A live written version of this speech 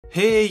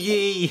Hear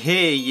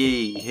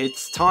ye,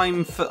 it's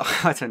time for...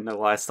 I don't know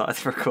why I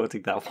started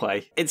recording that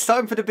way. It's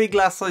time for the Big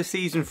Lasso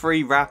Season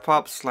 3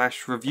 wrap-up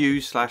 /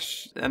 review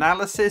 /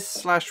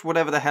 analysis /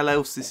 whatever the hell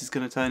else this is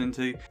going to turn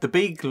into. The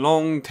big,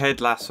 long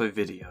Ted Lasso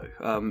video.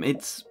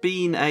 It's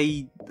been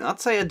I'd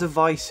say a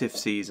divisive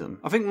season.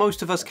 I think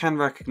most of us can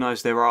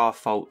recognise there are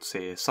faults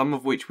here, some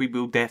of which we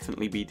will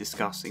definitely be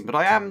discussing, but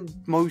I am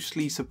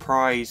mostly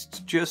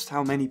surprised just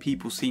how many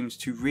people seem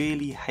to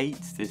really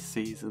hate this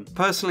season.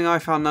 Personally, I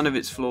found none of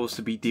its flaws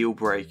to be deal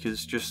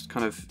breakers, just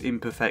kind of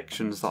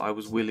imperfections that I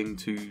was willing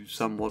to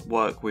somewhat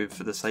work with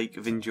for the sake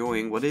of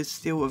enjoying what is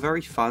still a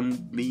very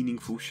fun,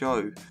 meaningful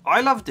show.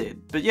 I loved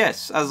it, but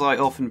yes, as I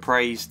often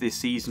praise this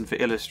season for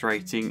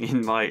illustrating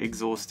in my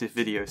exhaustive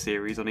video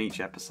series on each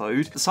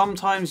episode,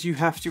 sometimes you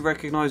have to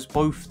recognise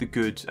both the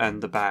good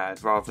and the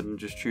bad rather than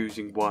just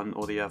choosing one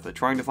or the other,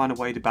 trying to find a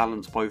way to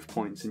balance both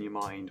points in your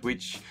mind,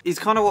 which is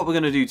kind of what we're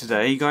going to do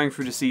today, going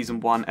through the season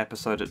 1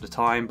 episode at a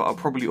time, but I'll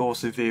probably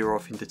also veer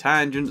off into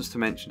tangents to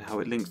mention how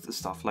it links to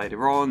stuff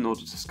later on, or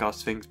to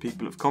discuss things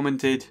people have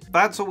commented.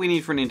 That's all we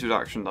need for an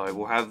introduction though.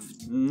 We'll have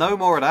no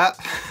more of that.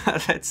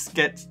 Let's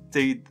get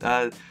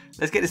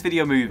this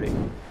video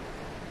moving.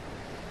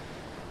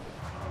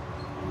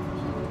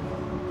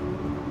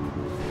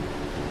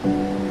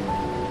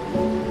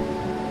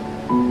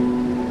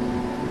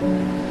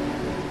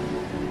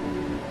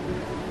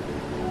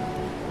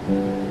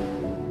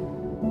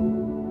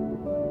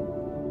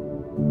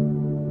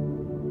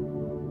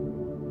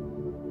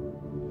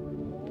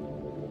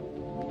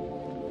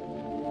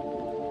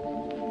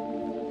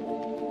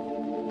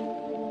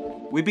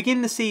 We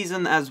begin the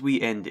season as we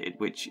ended,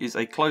 which is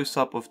a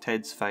close-up of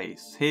Ted's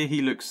face. Here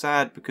he looks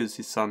sad because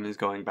his son is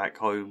going back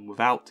home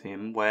without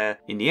him, where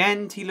in the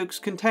end he looks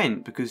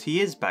content because he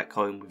is back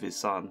home with his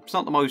son. It's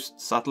not the most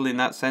subtle in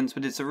that sense,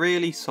 but it's a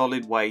really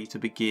solid way to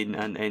begin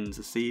and end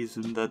a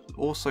season that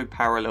also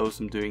parallels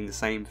them doing the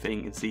same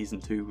thing in season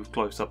 2 with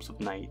close-ups of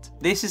Nate.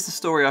 This is the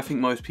story I think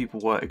most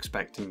people were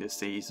expecting this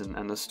season,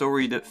 and the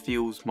story that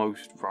feels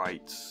most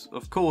right.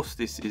 Of course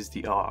this is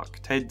the arc.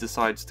 Ted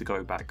decides to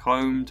go back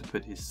home to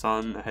put his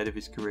son ahead of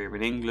his career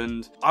in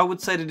England. I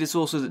would say that it's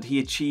also that he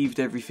achieved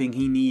everything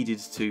he needed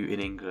to in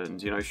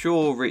England. You know,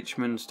 sure,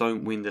 Richmond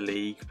don't win the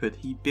league, but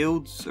he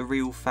builds a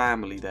real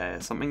family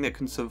there, something that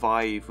can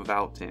survive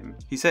without him.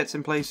 He sets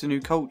in place a new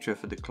culture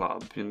for the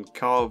club and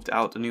carved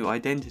out a new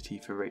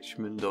identity for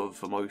Richmond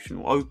of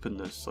emotional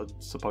openness, I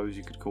suppose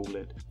you could call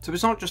it. So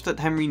it's not just that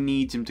Henry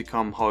needs him to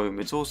come home,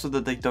 it's also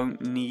that they don't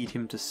need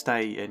him to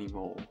stay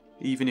anymore,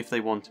 even if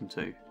they want him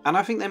to. And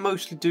I think they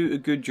mostly do a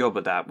good job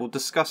of that. We'll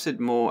discuss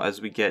it more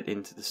as we get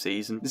into the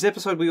season. This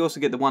episode we also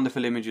get the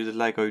wonderful images of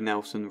Lego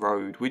Nelson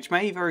Road, which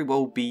may very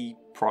well be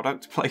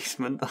product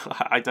placement.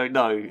 I don't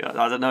know.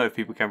 I don't know if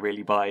people can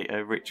really buy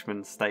a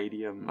Richmond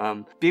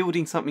stadium.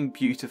 Building something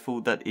beautiful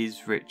that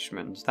is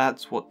Richmond.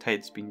 That's what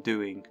Ted's been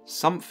doing.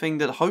 Something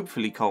that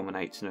hopefully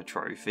culminates in a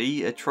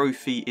trophy. A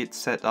trophy it's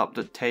set up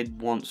that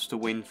Ted wants to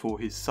win for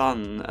his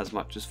son as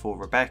much as for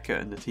Rebecca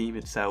and the team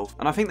itself.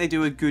 And I think they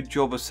do a good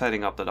job of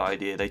setting up that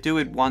idea. They do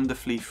it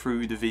wonderfully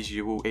through the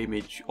visual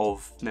image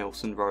of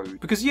Nelson Road.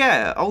 Because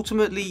yeah,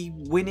 ultimately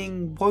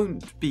winning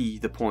won't be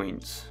the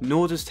point.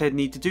 Nor does Ted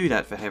need to do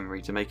that for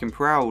Henry to make him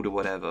proud or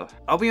whatever.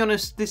 I'll be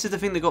honest, this is the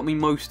thing that got me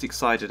most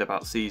excited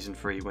about season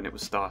 3 when it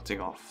was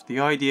starting off. The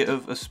idea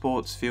of a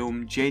sports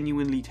film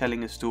genuinely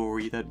telling a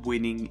story that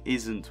winning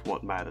isn't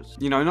what matters.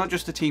 You know, not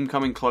just a team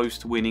coming close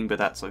to winning but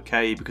that's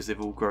okay because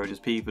they've all grown as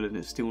people and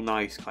it's still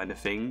nice kind of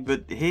thing.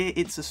 But here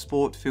it's a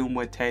sport film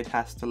where Ted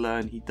has to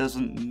learn he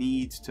doesn't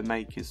need to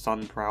make his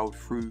son proud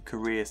through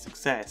career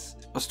success.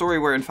 A story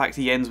where in fact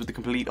he ends with the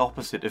complete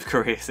opposite of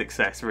career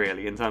success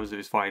really in terms of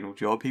his final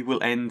job. He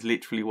will end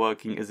literally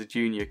working as a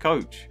junior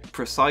coach,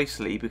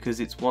 precisely because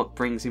it's what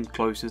brings him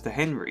closer to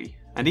Henry.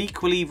 And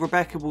equally,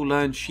 Rebecca will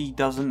learn she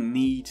doesn't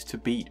need to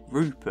beat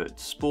Rupert.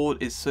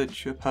 Sport is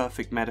such a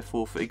perfect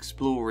metaphor for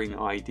exploring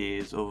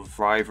ideas of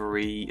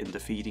rivalry and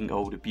defeating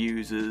old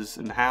abusers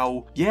and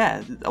how,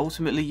 yeah,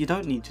 ultimately you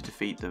don't need to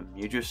defeat them,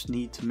 you just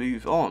need to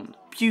move on.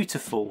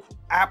 Beautiful,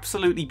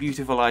 absolutely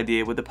beautiful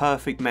idea with the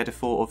perfect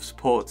metaphor of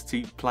sport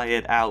to play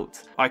it out.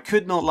 I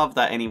could not love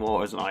that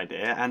anymore as an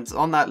idea, and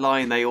on that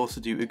line they also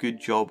do a good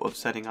job of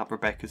setting up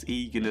Rebecca's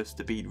eagerness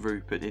to beat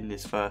Rupert in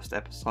this first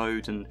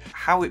episode and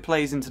how it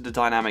plays into the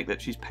dynamic that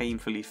she's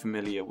painfully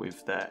familiar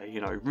with there.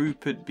 You know,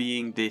 Rupert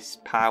being this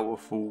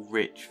powerful,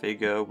 rich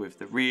figure with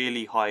the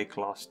really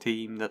high-class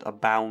team that are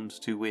bound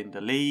to win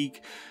the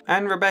league,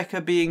 and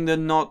Rebecca being the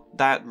not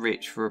that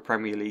rich for a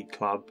Premier League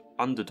club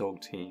underdog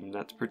team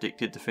that's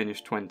predicted to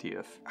finish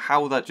 20th.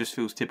 How that just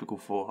feels typical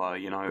for her,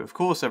 you know. Of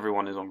course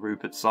everyone is on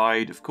Rupert's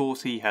side, of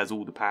course he has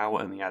all the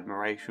power and the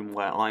admiration,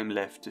 where I'm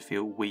left to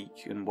feel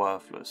weak and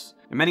worthless.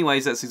 In many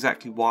ways that's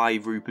exactly why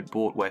Rupert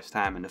bought West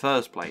Ham in the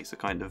first place, a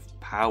kind of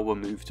power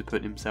move to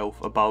put himself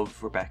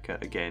above Rebecca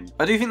again.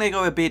 I do think they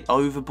go a bit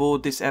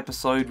overboard this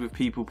episode with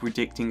people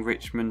predicting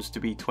Richmond to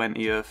be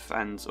 20th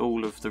and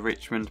all of the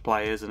Richmond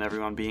players and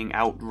everyone being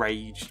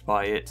outraged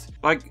by it.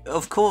 Like,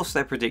 of course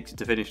they're predicted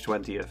to finish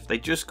 20th. They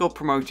just got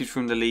promoted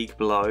from the league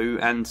below,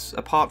 and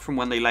apart from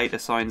when they later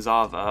signed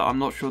Zava, I'm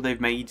not sure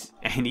they've made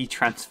any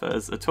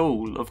transfers at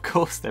all. Of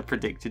course they're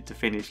predicted to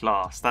finish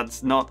last.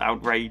 That's not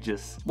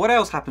outrageous. What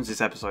else happens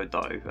this episode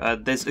though?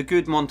 There's a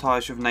good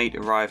montage of Nate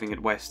arriving at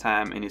West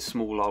Ham in his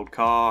small old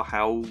car,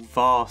 how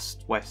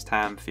vast West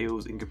Ham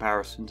feels in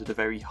comparison to the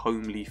very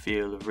homely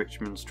feel of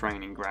Richmond's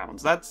training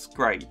grounds. That's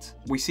great.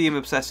 We see him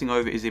obsessing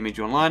over his image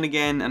online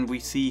again, and we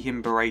see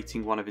him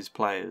berating one of his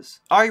players.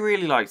 I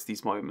really liked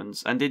these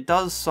moments, and it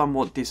does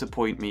somewhat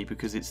disappoint me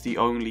because it's the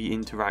only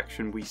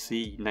interaction we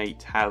see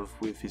Nate have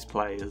with his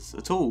players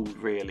at all,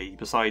 really,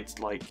 besides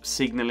like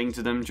signalling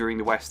to them during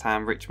the West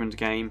Ham Richmond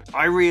game.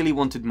 I really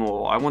wanted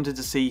more. I wanted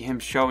to see him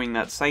showing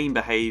that same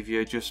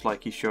behaviour just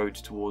like he showed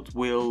towards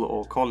Will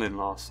or Colin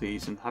last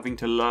season, having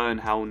to learn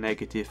how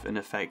negative an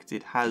effect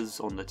it has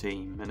on the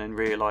team, and then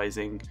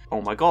realising,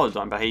 oh my god,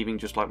 I'm behaving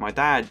just like my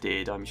dad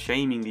did. I'm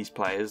shaming these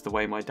players the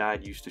way my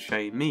dad used to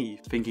shame me,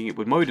 thinking it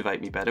would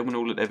motivate me better when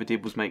all it ever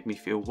did was make me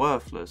feel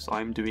worthless.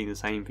 I'm doing the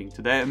same thing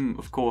to them.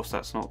 Of course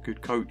that's not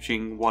good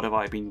coaching. What have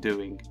I been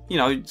doing? You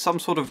know, some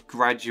sort of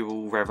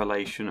gradual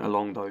revelation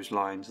along those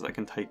lines that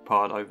can take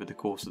part over the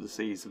course of the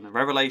season. A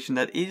revelation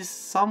that is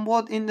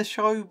somewhat in the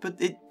show, but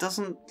it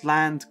doesn't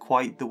land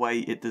quite the way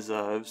it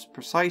deserves,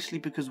 precisely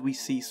because we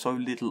see so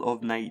little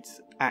of Nate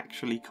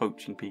actually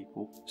coaching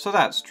people. So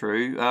that's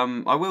true.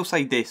 I will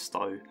say this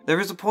though.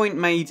 There is a point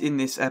made in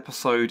this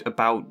episode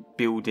about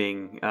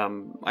building,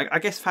 I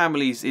guess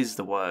families is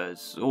the word,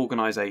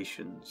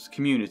 organisations,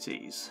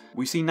 communities.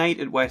 We see Nate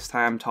at West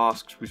Ham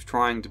tasked with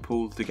trying to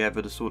pull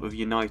together the sort of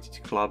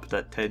united club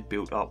that Ted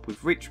built up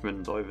with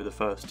Richmond over the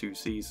first 2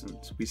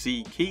 seasons. We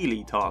see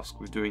Keeley tasked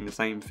with doing the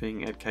same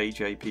thing at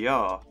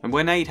KJPR. And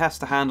when Nate has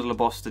to handle a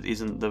boss that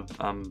isn't the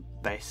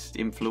best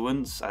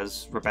influence,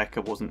 as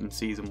Rebecca wasn't in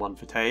season 1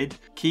 for Ted,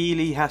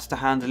 Keeley has to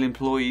handle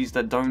employees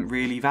that don't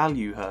really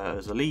value her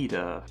as a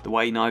leader, the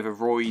way neither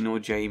Roy nor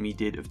Jamie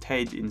did of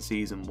Ted in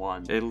season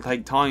 1. It'll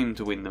take time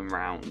to win them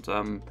round,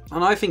 and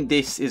I think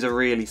this is a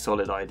really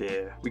solid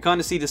idea. We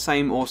kind of see the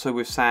same also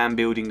with Sam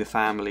building the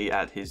family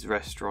at his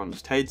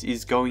restaurant. Ted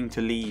is going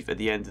to leave at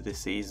the end of this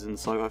season,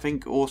 so I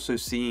think also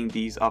seeing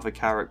these other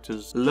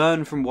characters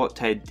learn from what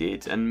Ted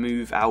did and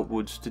move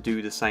outwards to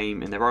do the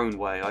same in their own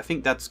way, I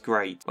think that's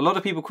great. A lot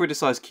of people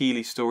criticise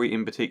Keeley's story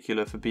in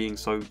particular for being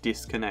so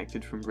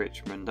disconnected from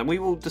Richmond, and we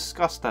will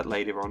discuss that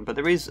later on, but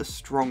there is a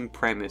strong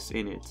premise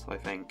in it, I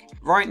think.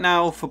 Right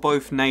now, for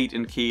both Nate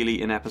and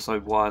Keeley in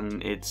episode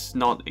 1, it's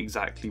not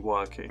exactly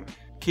working.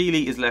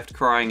 Keeley is left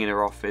crying in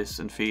her office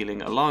and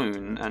feeling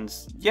alone, and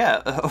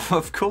yeah,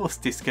 of course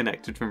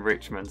disconnected from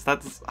Richmond.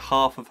 That's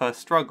half of her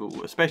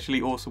struggle,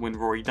 especially also when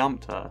Rory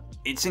dumped her.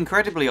 It's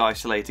incredibly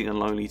isolating and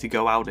lonely to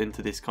go out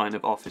into this kind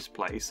of office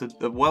place,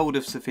 a world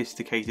of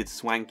sophisticated,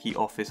 swanky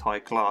office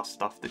high-class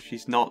stuff that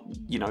she's not,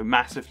 you know,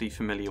 massively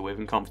familiar with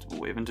and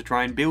comfortable with, and to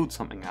try and build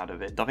something out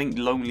of it. I think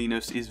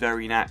loneliness is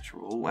very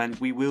natural, and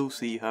we will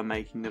see her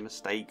making the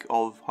mistake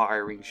of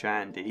hiring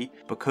Shandy,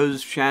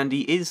 because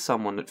Shandy is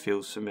someone that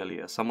feels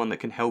familiar, someone that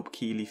can help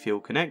Keeley feel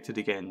connected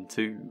again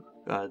to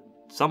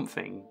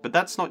something, but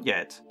that's not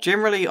yet.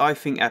 Generally, I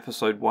think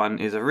episode 1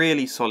 is a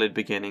really solid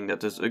beginning that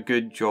does a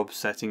good job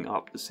setting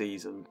up the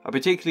season. I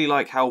particularly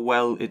like how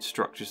well it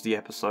structures the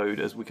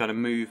episode as we kind of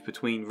move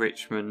between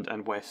Richmond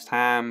and West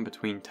Ham,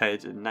 between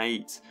Ted and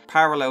Nate,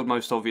 paralleled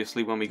most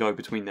obviously when we go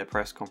between their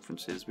press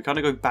conferences. We kind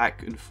of go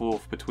back and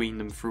forth between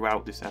them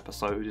throughout this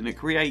episode, and it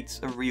creates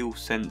a real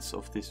sense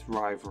of this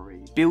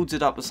rivalry. Builds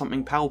it up as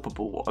something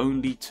palpable,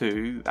 only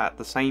to, at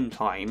the same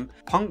time,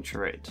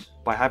 puncture it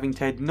by having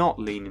Ted not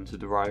lean into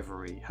the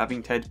rivalry,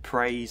 having Ted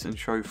praise and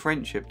show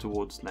friendship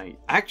towards Nate.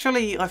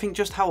 Actually, I think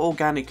just how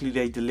organically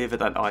they deliver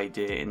that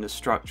idea in the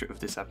structure of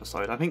this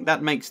episode, I think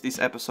that makes this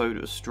episode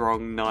a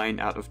strong 9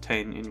 out of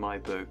 10 in my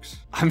books.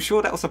 I'm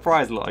sure that'll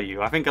surprise a lot of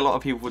you. I think a lot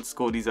of people would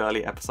score these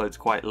early episodes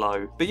quite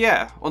low. But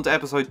yeah, on to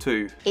episode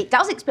 2. It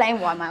does explain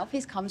why my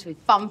office comes with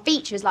fun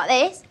features like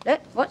this. Look,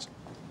 watch.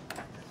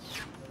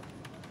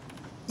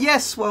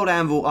 Yes, World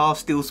Anvil are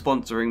still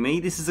sponsoring me.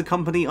 This is a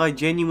company I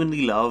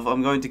genuinely love.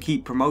 I'm going to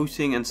keep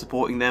promoting and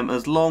supporting them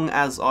as long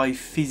as I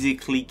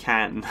physically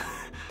can.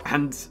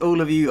 And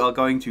all of you are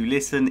going to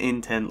listen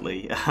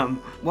intently.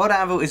 World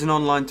Anvil is an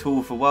online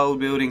tool for world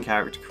building,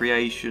 character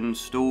creation,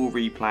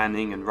 story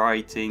planning and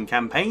writing,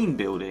 campaign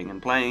building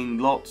and playing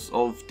lots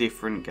of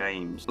different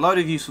games. A load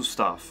of useful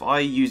stuff. I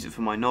use it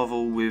for my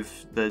novel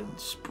with the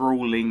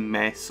sprawling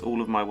mess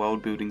all of my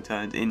world building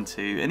turned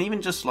into, and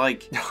even just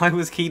like, I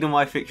was keen on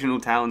my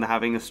fictional town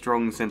having a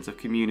strong sense of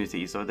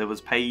community, so there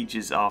was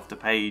pages after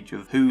page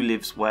of who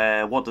lives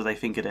where, what do they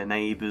think of their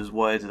neighbours,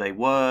 where do they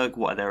work,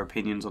 what are their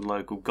opinions on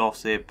local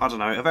gossip, I don't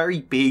know, a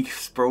very big,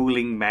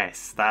 sprawling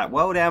mess that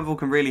World Anvil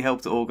can really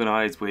help to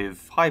organise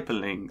with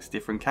hyperlinks,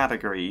 different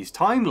categories,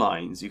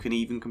 timelines. You can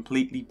even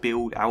completely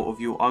build out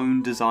of your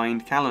own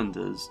designed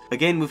calendars.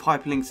 Again, with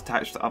hyperlinks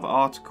attached to other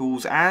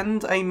articles,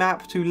 and a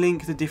map to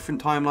link the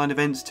different timeline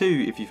events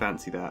too, if you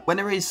fancy that. When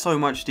there is so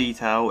much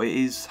detail, it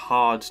is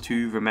hard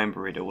to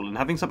remember it all, and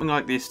having something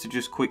like this to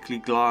just quickly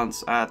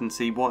glance at and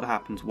see what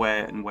happens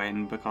where and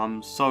when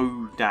becomes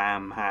so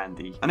damn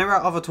handy. And there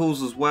are other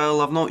tools as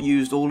well. I've not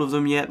used all of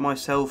them yet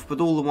myself,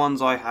 but all the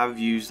ones I have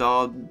used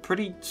are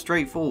pretty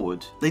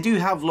straightforward. They do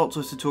have lots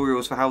of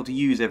tutorials for how to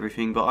use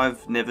everything, but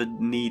I've never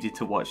needed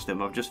to watch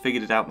them. I've just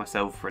figured it out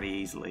myself pretty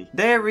easily.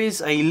 There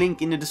is a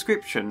link in the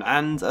description,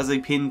 and as a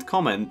pinned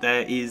comment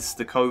there is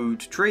the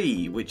code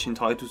TREE, which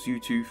entitles you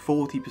to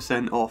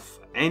 40% off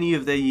any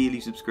of their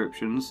yearly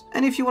subscriptions.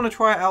 And if you want to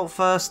try it out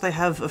first, they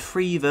have a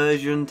free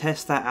version.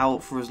 Test that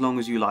out for as long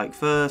as you like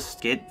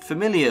first. Get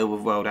familiar with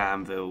World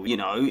Anvil. You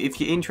know,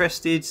 if you're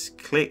interested,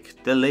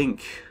 click the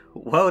link.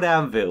 World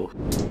Anvil.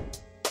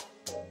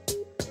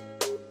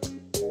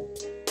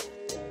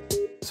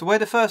 So where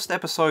the first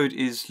episode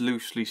is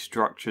loosely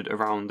structured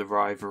around the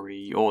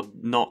rivalry, or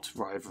not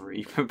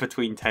rivalry,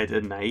 between Ted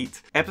and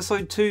Nate,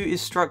 episode 2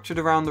 is structured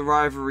around the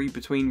rivalry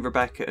between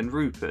Rebecca and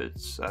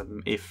Rupert,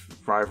 if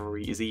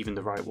rivalry is even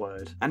the right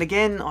word. And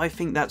again, I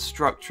think that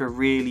structure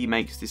really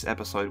makes this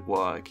episode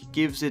work. It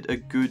gives it a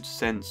good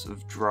sense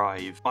of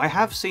drive. I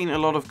have seen a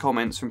lot of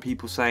comments from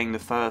people saying the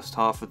first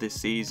half of this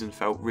season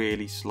felt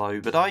really slow,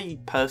 but I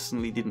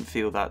personally didn't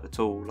feel that at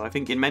all. I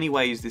think in many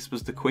ways this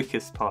was the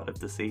quickest part of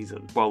the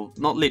season. Well,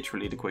 not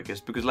literally the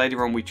quickest, because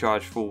later on we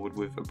charge forward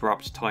with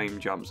abrupt time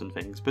jumps and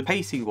things, but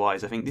pacing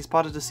wise I think this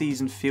part of the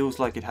season feels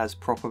like it has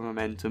proper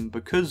momentum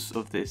because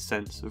of this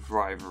sense of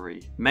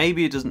rivalry.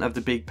 Maybe it doesn't have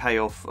the big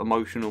payoff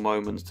emotional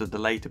moments that the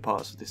later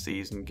parts of the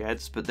season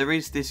gets, but there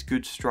is this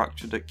good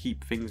structure that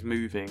keep things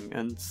moving.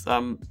 And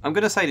I'm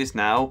going to say this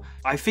now,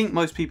 I think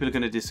most people are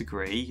going to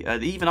disagree,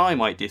 even I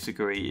might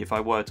disagree if I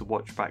were to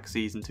watch back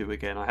season 2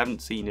 again. I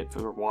haven't seen it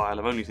for a while,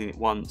 I've only seen it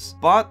once,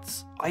 but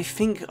I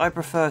think I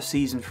prefer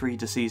season 3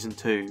 to season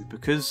 2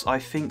 because I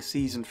think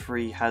season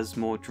 3 has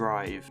more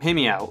drive. Hear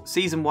me out.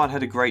 Season 1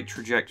 had a great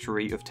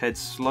trajectory of Ted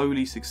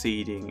slowly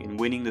succeeding in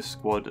winning the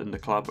squad and the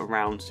club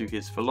around to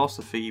his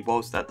philosophy,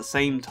 whilst at the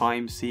same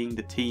time seeing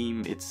the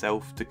team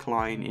itself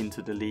decline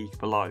into the league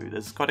below.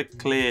 There's quite a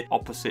clear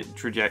opposite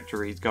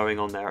trajectories going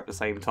on there at the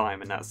same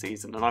time in that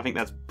season, and I think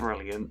that's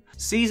brilliant.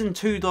 Season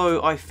 2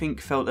 though, I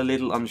think felt a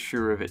little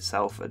unsure of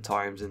itself at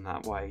times in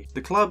that way.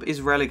 The club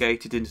is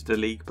relegated into the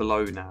league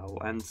below now,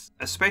 and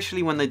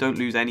especially when they don't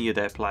lose any of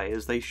their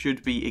players, they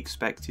should be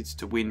expected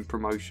to win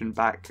promotion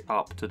back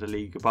up to the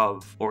league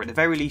above, or at the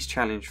very least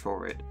challenge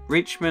for it.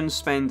 Richmond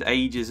spend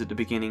ages at the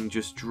beginning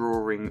just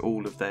drawing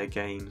all of their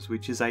games,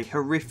 which is a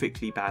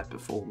horrifically bad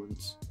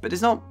performance. But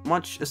there's not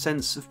much a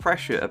sense of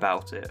pressure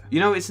about it. You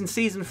know, it's in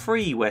season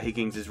 3 where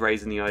Higgins is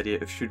raising the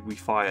idea of should we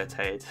fire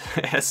Ted,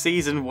 a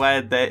season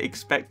where they're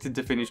expected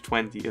to finish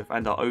 20th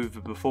and are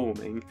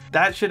overperforming.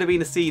 That should have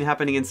been a scene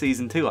happening in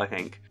season 2, I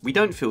think. We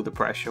don't feel the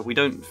pressure, we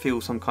don't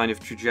feel some kind of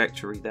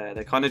trajectory there.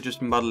 They're kind of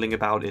just muddling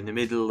about in the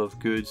middle of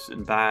goods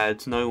and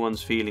bads. No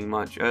one's feeling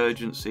much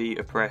urgency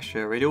or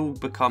pressure. It all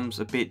becomes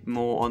a bit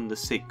more on the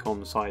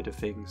sitcom side of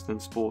things than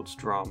sports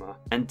drama,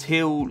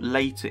 until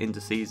later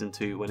into season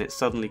 2 when it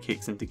suddenly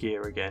kicks into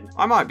gear again.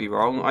 I might be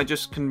wrong, I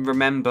just can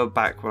remember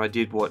back when I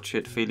did watch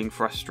it feeling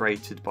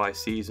frustrated by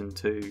season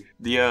 2.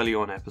 The early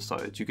on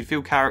episodes, you could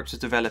feel characters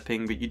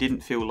developing, but you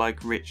didn't feel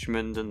like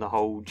Richmond and the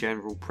whole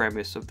general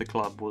premise of the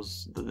club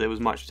was that there was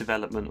much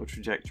development or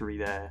trajectory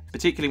there,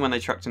 particularly when they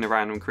chucked in a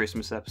random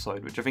Christmas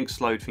episode, which I think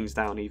slowed things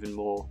down even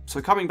more.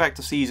 So coming back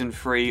to season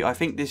 3, I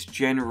think this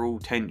general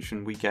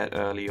tension we get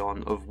early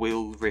on of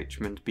will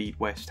Richmond beat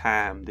West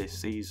Ham this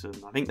season,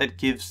 I think that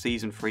gives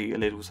season 3 a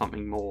little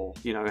something more.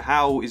 You know,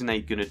 how is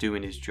Nate going to do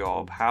in his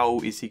job? How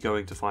is he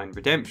going to find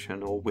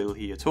redemption, or will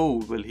he at all?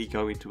 Will he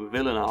go into a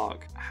villain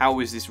arc? How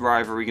is this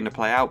rivalry going to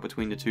play out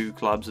between the two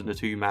clubs and the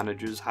two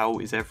managers? How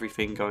is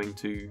everything going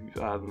to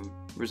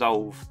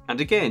resolve?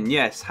 And again,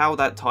 yes, how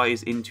that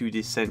ties into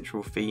this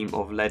central theme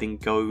of letting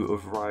go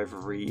of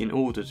rivalry in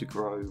order to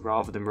grow,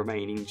 rather than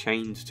remaining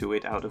chained to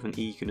it out of an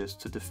eagerness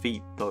to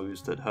defeat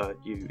those that hurt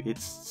you.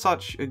 It's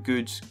such a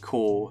good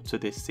core to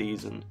this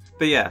season.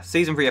 But yeah,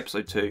 season 3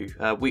 episode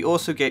 2. We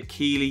also get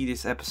Keely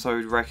this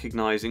episode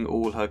recognising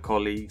all her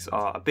colleagues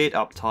are a bit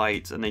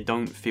uptight and they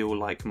don't feel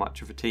like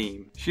much of a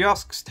team. She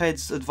asks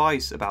Ted's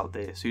advice about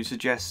this, who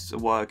suggests a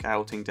work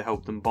outing to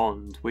help them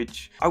bond,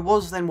 which I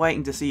was then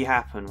waiting to see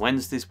happen.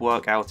 When's this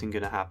work outing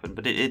going to happen?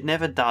 But it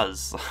never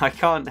does. I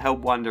can't help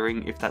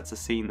wondering if that's a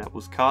scene that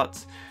was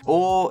cut,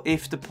 or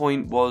if the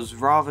point was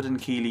rather than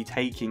Keely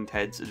taking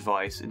Ted's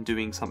advice and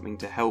doing something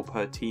to help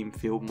her team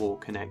feel more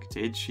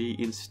connected, she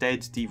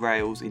instead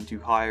derails into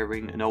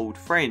hiring an old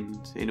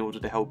friend in order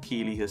to help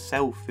Keely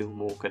herself feel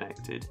more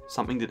connected.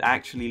 Something that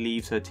actually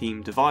leaves her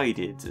team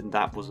divided, and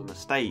that was a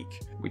mistake.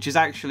 Which is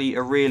actually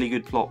a really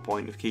good plot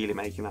point of Keely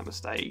making that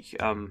mistake.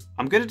 I'm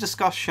going to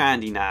discuss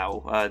Shandy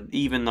now,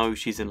 even though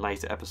she's in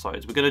later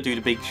episodes. We're going to do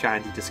the big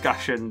Shandy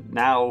discussion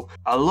now.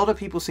 A lot of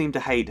people seem to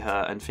hate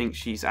her and think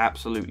she's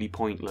absolutely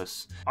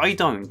pointless. I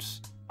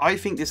don't. I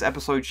think this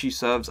episode she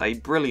serves a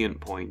brilliant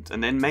point,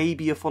 and then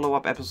maybe a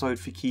follow-up episode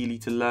for Keely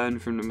to learn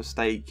from the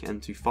mistake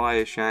and to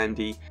fire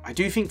Shandy. I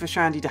do think for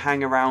Shandy to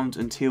hang around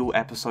until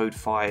episode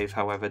 5,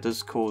 however,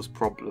 does cause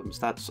problems.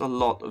 That's a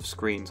lot of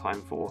screen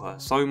time for her.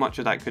 So much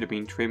of that could have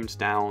been trimmed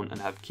down and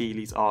have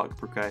Keely's arc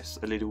progress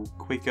a little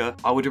quicker.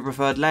 I would have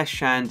preferred less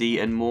Shandy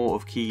and more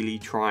of Keely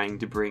trying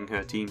to bring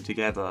her team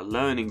together,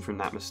 learning from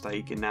that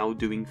mistake and now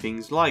doing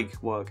things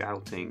like work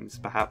outings,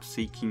 perhaps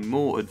seeking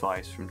more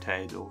advice from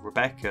Ted or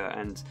Rebecca,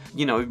 and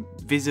you know,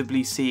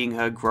 visibly seeing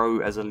her grow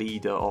as a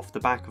leader off the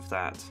back of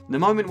that. The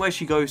moment where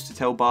she goes to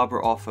tell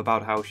Barbara off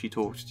about how she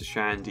talked to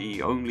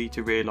Shandy, only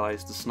to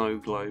realise the snow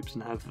globes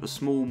and have a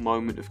small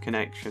moment of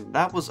connection,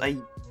 that was a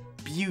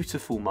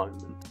beautiful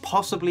moment.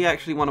 Possibly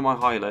actually one of my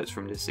highlights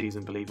from this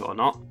season, believe it or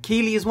not.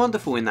 Keely is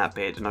wonderful in that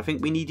bit, and I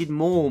think we needed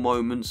more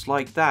moments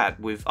like that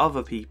with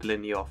other people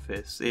in the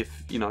office,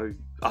 if, you know,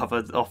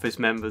 other office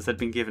members had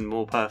been given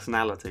more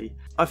personality.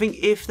 I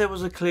think if there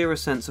was a clearer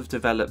sense of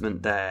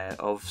development there,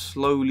 of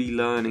slowly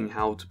learning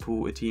how to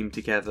pull a team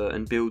together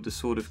and build the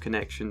sort of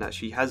connection that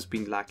she has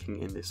been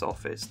lacking in this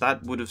office,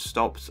 that would have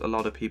stopped a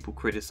lot of people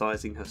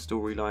criticising her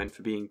storyline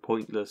for being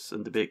pointless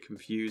and a bit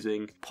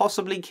confusing.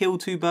 Possibly kill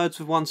two birds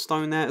with one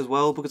stone there as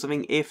well, because I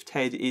think if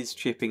Ted is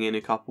chipping in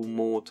a couple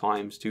more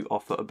times to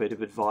offer a bit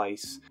of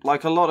advice,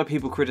 like a lot of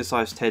people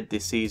criticised Ted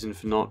this season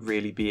for not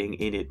really being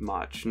in it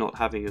much, not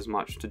having as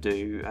much to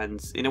do,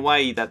 and in a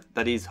way that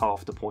is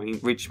half the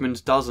point.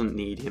 Richmond doesn't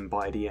need him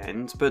by the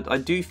end, but I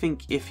do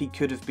think if he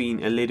could have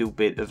been a little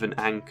bit of an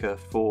anchor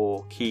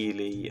for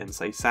Keely and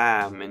say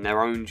Sam in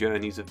their own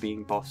journeys of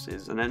being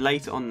bosses, and then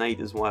later on Nate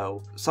as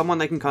well, someone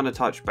they can kind of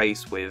touch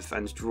base with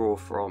and draw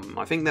from,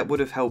 I think that would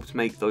have helped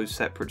make those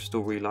separate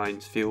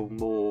storylines feel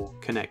more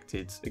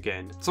connected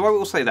again. So I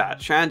will say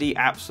that Shandy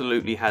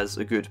absolutely has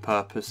a good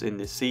purpose in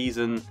this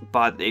season,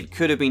 but it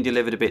could have been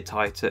delivered a bit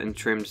tighter and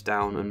trimmed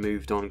down and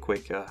moved on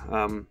quicker.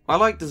 I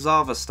like the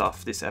Zava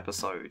stuff this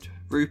episode.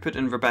 Rupert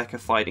and Rebecca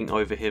fighting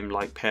over him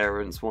like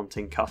parents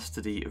wanting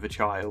custody of a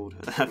child.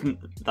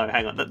 No,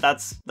 hang on,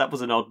 that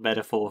was an odd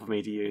metaphor for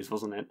me to use,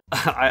 wasn't it?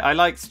 I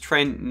liked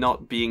Trent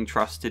not being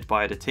trusted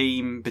by the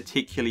team,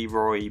 particularly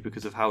Roy,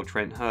 because of how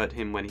Trent hurt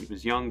him when he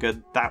was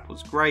younger. That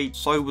was great.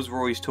 So was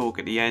Roy's talk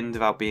at the end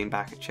about being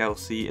back at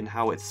Chelsea and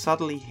how it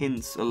subtly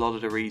hints a lot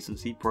of the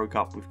reasons he broke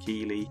up with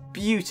Keely.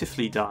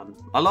 Beautifully done.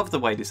 I love the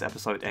way this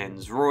episode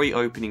ends. Roy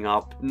opening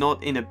up,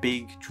 not in a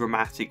big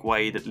dramatic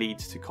way that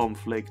leads to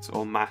conflict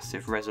or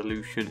massive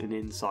resolution and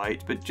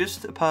insight, but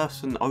just a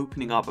person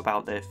opening up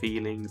about their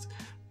feelings,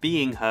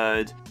 being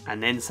heard,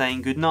 and then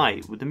saying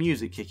goodnight with the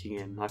music kicking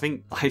in. I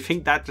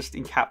think that just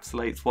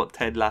encapsulates what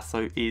Ted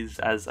Lasso is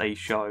as a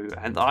show,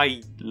 and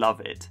I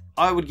love it.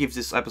 I would give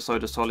this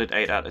episode a solid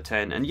 8 out of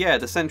 10, and yeah,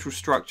 the central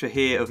structure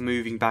here of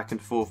moving back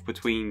and forth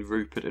between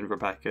Rupert and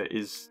Rebecca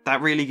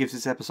that really gives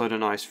this episode a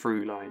nice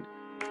through line.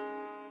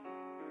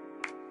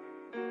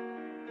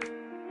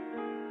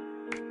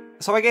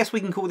 So I guess we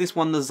can call this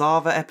one the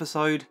Zava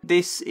episode.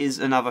 This is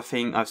another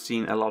thing I've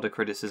seen a lot of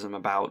criticism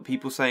about.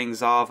 People saying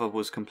Zava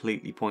was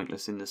completely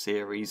pointless in the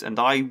series, and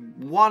I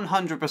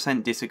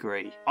 100%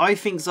 disagree. I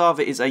think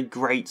Zava is a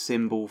great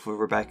symbol for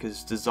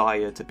Rebecca's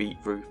desire to beat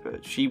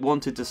Rupert. She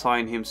wanted to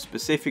sign him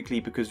specifically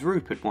because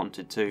Rupert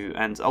wanted to,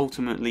 and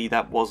ultimately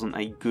that wasn't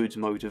a good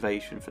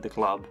motivation for the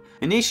club.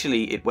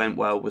 Initially it went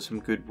well with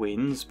some good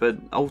wins, but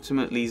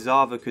ultimately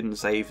Zava couldn't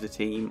save the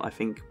team. I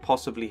think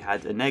possibly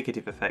had a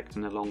negative effect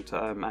in the long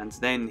term, and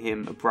then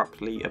him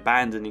abruptly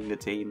abandoning the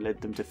team led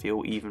them to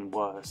feel even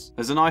worse.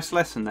 There's a nice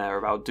lesson there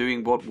about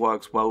doing what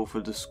works well for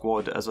the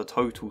squad as a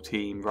total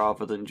team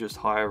rather than just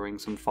hiring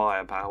some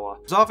firepower.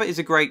 Zava is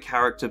a great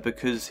character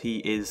because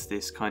he is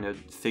this kind of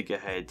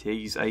figurehead.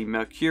 He's a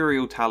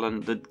mercurial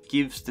talent that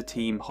gives the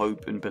team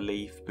hope and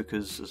belief,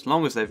 because as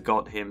long as they've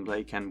got him,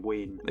 they can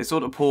win. They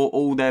sort of pour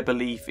all their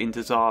belief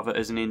into Zava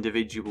as an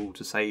individual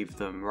to save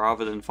them,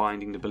 rather than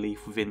finding the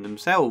belief within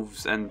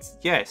themselves, and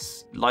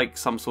yes, like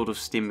some sort of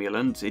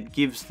stimulant, it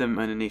gives them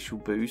an initial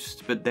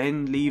boost, but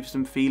then leaves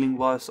them feeling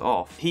worse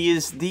off. He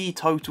is the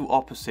total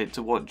opposite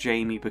to what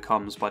Jamie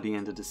becomes by the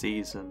end of the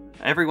season.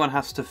 Everyone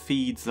has to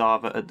feed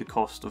Zava at the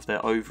cost of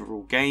their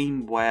overall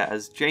game,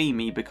 whereas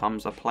Jamie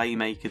becomes a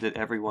playmaker that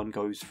everyone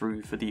goes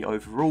through for the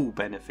overall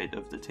benefit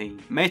of the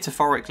team.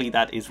 Metaphorically,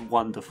 that is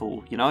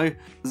wonderful, you know?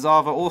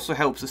 Zava also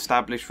helps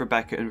establish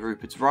Rebecca and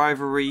Rupert's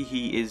rivalry.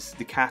 He is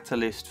the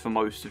catalyst for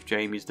most of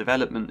Jamie's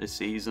development this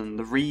season,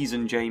 the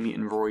reason Jamie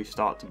and Roy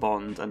start to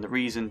bond, and the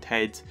reason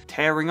Ted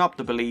tearing up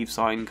the believe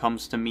sign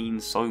comes to mean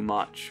so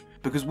much.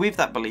 Because with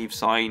that belief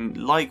sign,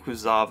 like with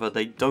Zava,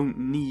 they don't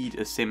need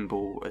a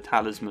symbol, a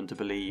talisman to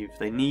believe.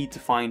 They need to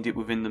find it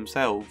within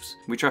themselves.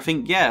 Which I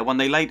think, yeah, when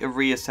they later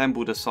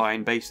reassembled a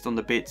sign based on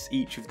the bits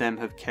each of them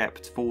have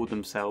kept for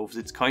themselves,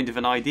 it's kind of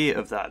an idea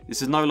of that.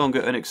 This is no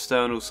longer an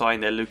external sign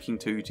they're looking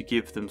to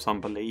give them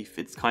some belief.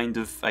 It's kind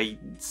of a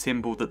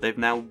symbol that they've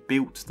now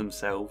built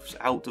themselves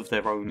out of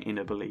their own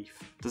inner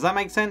belief. Does that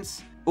make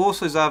sense?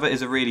 Also, Zava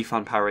is a really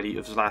fun parody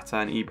of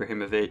Zlatan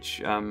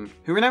Ibrahimovic,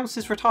 who announced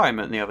his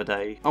retirement the other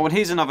day. Oh, and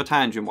here's another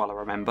tangent while I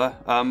remember.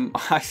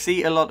 I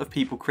see a lot of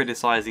people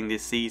criticising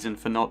this season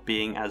for not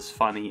being as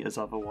funny as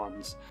other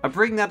ones. I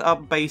bring that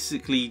up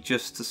basically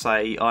just to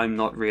say I'm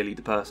not really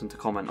the person to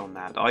comment on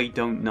that. I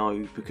don't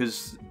know,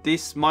 because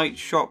this might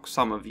shock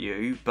some of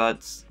you,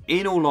 but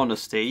in all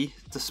honesty,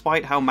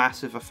 despite how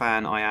massive a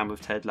fan I am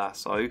of Ted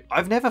Lasso,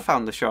 I've never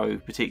found the show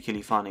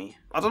particularly funny.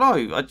 I don't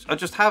know, I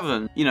just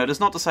haven't. You know,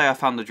 that's not to say I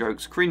found the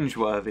jokes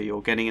cringeworthy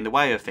or getting in the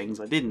way of things,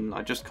 I didn't.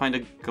 I just kind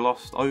of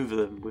glossed over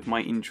them with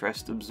my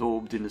interest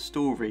absorbed in the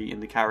story, in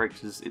the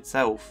characters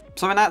itself.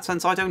 So in that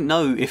sense, I don't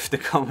know if the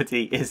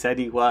comedy is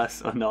any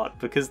worse or not,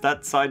 because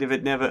that side of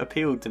it never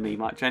appealed to me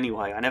much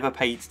anyway. I never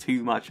paid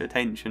too much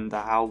attention to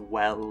how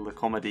well the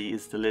comedy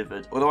is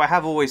delivered. Although I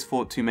have always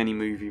thought too many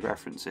movie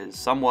references.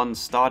 Someone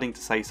starting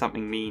to say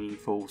something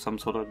meaningful, some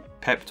sort of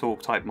pep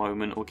talk type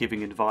moment or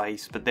giving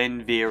advice, but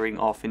then veering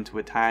off into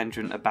a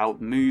tangent about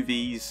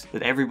movies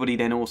that everybody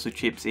then also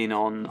chips in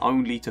on,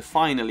 only to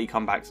finally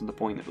come back to the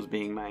point that was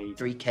being made.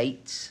 3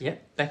 Kates. Yeah,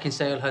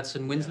 Beckinsale,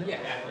 Hudson, Winslow. Yeah.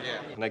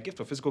 And that gift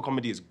of physical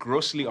comedy is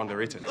grossly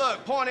underrated.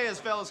 Look, point is,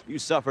 fellas, you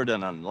suffered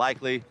an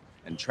unlikely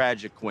and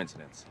tragic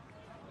coincidence.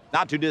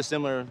 Not too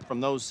dissimilar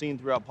from those seen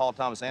throughout Paul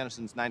Thomas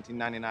Anderson's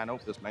 1999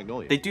 opus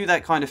Magnolia. They do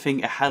that kind of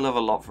thing a hell of a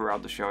lot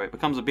throughout the show. It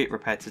becomes a bit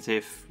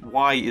repetitive.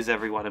 Why is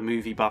everyone a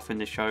movie buff in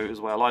this show as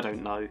well? I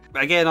don't know.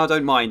 Again, I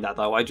don't mind that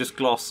though. I just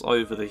gloss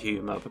over the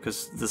humour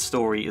because the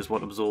story is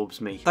what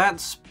absorbs me.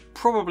 That's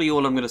probably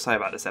all I'm going to say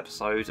about this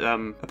episode.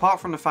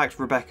 Apart from the fact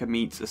Rebecca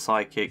meets a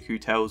psychic who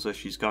tells her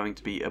she's going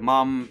to be a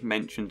mum,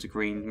 mentions a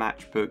green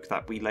matchbook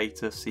that we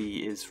later see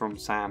is from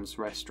Sam's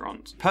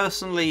restaurant.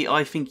 Personally,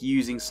 I think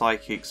using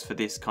psychics for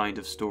this kind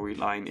of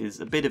storyline is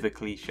a bit of a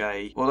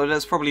cliche, although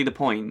that's probably the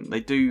point.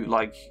 They do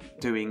like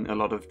doing a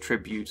lot of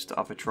tributes to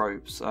other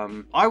tropes.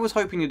 I was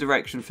hoping the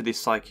direction for this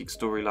psychic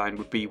storyline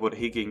would be what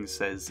Higgins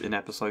says in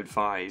episode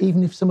 5.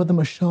 Even if some of them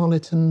are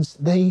charlatans,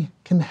 they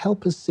can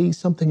help us see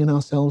something in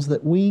ourselves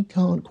that we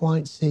can't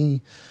quite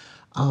see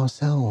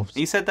ourselves.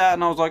 He said that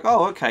and I was like,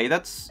 oh, okay,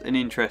 that's an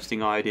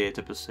interesting idea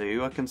to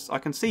pursue. I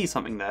can see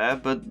something there,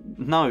 but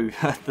no,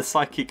 the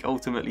psychic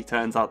ultimately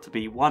turns out to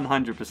be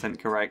 100%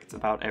 correct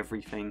about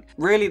everything.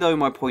 Really though,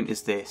 my point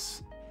is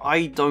this.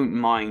 I don't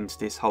mind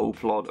this whole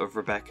plot of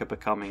Rebecca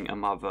becoming a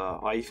mother.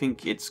 I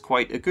think it's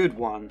quite a good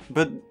one,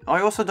 but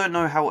I also don't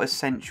know how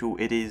essential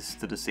it is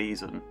to the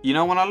season. You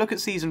know, when I look at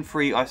season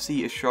 3, I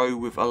see a show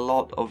with a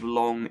lot of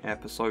long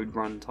episode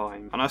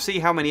runtime, and I see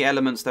how many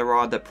elements there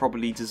are that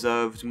probably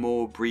deserved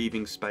more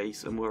breathing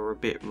space and were a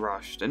bit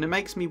rushed, and it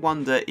makes me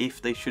wonder if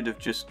they should have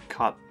just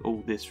cut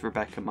all this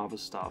Rebecca mother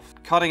stuff.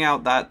 Cutting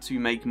out that to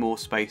make more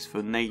space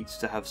for Nate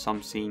to have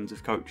some scenes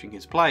of coaching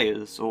his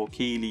players, or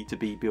Keely to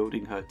be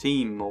building her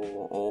team,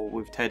 or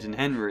with Ted and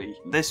Henry.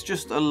 There's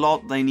just a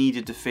lot they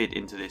needed to fit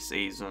into this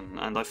season,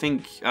 and I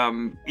think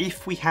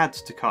if we had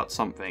to cut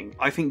something,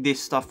 I think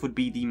this stuff would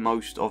be the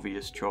most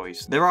obvious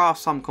choice. There are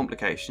some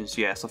complications,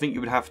 yes. I think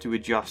you would have to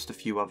adjust a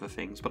few other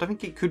things, but I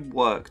think it could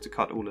work to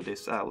cut all of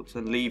this out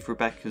and leave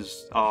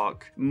Rebecca's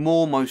arc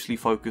more mostly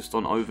focused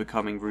on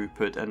overcoming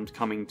Rupert and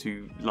coming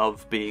to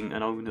love being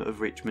an owner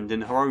of Richmond in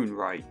her own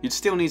right. You'd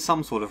still need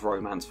some sort of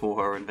romance for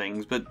her and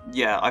things, but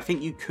yeah, I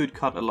think you could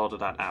cut a lot of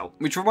that out.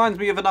 Which reminds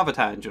me of another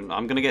tangent.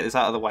 I'm going to get this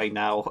out of the way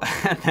now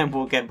and then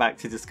we'll get back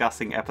to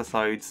discussing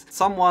episodes.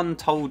 Someone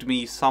told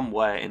me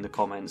somewhere in the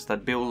comments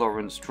that Bill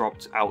Lawrence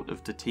dropped out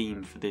of the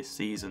team for this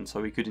season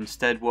so he could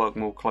instead work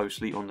more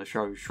closely on the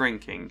show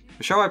Shrinking.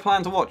 A show I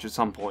plan to watch at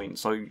some point,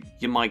 so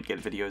you might get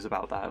videos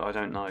about that, I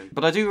don't know.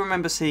 But I do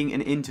remember seeing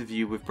an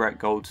interview with Brett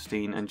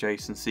Goldstein and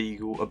Jason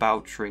Segel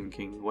about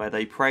Shrinking, where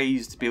they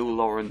praised Bill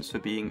Lawrence for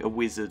being a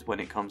wizard when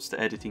it comes to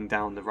editing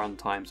down the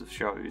runtimes of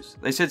shows.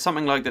 They said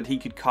something like that he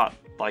could cut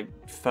like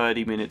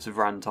 30 minutes of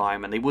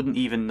runtime and they wouldn't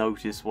even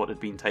notice what had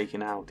been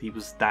taken out. He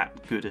was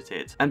that good at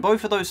it. And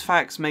both of those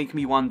facts make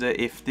me wonder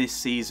if this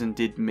season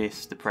did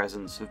miss the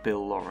presence of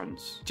Bill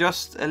Lawrence.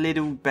 Just a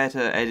little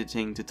better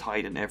editing to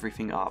tighten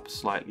everything up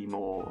slightly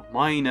more.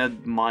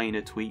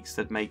 Minor tweaks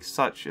that make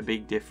such a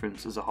big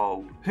difference as a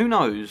whole. Who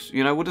knows?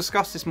 You know, we'll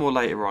discuss this more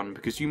later on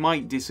because you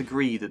might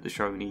disagree that the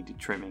show needed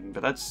trimming,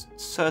 but that's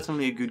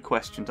certainly a good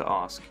question to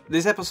ask.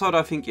 This episode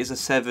I think is a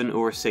 7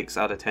 or a 6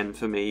 out of 10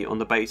 for me on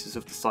the basis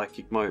of the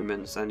psychic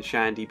moments and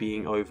Shandy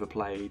being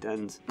overplayed,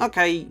 and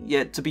okay,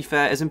 yeah, to be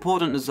fair, as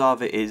important as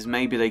Zava is,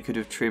 maybe they could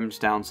have trimmed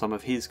down some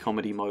of his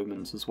comedy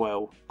moments as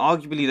well.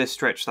 Arguably they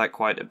stretched that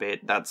quite a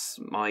bit, that's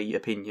my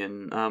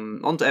opinion.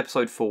 On to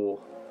episode 4.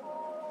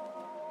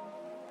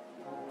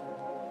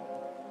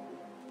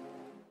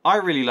 I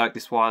really like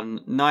this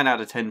one, 9 out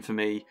of 10 for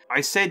me.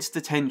 I said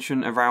the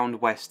tension around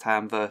West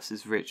Ham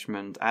versus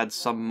Richmond adds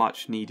some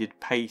much needed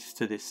pace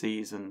to this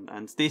season,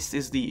 and this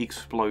is the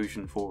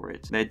explosion for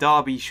it. Their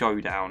derby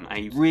showdown,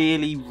 a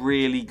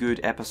really good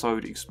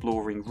episode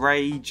exploring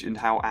rage and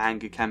how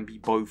anger can be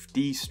both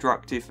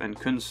destructive and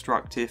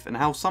constructive, and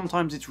how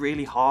sometimes it's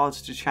really hard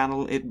to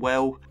channel it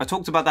well. I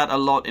talked about that a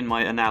lot in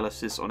my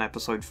analysis on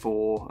episode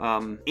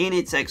 4. In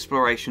its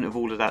exploration of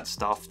all of that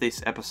stuff,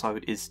 this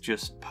episode is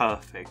just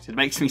perfect. It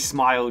makes me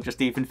smile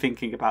just even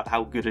thinking about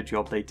how good a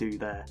job they do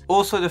there.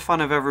 Also, the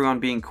fun of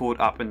everyone being caught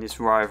up in this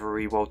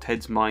rivalry while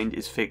Ted's mind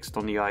is fixed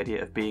on the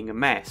idea of being a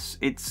mess.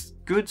 It's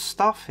good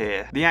stuff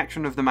here. The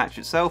action of the match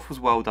itself was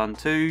well done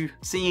too.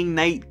 Seeing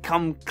Nate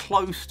come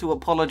close to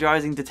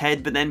apologising to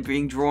Ted but then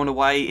being drawn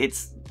away,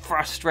 it's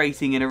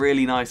frustrating in a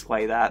really nice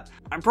way. That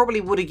I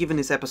probably would have given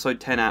this episode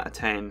 10 out of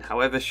 10.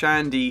 However,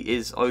 Shandy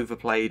is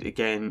overplayed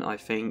again, I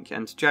think,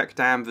 and Jack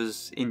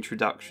Danvers'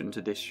 introduction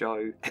to this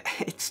show,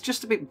 it's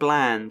just a bit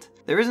bland.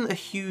 There isn't a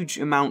huge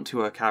amount to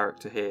her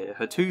character here.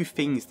 Her two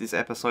things this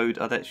episode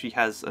are that she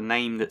has a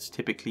name that's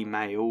typically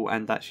male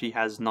and that she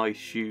has nice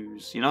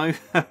shoes, you know?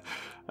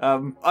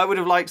 I would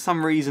have liked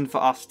some reason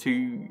for us to,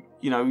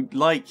 you know,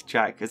 like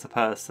Jack as a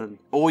person.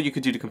 Or you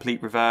could do the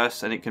complete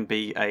reverse and it can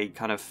be a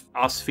kind of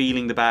us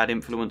feeling the bad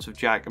influence of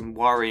Jack and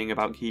worrying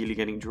about Keely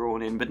getting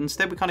drawn in, but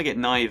instead we kind of get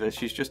neither.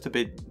 She's just a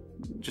bit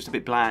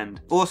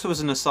bland. Also,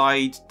 as an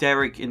aside,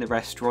 Derek in the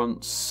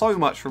restaurant so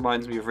much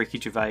reminds me of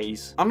Ricky Gervais.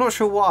 I'm not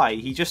sure why,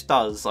 he just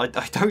does. I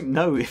don't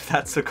know if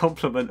that's a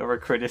compliment or a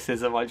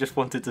criticism, I just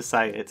wanted to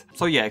say it.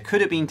 So yeah, could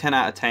have been 10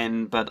 out of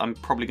 10, but I'm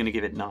probably going to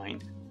give it 9.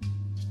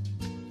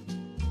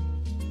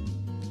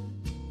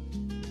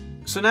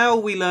 So now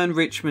we learn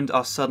Richmond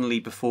are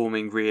suddenly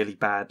performing really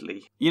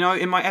badly. You know,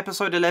 in my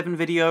episode 11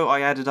 video,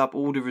 I added up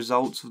all the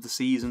results of the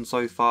season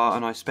so far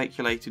and I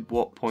speculated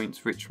what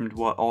points Richmond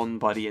were on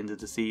by the end of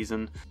the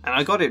season. And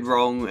I got it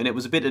wrong and it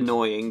was a bit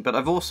annoying, but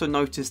I've also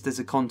noticed there's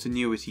a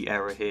continuity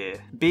error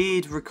here.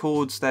 Beard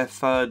records their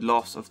 3rd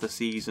loss of the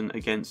season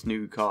against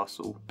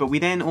Newcastle, but we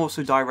then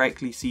also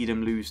directly see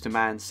them lose to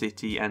Man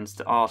City and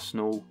to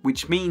Arsenal,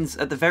 which means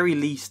at the very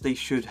least they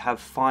should have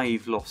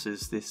 5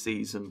 losses this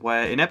season,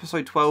 where in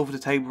episode 12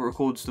 the table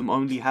records them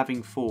only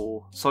having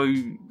 4. So,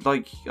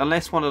 like,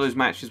 unless one of those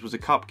matches was a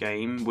cup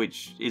game,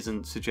 which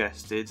isn't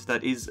suggested,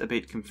 that is a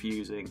bit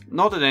confusing.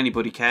 Not that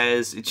anybody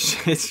cares,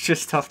 it's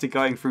just tough to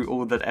going through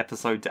all that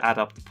episode to add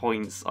up the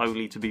points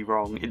only to be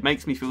wrong. It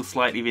makes me feel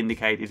slightly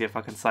vindicated if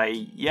I can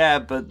say, yeah,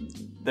 but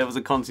there was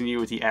a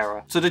continuity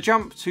error. So the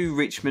jump to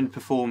Richmond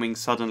performing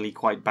suddenly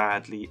quite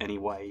badly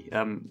anyway,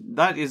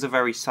 that is a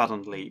very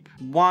sudden leap.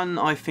 One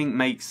I think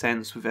makes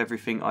sense with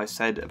everything I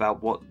said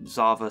about what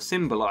Zava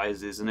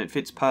symbolises, and it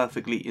fits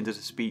perfectly into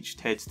the speech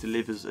Ted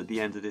delivers at the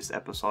end of this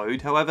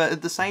episode. However,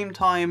 at the same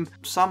time,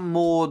 some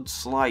more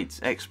slight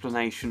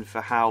explanation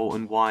for how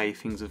and why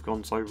things have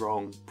gone so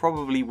wrong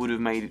probably would have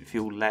made it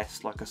feel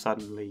less like a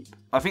sudden leap.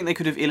 I think they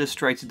could have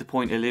illustrated the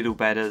point a little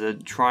better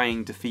that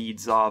trying to feed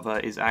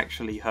Zava is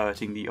actually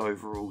hurting the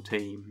overall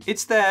team.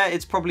 It's there,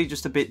 it's probably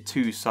just a bit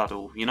too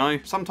subtle, you know?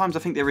 Sometimes I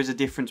think there is a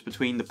difference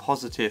between the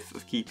positive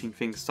of keeping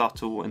things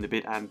subtle and a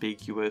bit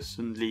ambiguous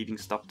and leaving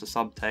stuff to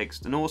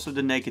subtext, and also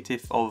the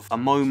negative of a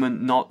moment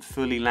not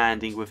fully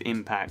landing with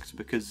impact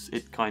because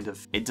it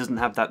doesn't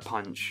have that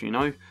punch, you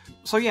know?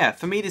 So yeah,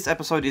 for me this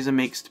episode is a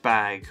mixed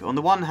bag. On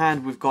the one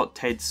hand, we've got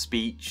Ted's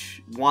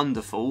speech,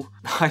 wonderful.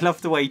 I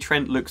love the way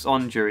Trent looks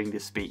on during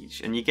this speech,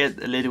 and you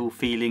get a little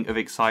feeling of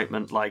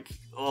excitement like,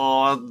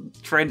 oh,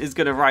 Trent is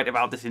going to write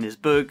about this in his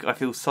book. I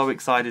feel so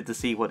excited to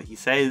see what he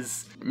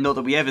says. Not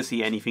that we ever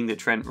see anything that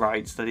Trent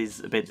writes, that is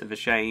a bit of a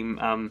shame.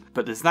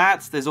 But there's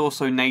that. There's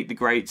also Nate the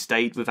Great's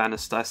date with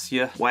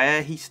Anastasia,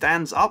 where he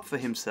stands up for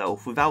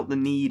himself without the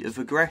need of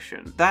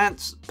aggression.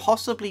 That's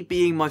possibly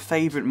being my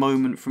favourite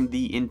moment from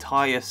the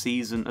entire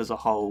season as a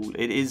whole.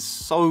 It is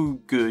so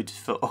good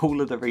for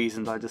all of the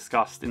reasons I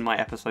discussed in my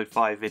episode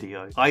 5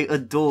 video. I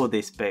adore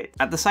this bit.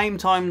 At the same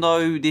time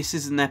though, this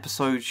is an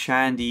episode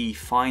Shandy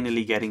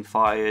finally getting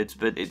fired,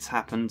 but it's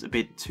happened a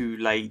bit too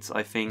late,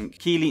 I think.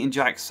 Keely and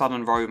Jack's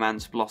sudden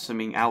romance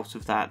blossoming out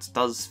of that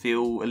does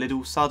feel a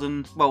little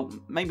sudden. Well,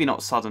 maybe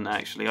not sudden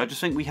actually, I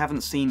just think we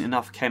haven't seen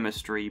enough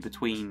chemistry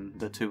between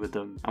the two of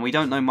them, and we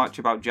don't know much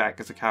about Jack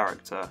as a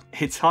character.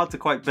 It's hard to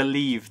quite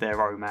believe their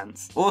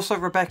romance. Also,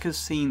 Rebecca's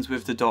scenes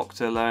with the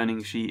doctor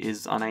learning she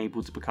is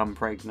unable to become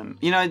pregnant.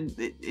 You know,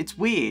 it's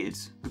weird,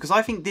 because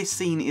I think this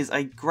scene is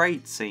a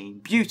great scene.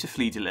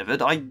 Beautifully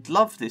delivered, I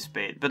love this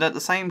bit, but at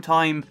the same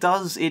time,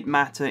 does it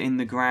matter in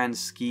the grand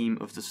scheme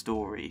of the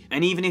story?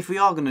 And even if we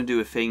are going to do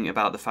a thing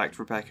about the fact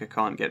Rebecca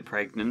can't get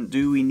pregnant,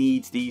 do we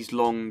need these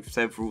long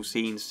several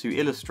scenes to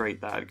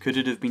illustrate that? Could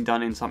it have been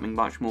done in something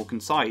much more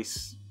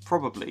concise?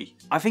 Probably.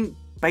 I think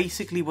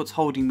basically what's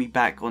holding me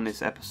back on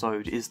this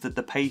episode is that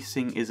the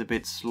pacing is a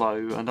bit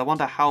slow, and I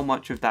wonder how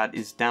much of that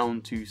is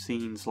down to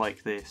scenes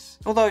like this.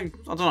 Although,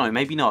 I don't know,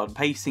 maybe not.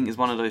 Pacing is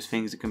one of those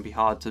things that can be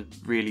hard to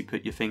really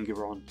put your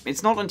finger on.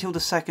 It's not until the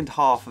second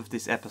half of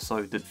this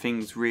episode that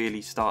things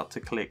really start to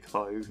click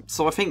though.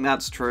 So I think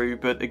that's true,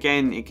 but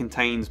again, it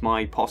contains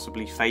my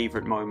possibly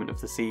favourite moment of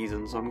the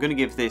season, so I'm going to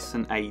give this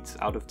an 8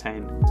 out of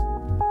 10.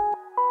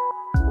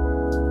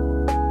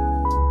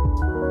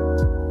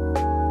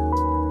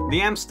 The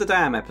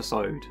Amsterdam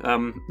episode.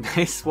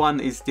 This one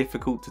is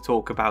difficult to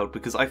talk about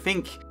because I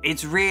think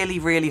it's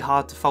really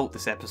hard to fault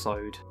this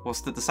episode.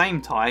 Whilst at the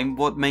same time,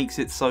 what makes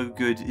it so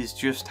good is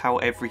just how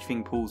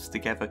everything pulls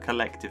together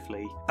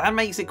collectively. That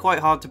makes it quite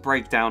hard to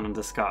break down and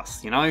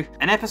discuss, you know?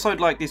 An episode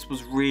like this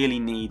was really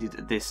needed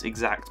at this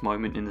exact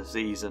moment in the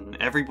season.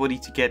 Everybody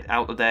to get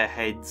out of their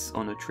heads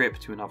on a trip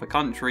to another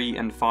country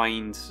and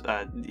find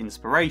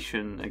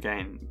inspiration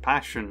again,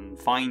 passion,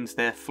 find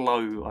their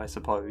flow, I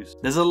suppose.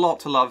 There's a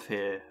lot to love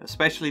here.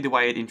 Especially the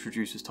way it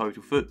introduces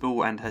total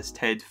football and has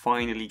Ted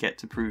finally get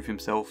to prove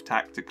himself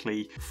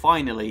tactically.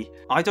 Finally.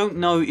 I don't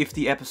know if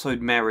the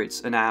episode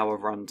merits an hour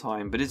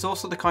runtime, but it's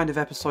also the kind of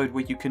episode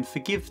where you can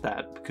forgive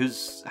that,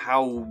 because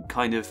how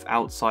kind of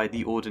outside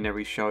the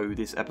ordinary show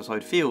this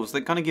episode feels,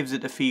 that kind of gives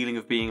it a feeling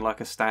of being like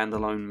a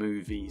standalone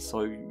movie, so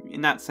in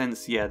that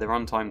sense, yeah, the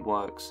runtime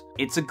works.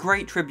 It's a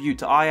great tribute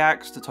to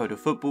Ajax, to Total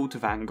Football, to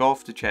Van Gogh,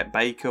 to Chet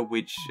Baker,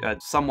 which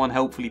someone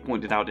helpfully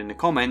pointed out in the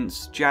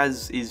comments,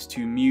 jazz is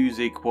to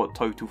music what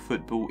Total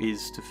Football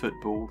is to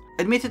football.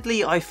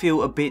 Admittedly, I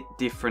feel a bit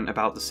different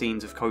about the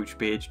scenes of Coach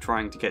Beard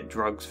trying to get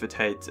drugs for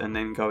Ted and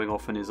then going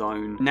off on his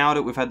own, now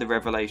that we've had the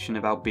revelation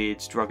about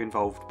Beard's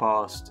drug-involved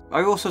past.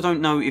 I also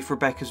don't know if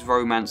Rebecca's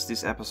romance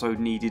this episode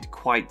needed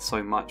quite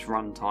so much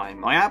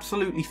runtime. I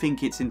absolutely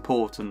think it's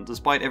important,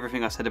 despite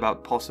everything I said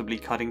about possibly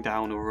cutting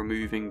down or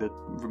removing the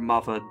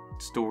mother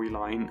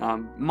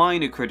storyline.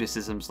 Minor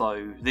criticisms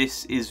though,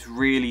 this is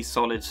really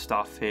solid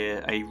stuff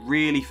here, a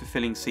really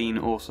fulfilling scene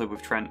also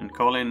with Trent and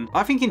Colin.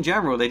 I think in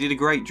general they did a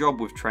great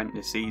job with Trent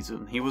this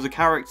season. He was a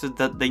character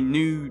that they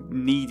knew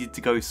needed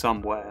to go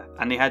somewhere,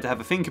 and they had to have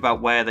a think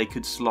about where they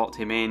could slot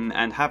him in,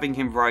 and having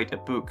him write a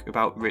book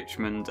about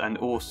Richmond and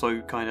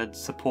also kind of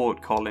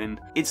support Colin,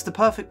 it's the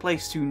perfect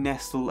place to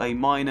nestle a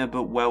minor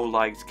but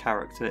well-liked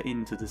character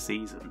into the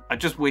season. I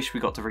just wish we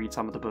got to read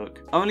some of the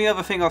book. Only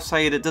other thing I'll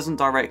say that doesn't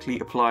directly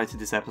apply to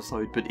this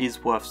episode but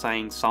is worth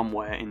saying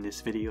somewhere in this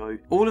video.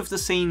 All of the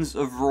scenes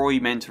of Roy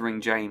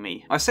mentoring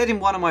Jamie. I said in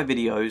one of my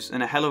videos,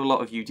 and a hell of a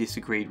lot of you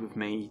disagreed with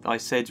me, I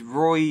said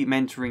Roy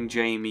mentoring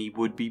Jamie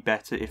would be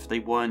better if they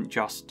weren't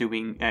just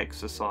doing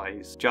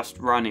exercise, just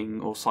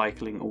running or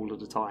cycling all of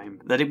the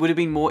time. That it would have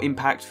been more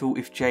impactful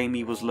if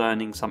Jamie was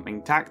learning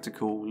something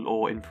tactical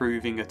or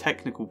improving a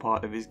technical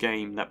part of his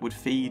game that would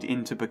feed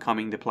into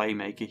becoming the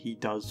playmaker he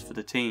does for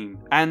the team.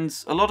 And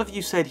a lot of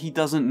you said he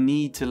doesn't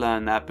need to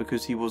learn that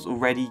because he was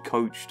already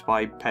coached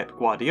by Pep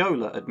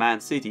Guardiola at Man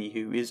City,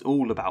 who is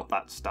all about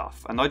that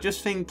stuff. And I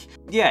just think,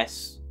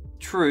 yes,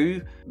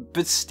 true,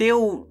 but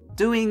still,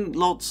 doing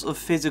lots of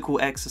physical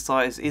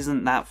exercise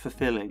isn't that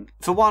fulfilling.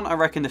 For one, I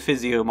reckon the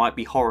physio might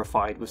be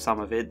horrified with some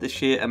of it. The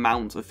sheer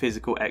amount of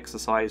physical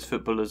exercise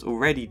footballers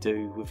already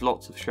do, with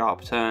lots of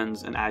sharp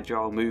turns and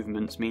agile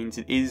movements, means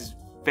it is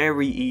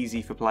very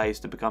easy for players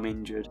to become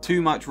injured.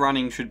 Too much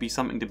running should be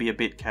something to be a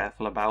bit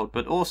careful about,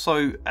 but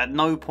also at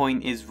no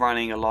point is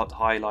running a lot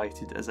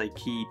highlighted as a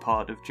key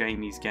part of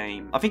Jamie's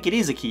game. I think it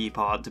is a key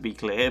part, to be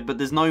clear, but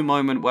there's no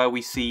moment where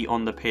we see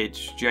on the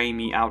pitch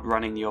Jamie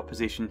outrunning the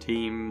opposition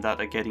team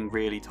that are getting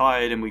really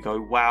tired and we go,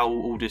 wow,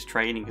 all this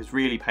training has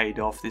really paid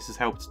off, this has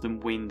helped them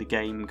win the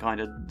game kind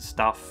of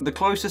stuff. The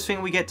closest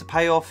thing we get to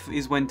payoff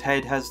is when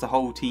Ted has the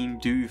whole team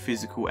do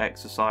physical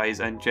exercise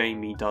and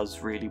Jamie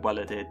does really well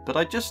at it, but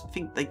I just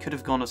think they could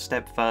have gone a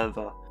step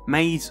further.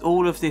 Made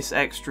all of this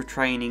extra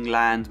training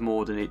land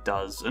more than it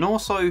does. And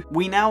also,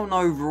 we now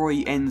know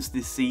Roy ends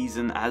this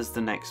season as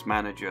the next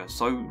manager,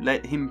 so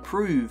let him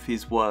prove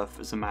his worth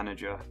as a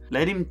manager.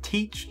 Let him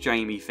teach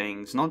Jamie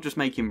things, not just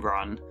make him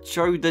run.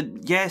 Show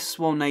that yes,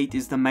 while Nate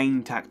is the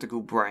main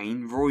tactical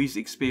brain, Roy's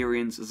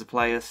experience as a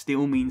player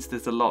still means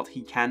there's a lot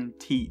he can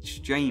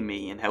teach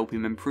Jamie and help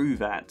him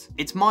improve at.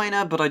 It's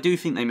minor, but I do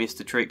think they missed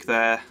a trick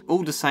there.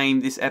 All the same,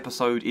 this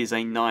episode is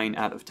a 9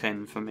 out of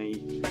 10 for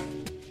me.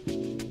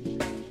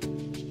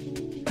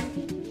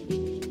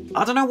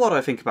 I don't know what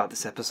I think about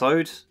this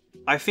episode.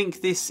 I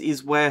think this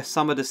is where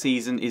some of the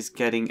season is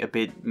getting a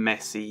bit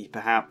messy,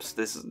 perhaps.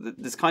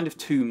 There's kind of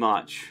too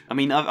much. I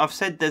mean, I've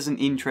said there's an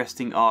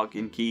interesting arc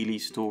in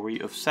Keely's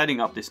story of setting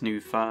up this new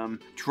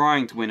firm,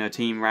 trying to win her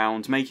team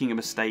round, making a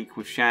mistake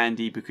with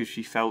Shandy because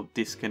she felt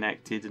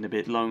disconnected and a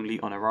bit lonely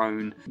on her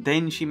own.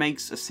 Then she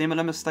makes a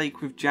similar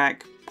mistake with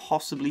Jack,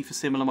 possibly for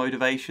similar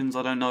motivations,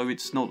 I don't know,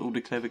 it's not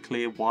altogether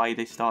clear why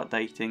they start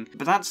dating.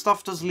 But that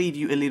stuff does leave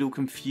you a little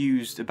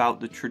confused about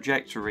the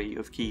trajectory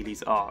of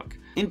Keely's arc.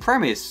 In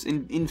premise,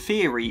 in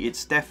theory,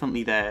 it's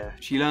definitely there.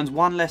 She learns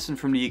one lesson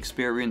from the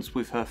experience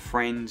with her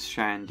friend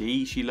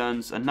Shandy, she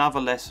learns another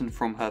lesson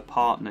from her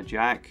partner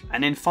Jack,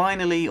 and then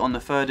finally, on the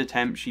third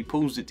attempt, she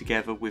pulls it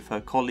together with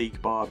her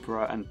colleague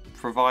Barbara and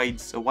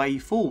provides a way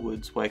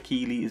forwards where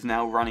Keely is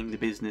now running the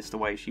business the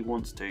way she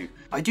wants to.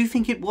 I do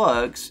think it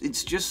works,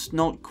 it's just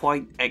not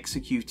quite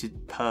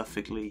executed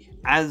perfectly,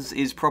 as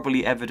is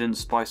probably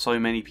evidenced by so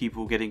many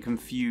people getting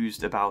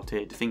confused about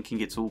it,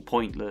 thinking it's all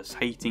pointless,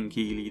 hating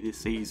Keely this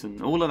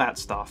season, all of that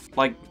stuff.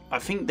 Like, I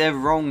think they're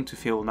wrong to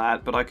feel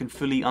that, but I can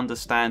fully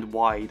understand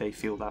why they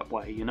feel that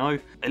way, you know?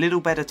 A little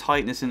better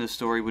tightness in the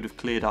story would have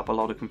cleared up a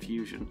lot of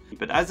confusion.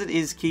 But as it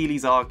is,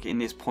 Keely's arc in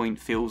this point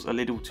feels a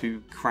little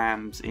too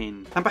crammed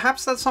in. And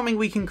perhaps that's something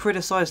we can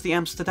criticise the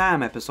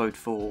Amsterdam episode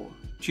for.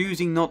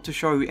 Choosing not to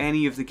show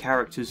any of the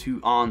characters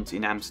who aren't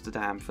in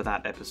Amsterdam for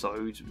that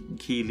episode,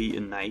 Keely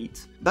and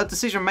Nate. That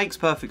decision makes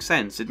perfect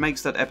sense, it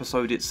makes that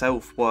episode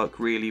itself work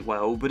really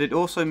well, but it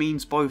also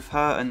means both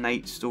her and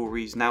Nate's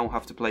stories now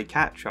have to play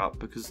catch up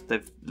because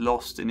they've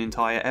lost an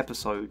entire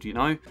episode, you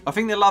know? I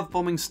think the love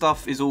bombing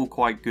stuff is all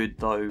quite good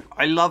though.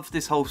 I love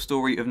this whole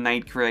story of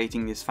Nate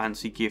creating this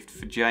fancy gift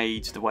for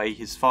Jade the way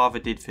his father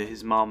did for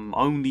his mum,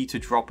 only to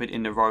drop it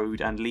in the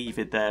road and leave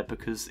it there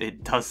because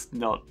it does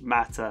not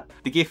matter.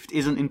 The gift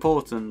isn't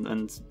important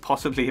and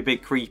possibly a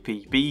bit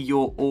creepy. Be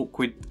your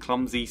awkward,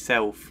 clumsy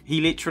self.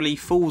 He literally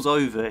falls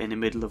over in the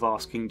middle of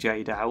asking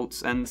Jade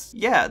out, and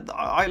yeah,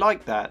 I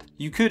like that.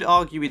 You could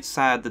argue it's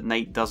sad that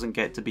Nate doesn't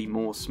get to be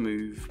more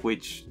smooth,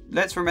 which,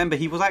 let's remember,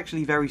 he was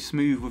actually very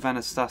smooth with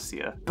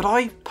Anastasia. But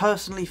I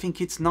personally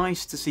think it's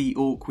nice to see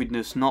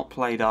awkwardness not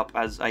played up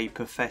as a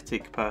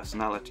pathetic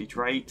personality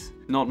trait.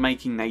 Not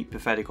making Nate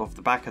pathetic off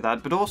the back of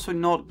that, but also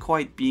not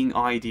quite being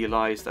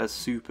idealised as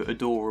super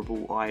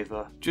adorable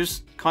either.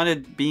 Just kind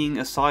of being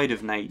a side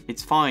of Nate.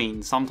 It's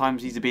fine,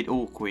 sometimes he's a bit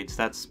awkward,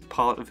 that's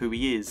part of who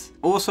he is.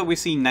 Also, we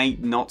see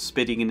Nate not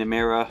spitting in the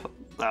mirror.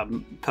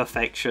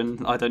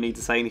 Perfection. I don't need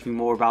to say anything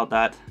more about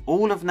that.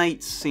 All of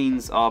Nate's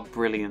scenes are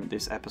brilliant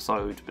this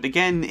episode, but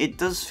again, it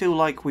does feel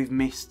like we've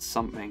missed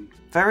something.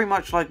 Very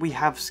much like we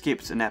have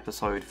skipped an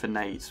episode for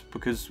Nate,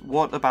 because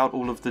what about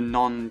all of the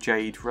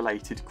non-Jade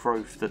related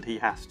growth that he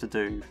has to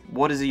do?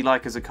 What is he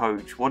like as a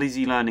coach? What is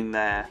he learning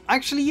there?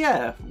 Actually,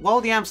 yeah,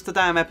 while the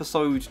Amsterdam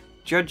episode,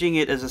 judging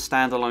it as a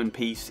standalone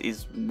piece,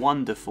 is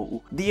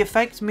wonderful, the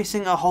effect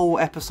missing a whole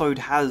episode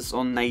has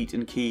on Nate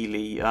and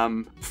Keely,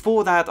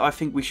 for that I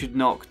think we should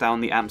knock down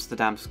the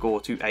Amsterdam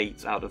score to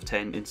 8 out of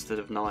 10 instead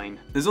of 9.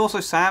 There's also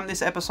Sam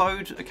this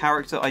episode, a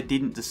character I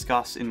didn't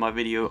discuss in my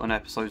video on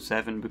episode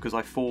 7 because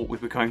I thought we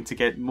were going to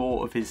get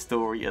more of his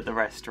story at the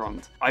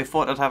restaurant. I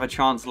thought I'd have a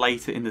chance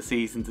later in the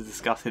season to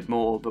discuss it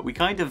more, but we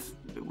kind of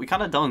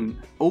don't.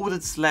 All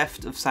that's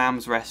left of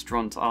Sam's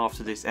restaurant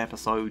after this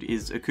episode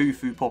is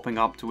Akufu popping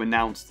up to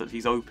announce that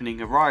he's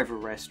opening a rival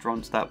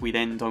restaurant that we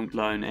then don't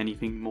learn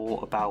anything more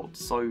about.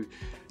 So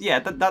yeah,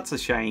 that's a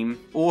shame.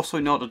 Also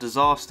not a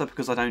disaster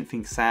because I don't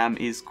think Sam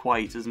is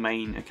quite as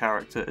main a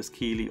character as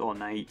Keely or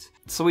Nate.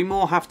 So we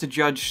more have to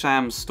judge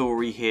Sam's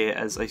story here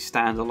as a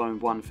standalone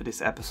one for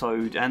this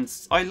episode, and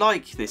I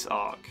like this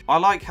arc. I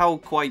like how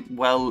quite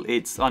well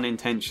it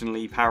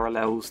unintentionally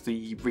parallels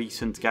the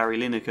recent Gary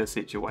Lineker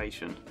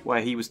situation,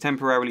 where he was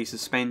temporarily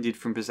suspended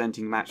from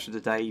presenting Match of the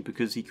Day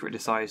because he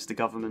criticised the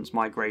government's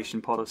migration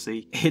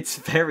policy. It's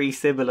very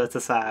similar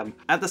to Sam.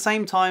 At the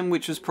same time,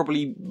 which was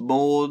probably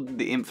more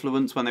the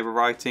influence when they were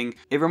writing,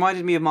 it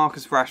reminded me of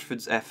Marcus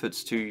Rashford's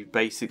efforts to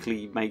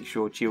basically make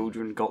sure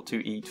children got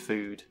to eat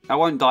food. I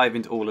won't dive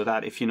into all of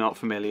that if you're not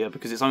familiar,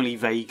 because it's only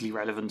vaguely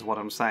relevant to what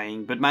I'm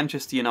saying, but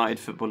Manchester United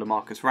footballer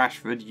Marcus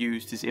Rashford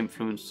used his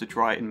influence to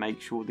try and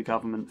make sure the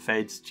government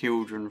fed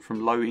children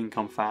from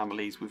low-income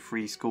families with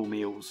free school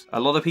meals. A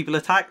lot of people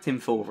attacked him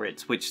for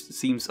it, which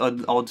seems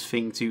an odd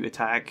thing to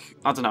attack.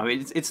 I don't know,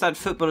 it's that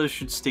footballers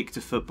should stick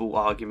to football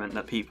argument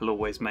that people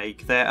always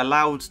make. They're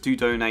allowed to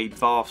donate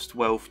vast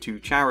wealth to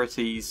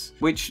charities,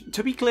 which,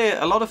 to be clear,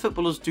 a lot of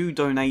footballers do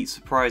donate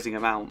surprising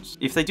amounts.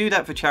 If they do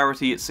that for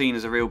charity, it's seen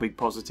as a real big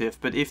positive,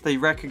 but if they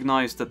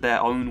recognise that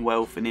their own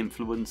wealth and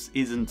influence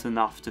isn't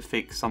enough to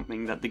fix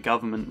something that the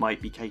government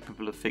might be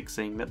capable of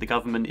fixing, that the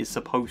government is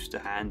supposed to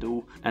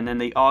handle, and then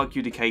they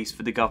argue the case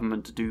for the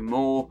government to do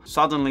more,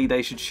 suddenly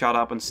they should shut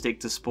up and stick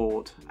to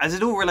sport. As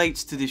it all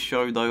relates to this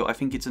show though, I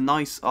think it's a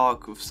nice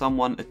arc of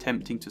someone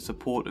attempting to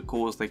support a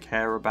cause they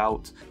care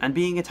about, and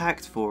being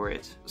attacked for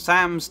it.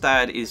 Sam's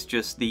dad is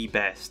just the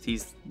best.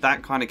 He's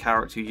that kind of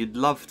character you'd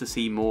love to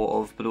see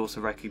more of, but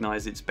also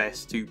recognise it's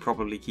best to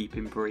probably keep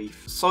him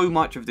brief. So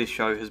much of this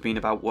show has been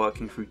about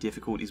working through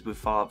difficulties with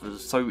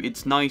fathers, so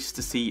it's nice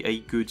to see a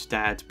good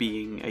dad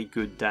being a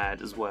good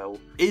dad as well.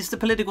 Is the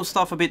political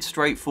stuff a bit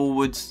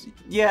straightforward?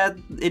 Yeah,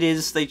 it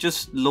is. They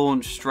just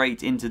launched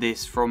straight into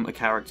this from from a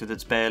character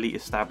that's barely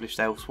established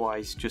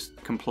elsewise just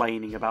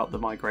complaining about the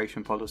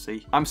migration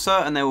policy. I'm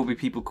certain there will be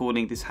people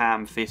calling this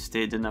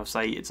ham-fisted, and they'll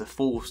say it's a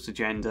forced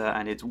agenda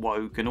and it's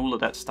woke and all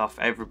of that stuff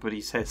everybody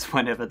says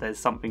whenever there's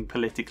something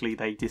politically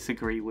they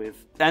disagree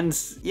with. And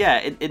yeah,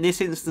 in this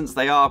instance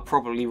they are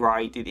probably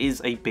right, it is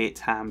a bit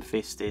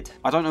ham-fisted.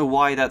 I don't know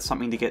why that's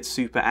something to get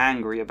super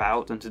angry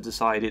about and to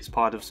decide it's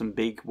part of some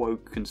big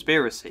woke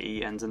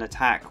conspiracy and an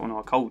attack on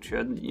our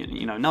culture.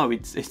 You know, no,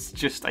 it's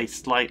just a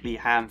slightly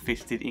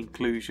ham-fisted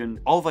inclusion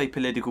of a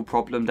political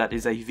problem that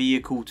is a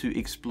vehicle to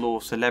explore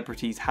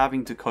celebrities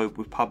having to cope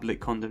with public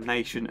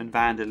condemnation and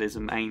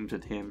vandalism aimed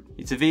at him.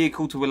 It's a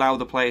vehicle to allow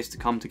the players to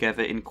come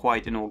together in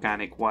quite an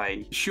organic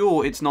way.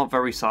 Sure, it's not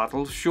very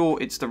subtle, sure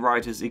it's the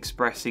writers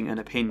expressing an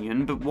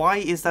opinion, but why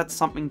is that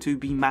something to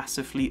be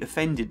massively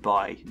offended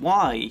by?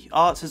 Why?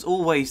 Art has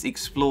always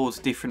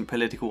explored different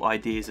political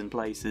ideas and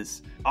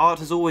places. Art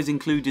has always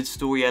included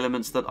story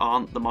elements that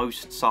aren't the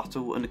most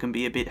subtle and can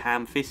be a bit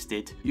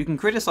ham-fisted. You can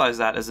criticise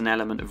that as an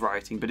element of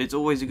writing, but it's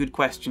always a good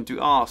question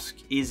to ask,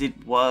 is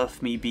it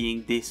worth me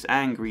being this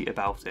angry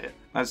about it?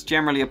 That's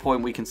generally a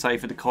point we can say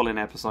for the Colin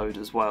episode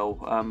as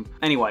well.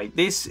 Anyway,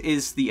 this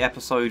is the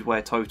episode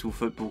where total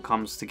football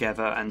comes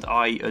together and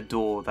I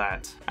adore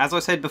that. As I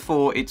said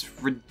before,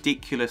 it's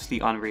ridiculously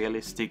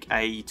unrealistic,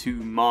 A, to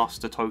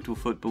master total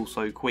football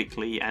so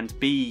quickly, and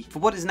B, for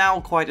what is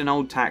now quite an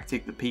old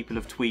tactic that people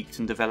have tweaked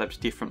and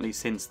developed differently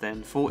since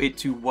then, for it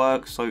to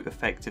work so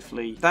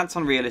effectively. That's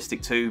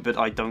unrealistic too, but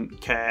I don't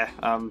care.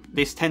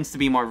 This tends to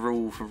be my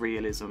rule for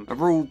realism. A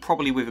rule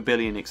probably with a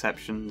billion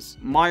exceptions.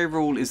 My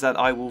rule is that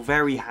I will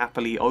very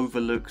happily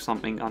overlook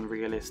something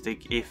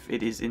unrealistic if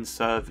it is in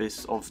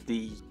service of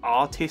the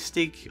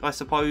artistic, I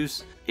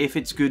suppose. If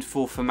it's good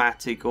for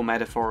thematic or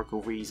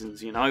metaphorical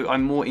reasons, you know,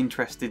 I'm more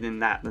interested in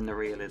that than the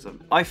realism.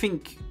 I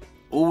think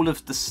all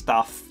of the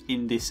stuff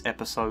in this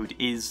episode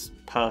is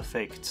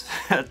perfect.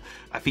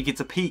 I think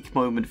it's a peak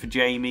moment for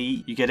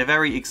Jamie. You get a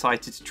very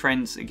excited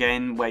Trent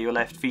again, where you're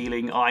left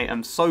feeling, I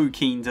am so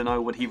keen to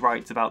know what he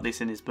writes about this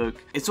in his book.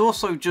 It's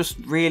also just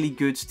really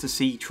good to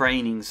see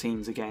training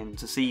scenes again,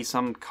 to see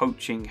some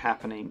coaching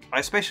happening. I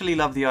especially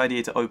love the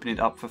idea to open it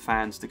up for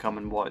fans to come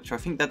and watch. I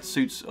think that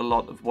suits a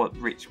lot of what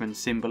Richmond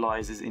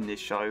symbolises in this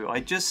show.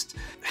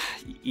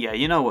 Yeah,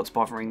 you know what's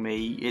bothering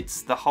me.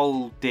 It's the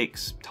whole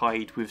dicks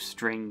tied with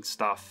string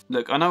stuff.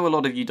 Look, I know a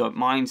lot of you don't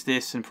mind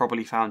this and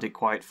probably found it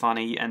quite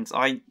funny, and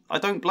I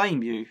don't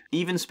blame you.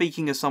 Even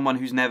speaking as someone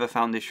who's never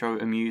found this show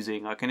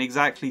amusing, I can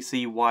exactly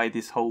see why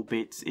this whole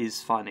bit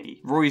is funny.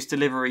 Roy's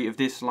delivery of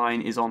this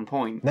line is on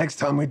point. Next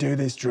time we do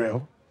this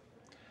drill,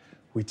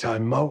 we tie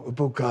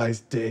multiple guys'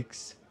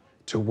 dicks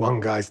to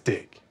one guy's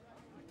dick.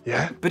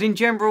 Yeah? But in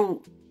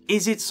general,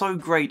 is it so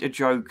great a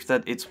joke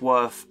that it's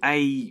worth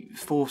A,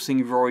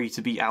 forcing Roy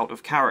to be out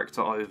of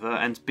character over,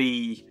 and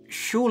B,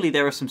 surely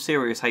there are some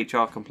serious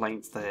HR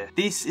complaints there.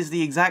 This is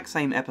the exact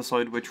same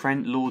episode where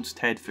Trent lauds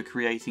Ted for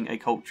creating a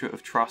culture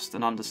of trust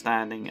and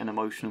understanding and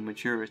emotional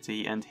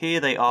maturity, and here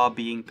they are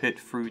being put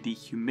through the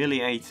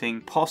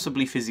humiliating,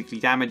 possibly physically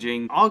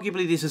damaging,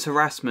 arguably this is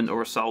harassment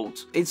or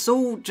assault. It's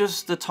all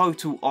just the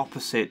total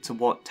opposite to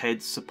what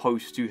Ted's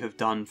supposed to have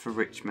done for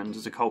Richmond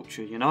as a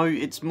culture, you know?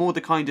 It's more the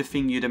kind of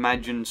thing you'd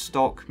imagine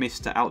stock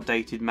Mr.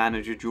 Outdated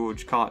manager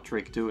George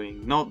Cartrick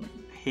doing, not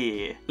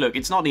here. Look,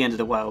 it's not the end of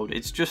the world,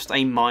 it's just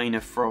a minor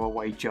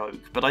throwaway joke,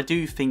 but I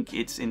do think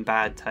it's in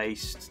bad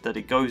taste that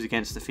it goes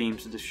against the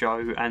themes of the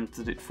show and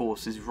that it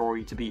forces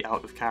Roy to be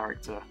out of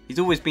character. He's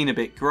always been a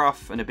bit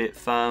gruff and a bit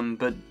firm,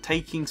 but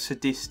taking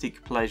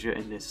sadistic pleasure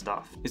in this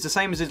stuff. It's the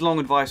same as his long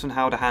advice on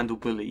how to handle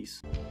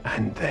bullies.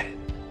 And then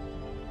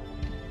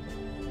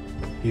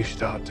you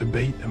start to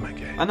beat them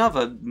again.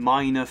 Another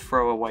minor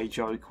throwaway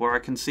joke where I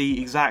can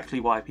see exactly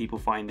why people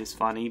find this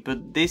funny,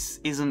 but this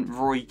isn't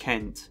Roy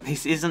Kent.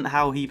 This isn't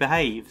how he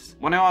behaves.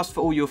 When I asked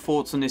for all your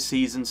thoughts on this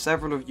season,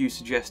 several of you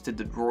suggested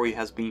that Roy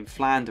has been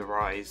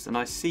Flanderized, and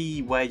I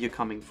see where you're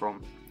coming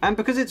from. And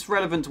because it's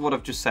relevant to what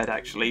I've just said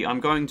actually, I'm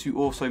going to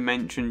also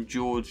mention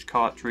George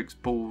Cartrick's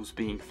balls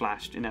being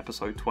flashed in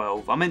episode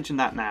 12. I'll mention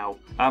that now.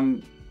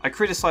 I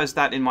criticised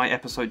that in my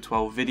episode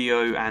 12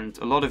 video, and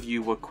a lot of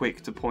you were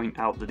quick to point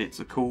out that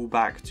it's a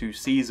callback to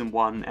season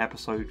 1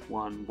 episode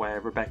 1 where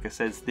Rebecca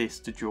says this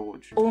to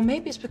George. Or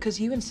maybe it's because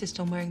you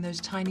insist on wearing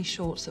those tiny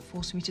shorts that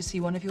force me to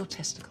see one of your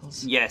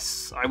testicles.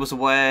 Yes, I was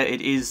aware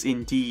it is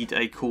indeed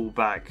a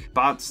callback,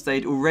 but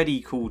they'd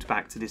already called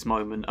back to this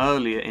moment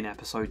earlier in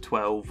episode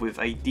 12 with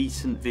a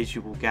decent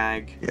visual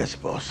gag. Yes,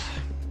 boss.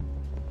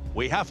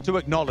 We have to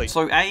acknowledge.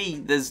 So A,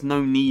 there's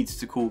no need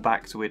to call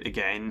back to it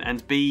again,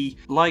 and B,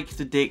 like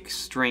the dick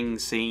string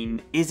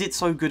scene, is it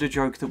so good a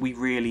joke that we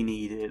really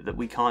need it, that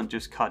we can't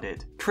just cut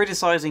it?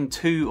 Criticising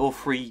 2 or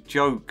 3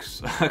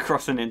 jokes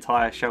across an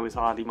entire show is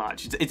hardly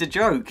much. It's a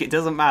joke, it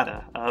doesn't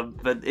matter,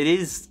 but it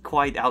is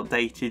quite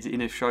outdated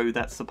in a show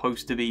that's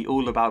supposed to be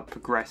all about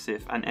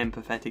progressive and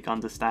empathetic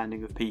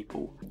understanding of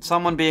people.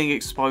 Someone being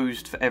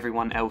exposed for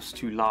everyone else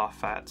to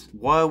laugh at.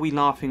 Were we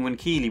laughing when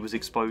Keeley was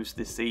exposed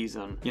this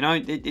season? You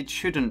know, it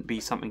shouldn't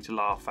be something to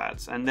laugh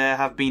at, and there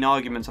have been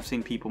arguments I've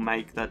seen people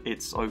make that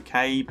it's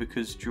okay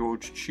because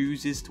George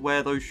chooses to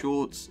wear those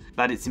shorts,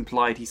 that it's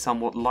implied he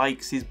somewhat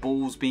likes his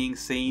balls being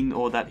seen,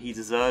 or that he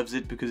deserves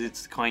it because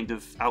it's the kind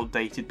of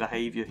outdated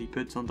behaviour he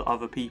puts onto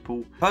other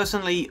people.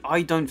 Personally,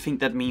 I don't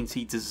think that means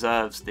he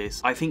deserves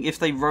this. I think if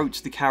they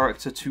wrote the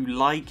character to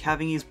like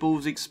having his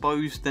balls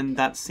exposed, then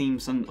that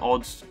seems an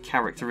odd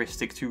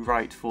characteristic to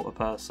write for a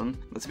person.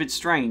 That's a bit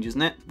strange,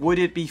 isn't it? Would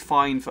it be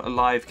fine for a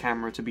live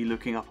camera to be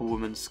looking up a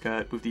woman's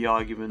skirt with the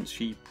argument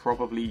she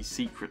probably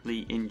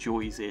secretly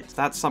enjoys it?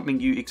 That's something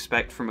you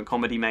expect from a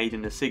comedy made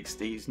in the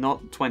 60s,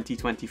 not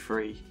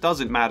 2023.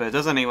 Doesn't matter,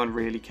 does anyone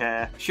really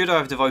care? Should I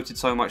have devoted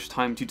so much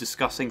time to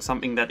discussing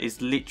something that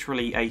is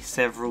literally a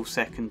several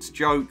seconds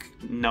joke?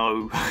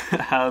 No.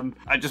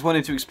 I just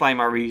wanted to explain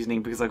my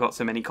reasoning because I got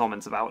so many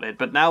comments about it,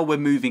 but now we're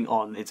moving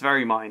on. It's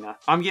very minor.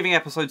 I'm giving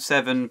episode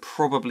 7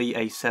 probably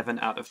a 7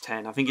 out of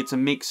 10. I think it's a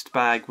mixed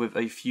bag with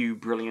a few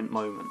brilliant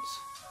moments.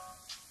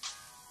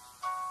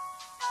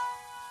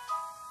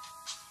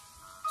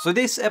 So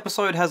this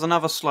episode has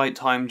another slight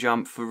time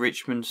jump for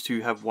Richmond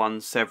to have won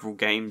several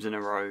games in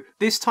a row.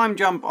 This time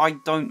jump I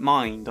don't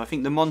mind. I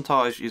think the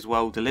montage is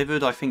well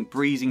delivered. I think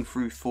breezing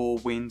through 4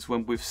 wins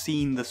when we've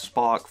seen the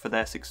spark for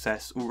their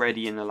success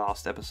already in the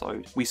last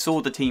episode. We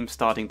saw the team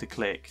starting to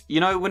click. You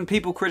know, when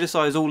people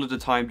criticise all of the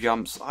time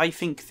jumps, I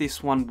think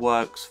this one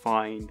works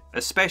fine.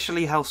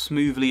 Especially how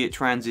smoothly it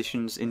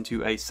transitions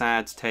into a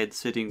sad Ted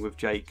sitting with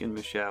Jake and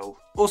Michelle.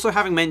 Also,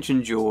 having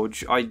mentioned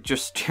George, I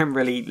just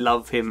generally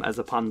love him as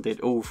a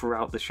pundit all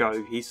throughout the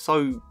show. He's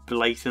so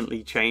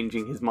blatantly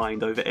changing his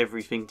mind over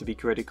everything to be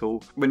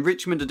critical. When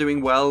Richmond are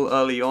doing well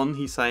early on,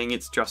 he's saying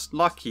it's just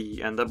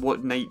lucky and that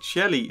what Nate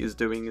Shelley is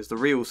doing is the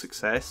real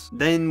success.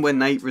 Then when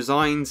Nate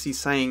resigns, he's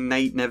saying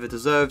Nate never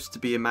deserved to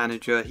be a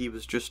manager, he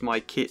was just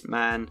my kit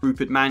man.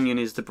 Rupert Mannion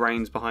is the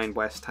brains behind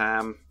West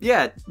Ham.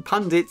 Yeah,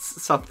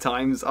 pundits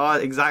sometimes are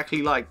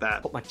exactly like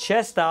that. Put my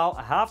chest out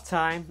at half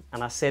time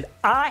and I said,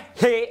 I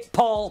hate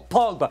Paul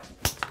Pogba.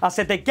 I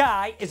said the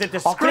guy is a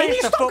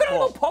disgrace to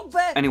football.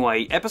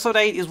 Anyway, episode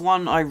 8 is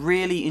one I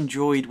really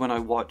enjoyed when I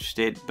watched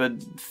it,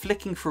 but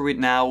flicking through it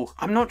now,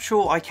 I'm not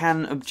sure I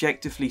can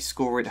objectively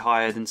score it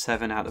higher than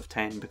 7 out of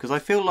 10, because I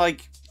feel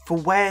like for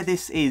where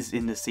this is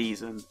in the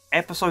season,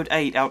 episode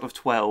 8 out of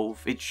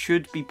 12, it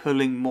should be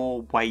pulling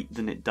more weight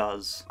than it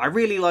does. I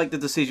really like the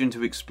decision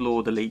to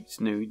explore the leaked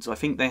nudes. I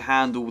think they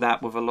handle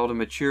that with a lot of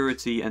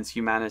maturity and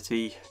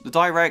humanity. The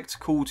direct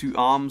call to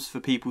arms for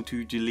people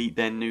to delete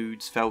their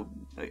nudes felt,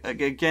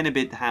 again, a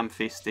bit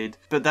ham-fisted,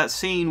 but that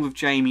scene with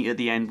Jamie at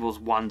the end was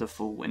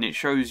wonderful, and it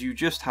shows you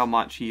just how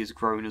much he has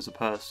grown as a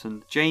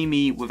person.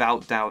 Jamie,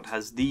 without doubt,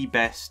 has the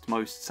best,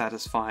 most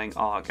satisfying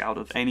arc out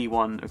of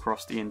anyone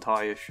across the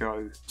entire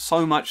show.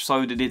 So much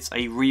so that it's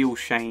a real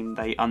shame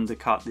they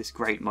undercut this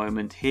great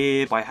moment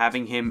here by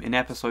having him in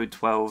episode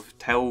 12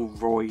 tell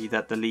Roy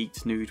that the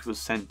leaked nude was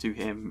sent to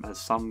him as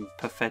some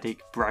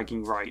pathetic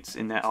bragging rights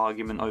in their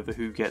argument over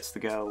who gets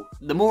the girl.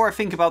 The more I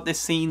think about this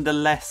scene, the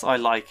less I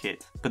like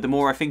it, but the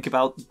more I think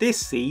about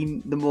this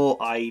scene, the more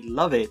I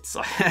love it,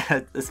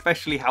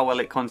 especially how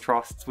well it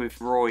contrasts with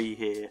Roy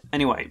here.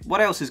 Anyway,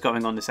 what else is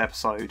going on this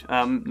episode?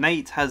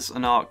 Nate has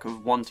an arc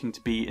of wanting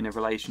to be in a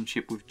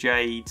relationship with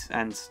Jade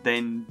and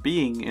then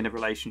being in a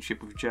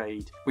relationship with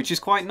Jade, which is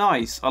quite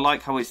nice. I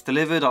like how it's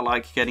delivered. I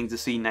like getting to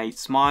see Nate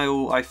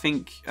smile. I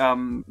think,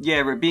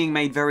 yeah, it being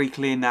made very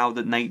clear now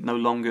that Nate no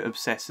longer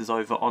obsesses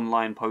over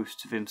online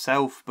posts of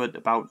himself, but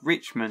about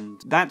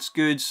Richmond. That's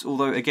good,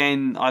 although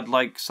again, I'd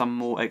like some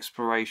more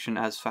exploration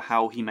as for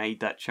how he made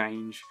that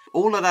change.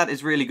 All of that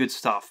is really good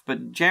stuff,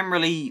 but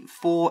generally,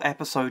 for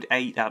episode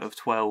 8 out of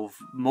 12,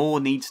 more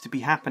needs to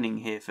be happening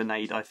here for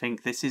Nate. I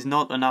think this is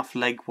not enough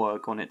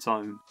legwork on its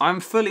own. I'm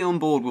fully on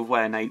board with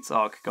where Nate's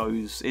arc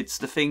goes. It's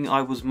the thing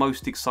I was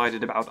most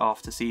excited about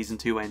after season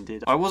 2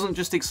 ended. I wasn't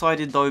just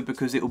excited though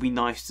because it'll be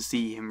nice to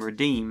see him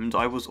redeemed,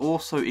 I was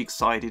also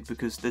excited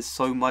because there's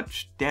so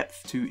much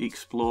depth to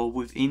explore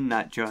within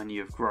that journey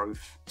of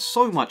growth.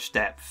 So much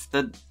depth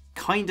that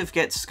kind of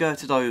gets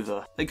skirted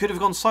over. They could have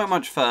gone so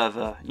much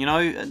further, you know,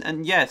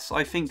 and yes,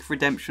 I think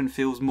redemption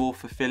feels more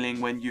fulfilling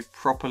when you've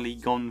properly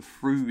gone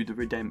through the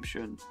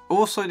redemption.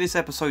 Also, this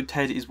episode,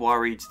 Ted is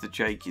worried that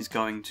Jake is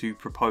going to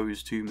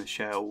propose to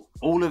Michelle.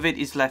 All of it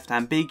is left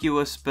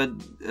ambiguous, but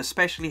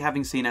especially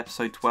having seen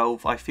episode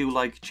 12, I feel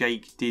like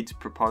Jake did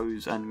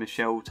propose and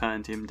Michelle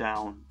turned him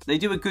down. They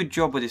do a good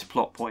job with this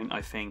plot point,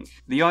 I think.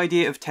 The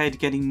idea of Ted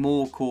getting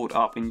more caught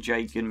up in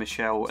Jake and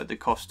Michelle at the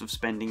cost of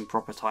spending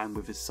proper time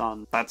with his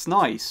son. That's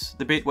nice.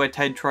 The bit where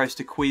Ted tries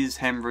to quiz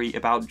Henry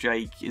about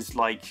Jake is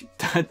like,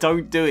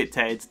 don't do it,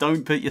 Ted.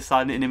 Don't put your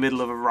son in the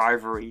middle of a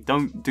rivalry.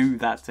 Don't do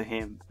that to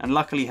him. And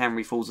luckily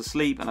Henry falls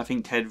asleep and I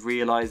think Ted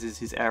realises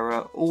his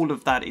error. All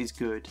of that is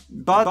good.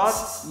 But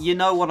you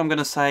know what I'm going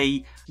to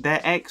say? Their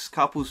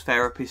ex-couples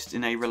therapist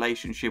in a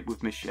relationship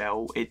with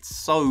Michelle. It's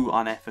so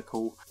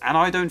unethical. And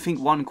I don't think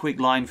one quick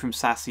line from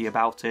Sassy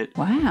about it.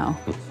 Wow,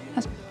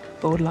 that's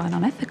borderline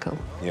unethical.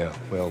 Yeah,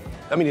 well,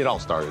 I mean, it all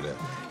started a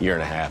year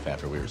and a half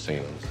after we were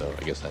seeing them, so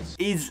I guess that's...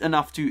 is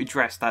enough to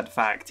address that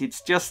fact.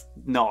 It's just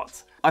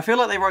not. I feel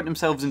like they wrote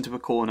themselves into a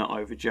corner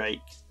over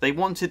Jake. They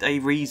wanted a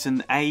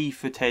reason A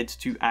for Ted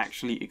to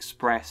actually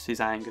express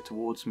his anger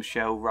towards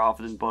Michelle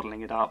rather than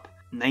bottling it up.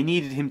 They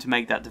needed him to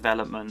make that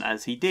development,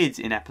 as he did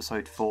in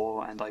episode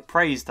 4, and I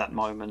praised that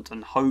moment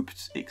and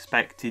hoped,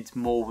 expected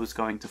more was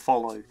going to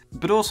follow.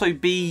 But also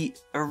B,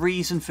 a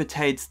reason for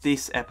Ted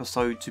this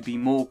episode to be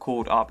more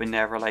caught up in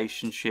their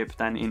relationship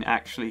than in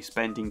actually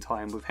spending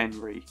time with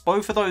Henry.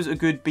 Both of those are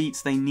good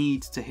beats they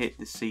need to hit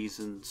this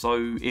season,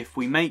 so if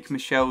we make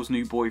Michelle's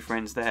new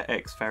boyfriends their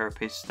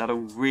ex-therapists, that'll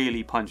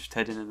really punch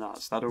Ted in the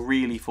nuts, that'll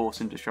really force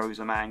him to show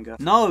some anger.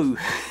 No!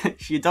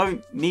 You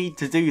don't need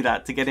to do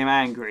that to get him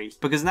angry,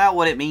 because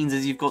now what it means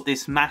is you've got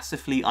this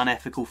massively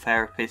unethical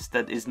therapist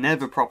that is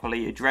never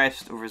properly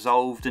addressed or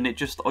resolved, and it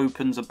just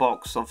opens a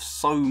box of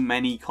so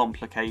many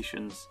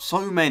complications.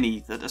 So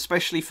many that,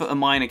 especially for a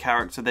minor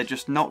character, they're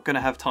just not going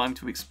to have time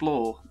to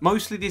explore.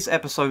 Mostly this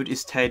episode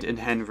is Ted and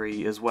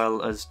Henry, as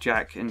well as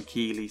Jack and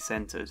Keely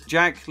centred.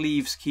 Jack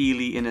leaves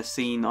Keely in a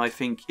scene I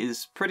think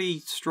is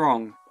pretty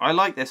strong. I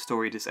like their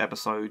story this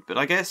episode, but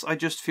I guess I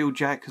just feel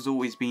Jack has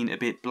always been a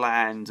bit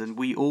bland, and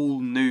we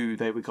all knew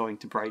they were going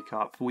to break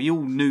up. We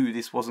all knew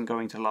this wasn't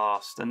going to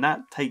last, and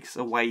that takes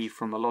away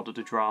from a lot of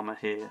the drama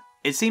here.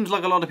 It seems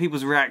like a lot of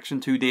people's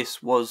reaction to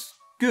this was,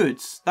 good,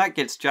 that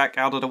gets Jack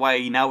out of the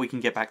way, now we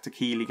can get back to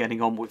Keely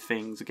getting on with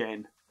things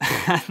again.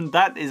 And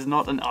that is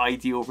not an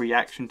ideal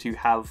reaction to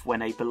have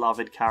when a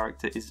beloved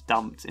character is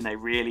dumped in a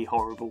really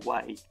horrible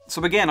way.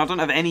 So again, I don't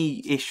have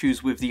any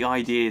issues with the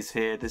ideas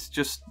here, there's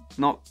just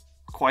not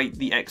quite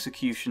the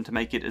execution to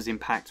make it as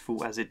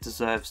impactful as it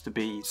deserves to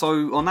be.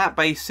 So on that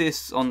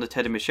basis, on the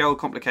Ted and Michelle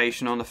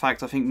complication, on the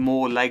fact I think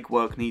more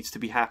legwork needs to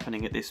be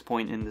happening at this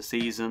point in the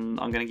season,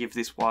 I'm going to give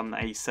this one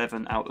a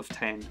 7 out of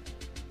 10.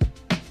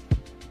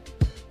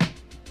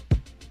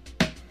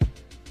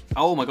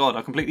 Oh my god,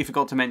 I completely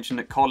forgot to mention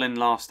that Colin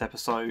last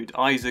episode,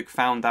 Isaac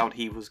found out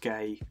he was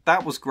gay.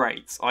 That was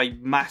great. I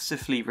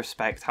massively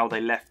respect how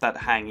they left that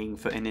hanging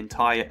for an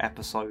entire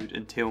episode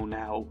until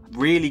now.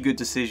 Really good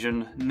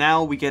decision.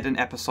 Now we get an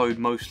episode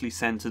mostly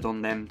centred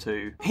on them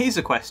two. Here's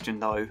a question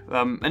though,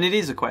 and it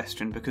is a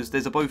question because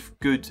there's both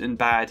good and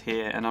bad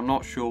here, and I'm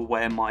not sure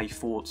where my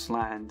thoughts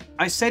land.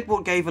 I said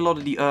what gave a lot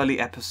of the early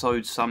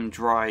episodes some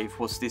drive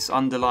was this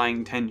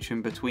underlying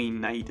tension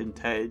between Nate and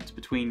Ted,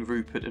 between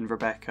Rupert and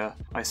Rebecca.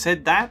 I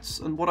said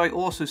that, and what I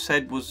also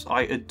said was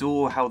I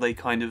adore how they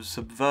kind of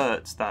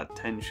subvert that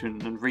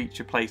tension and reach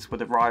a place where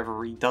the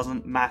rivalry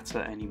doesn't matter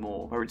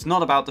anymore, where it's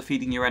not about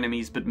defeating your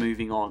enemies but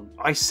moving on.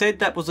 I said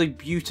that was a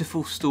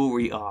beautiful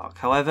story arc,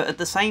 however at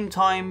the same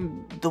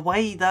time, the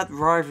way that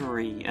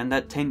rivalry and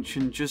that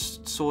tension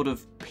just sort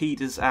of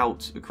peters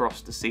out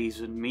across the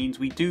season means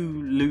we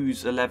do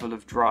lose a level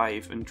of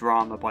drive and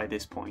drama by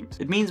this point.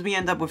 It means we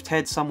end up with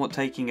Ted somewhat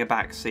taking a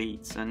back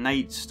seat, and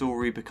Nate's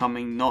story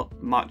becoming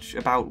not much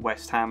about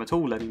West Ham at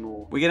all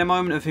anymore. We get a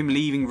moment of him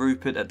leaving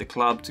Rupert at the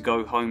club to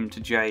go home to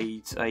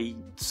Jade, a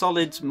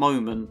solid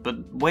moment,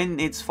 but when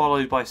it's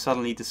followed by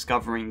suddenly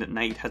discovering that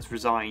Nate has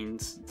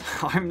resigned,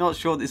 I'm not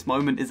sure this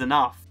moment is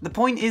enough. The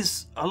point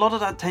is, a lot of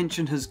that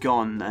tension has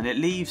gone, and it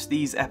leaves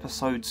these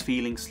episodes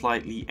feeling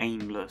slightly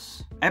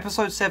aimless.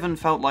 Episode 7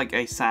 felt like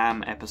a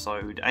Sam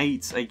episode,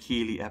 8 a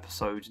Keely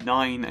episode,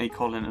 9 a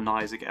Colin and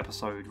Isaac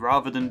episode,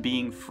 rather than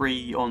being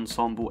 3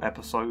 ensemble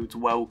episodes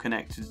well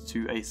connected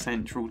to a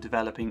central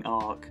developing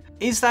arc.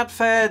 Is that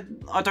fair?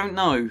 I don't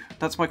know.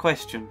 That's my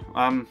question.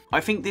 I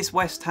think this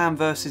West Ham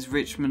versus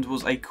Richmond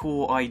was a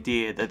core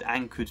idea that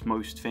anchored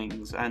most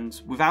things,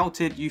 and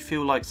without it you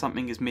feel like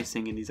something is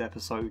missing in these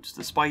episodes,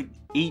 despite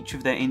each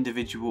of their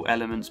individual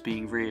elements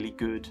being really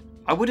good.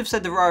 I would have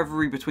said the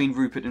rivalry between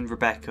Rupert and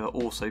Rebecca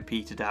also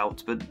petered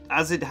out, but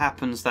as it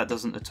happens that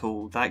doesn't at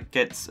all. That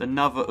gets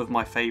another of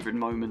my favourite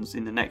moments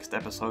in the next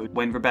episode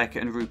when Rebecca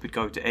and Rupert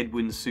go to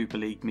Edwin's Super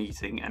League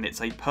meeting, and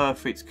it's a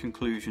perfect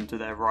conclusion to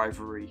their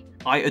rivalry.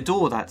 I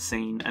adore that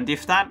scene, and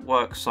if that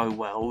works so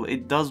well,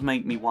 it does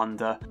make me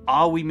wonder,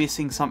 are we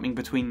missing something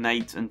between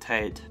Nate and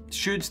Ted?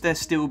 Should there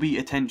still be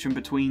a tension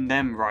between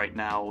them right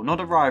now? Not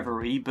a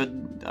rivalry, but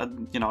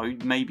you know,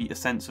 maybe a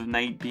sense of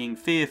Nate being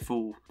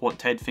fearful what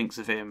Ted thinks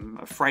of him,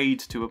 afraid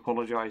to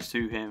apologise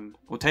to him.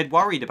 Or Ted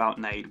worried about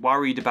Nate,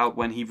 worried about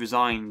when he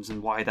resigns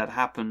and why that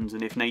happens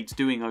and if Nate's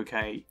doing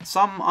okay.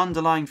 Some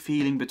underlying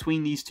feeling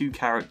between these two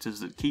characters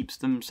that keeps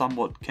them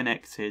somewhat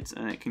connected,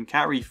 and it can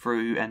carry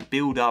through and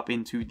build up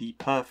into the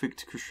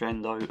perfect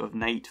crescendo of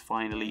Nate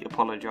finally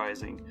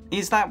apologising.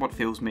 Is that what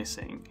feels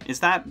missing?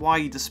 Is that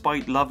why,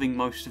 despite loving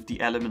most of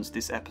the elements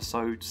this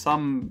episode,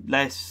 some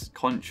less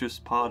conscious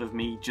part of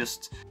me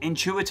just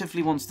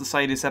intuitively wants to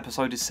say this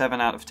episode is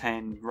 7 out of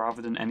 10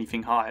 rather than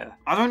anything higher?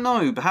 I don't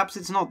know, perhaps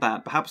it's not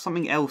that, perhaps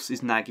something else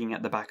is nagging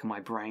at the back of my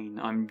brain.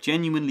 I'm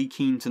genuinely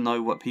keen to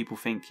know what people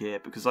think here,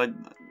 because I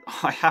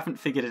haven't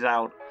figured it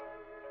out.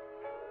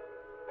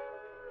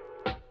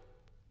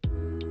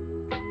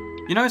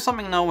 You know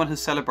something no one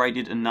has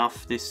celebrated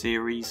enough this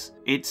series?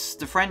 It's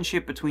the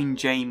friendship between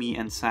Jamie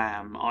and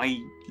Sam.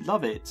 I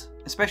love it.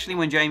 Especially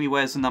when Jamie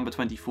wears the number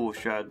 24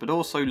 shirt, but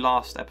also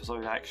last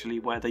episode actually,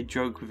 where they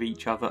joke with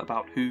each other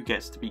about who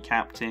gets to be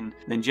captain.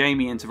 Then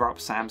Jamie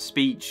interrupts Sam's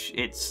speech.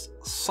 It's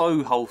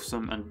so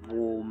wholesome and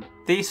warm.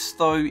 This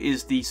though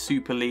is the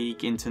Super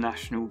League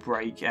International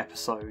Break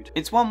episode.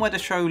 It's one where the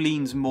show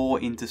leans more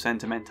into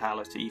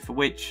sentimentality, for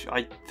which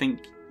I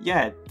think,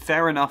 yeah,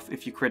 fair enough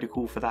if you're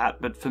critical for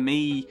that, but for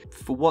me,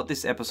 for what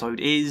this episode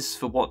is,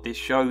 for what this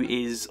show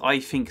is, I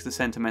think the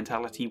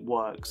sentimentality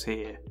works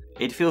here.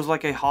 It feels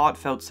like a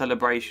heartfelt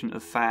celebration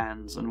of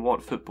fans and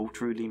what football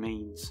truly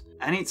means.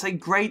 And it's a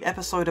great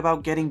episode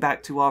about getting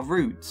back to our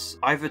roots,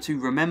 either to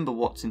remember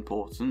what's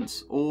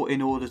important, or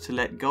in order to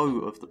let go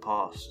of the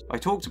past. I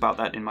talked about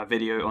that in my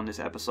video on this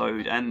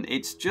episode, and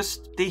it's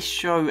just this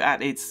show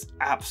at its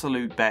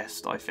absolute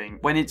best, I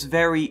think, when it's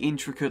very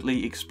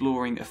intricately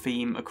exploring a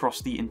theme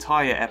across the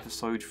entire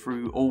episode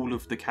through all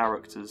of the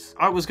characters.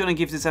 I was going to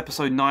give this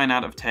episode 9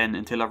 out of 10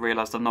 until I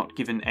realised I've not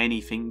given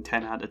anything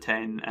 10 out of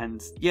 10,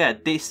 and yeah,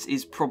 this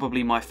is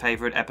probably my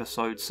favourite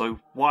episode, so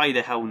why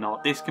the hell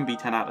not? This can be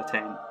 10 out of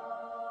 10.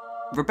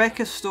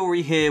 Rebecca's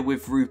story here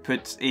with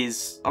Rupert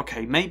is,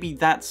 okay, maybe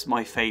that's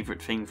my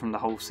favourite thing from the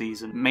whole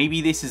season.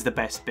 Maybe this is the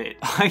best bit.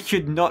 I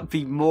could not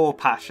be more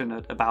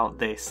passionate about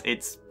this.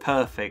 It's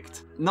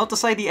perfect. Not to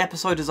say the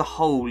episode as a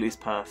whole is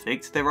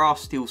perfect, there are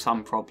still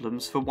some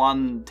problems. For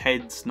one,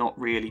 Ted's not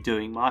really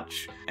doing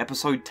much.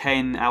 Episode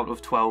 10 out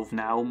of 12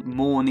 now.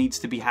 More needs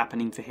to be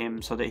happening for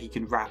him so that he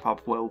can wrap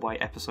up well by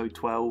episode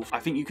 12. I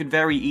think you could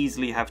very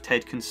easily have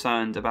Ted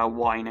concerned about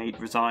why Nate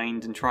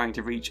resigned and trying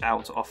to reach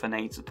out to offer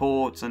Nate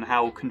support and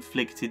how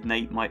conflicted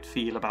Nate might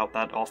feel about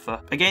that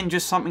offer. Again,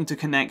 just something to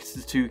connect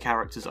the two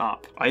characters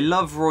up. I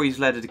love Roy's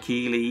letter to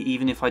Keely,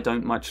 even if I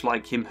don't much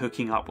like him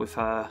hooking up with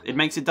her. It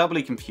makes it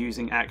doubly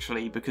confusing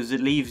actually, because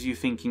it leaves you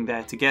thinking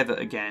they're together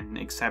again,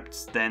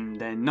 except then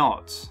they're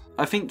not.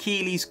 I think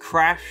Keely's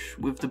crash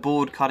with the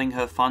board cutting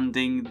her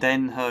funding,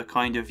 then her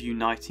kind of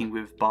uniting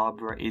with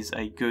Barbara is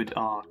a good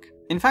arc.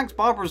 In fact,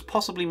 Barbara's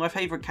possibly my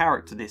favourite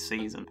character this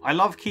season. I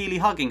love Keely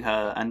hugging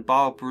her, and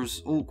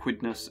Barbara's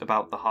awkwardness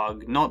about the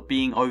hug, not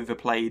being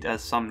overplayed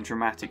as some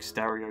dramatic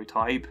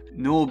stereotype,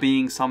 nor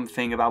being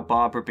something about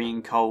Barbara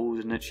being cold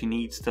and that she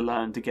needs to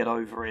learn to get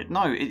over it.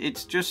 No,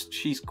 it's just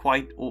she's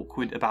quite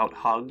awkward about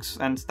hugs,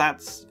 and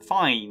that's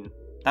fine.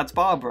 That's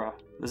Barbara.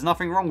 There's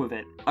nothing wrong with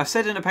it. I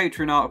said in a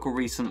Patreon article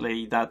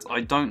recently that I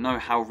don't know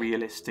how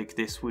realistic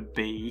this would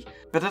be,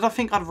 but that I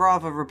think I'd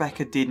rather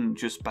Rebecca didn't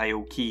just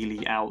bail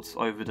Keely out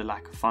over the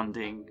lack of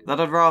funding. That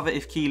I'd rather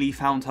if Keely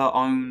found her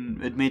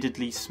own,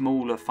 admittedly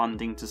smaller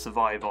funding to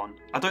survive on.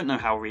 I don't know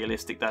how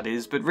realistic that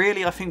is, but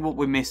really I think what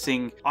we're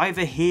missing,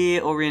 either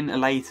here or in a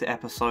later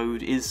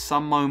episode, is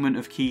some moment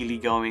of Keely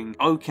going,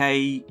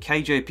 okay,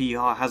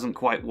 KJPR hasn't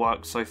quite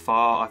worked so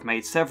far, I've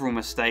made several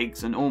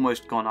mistakes and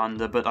almost gone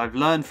under, but I've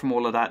learned from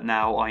all of that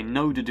now, I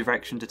know the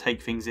direction to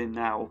take things in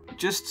now.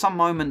 Just some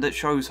moment that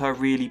shows her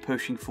really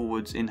pushing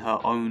forwards in her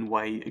own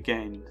way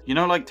again. You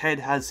know, like Ted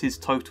has his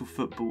total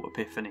football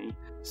epiphany.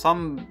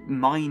 Some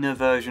minor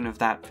version of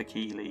that for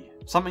Keely.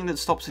 Something that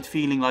stops it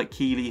feeling like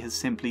Keely has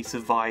simply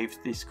survived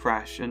this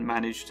crash and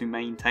managed to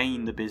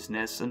maintain the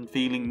business, and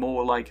feeling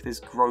more like there's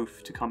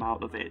growth to come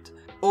out of it.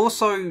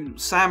 Also,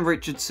 Sam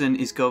Richardson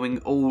is going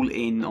all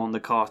in on the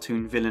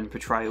cartoon villain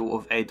portrayal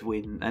of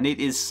Edwin, and it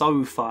is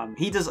so fun.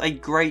 He does a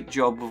great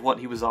job of what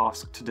he was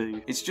asked to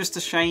do. It's just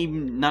a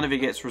shame none of it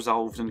gets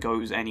resolved and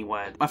goes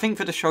anywhere. I think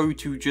for the show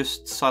to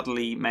just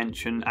subtly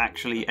mention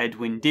actually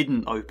Edwin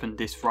didn't open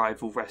this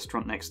rival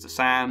restaurant next to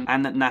Sam,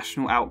 and that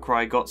national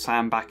outcry got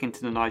Sam back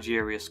into the Nigeria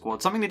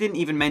squad. Something they didn't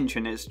even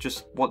mention is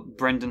just what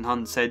Brendan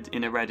Hunt said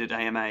in a Reddit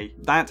AMA.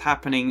 That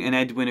happening and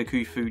Edwin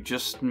Akufu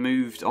just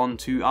moved on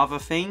to other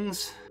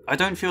things. I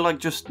don't feel like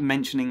just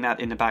mentioning that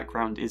in the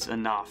background is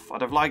enough.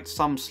 I'd have liked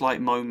some slight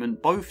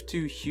moment both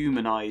to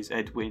humanise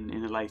Edwin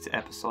in a later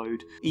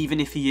episode, even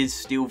if he is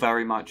still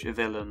very much a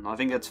villain. I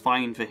think that's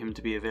fine for him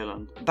to be a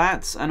villain.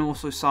 That, and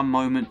also some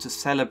moment to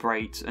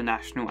celebrate a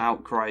national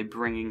outcry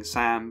bringing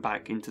Sam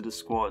back into the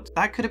squad.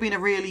 That could have been a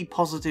really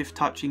positive,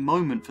 touching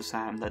moment for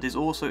Sam that is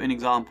also an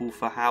example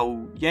for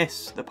how,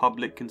 yes, the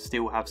public can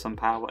still have some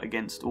power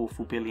against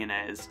awful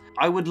billionaires.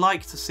 I would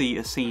like to see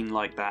a scene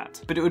like that,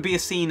 but it would be a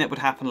scene that would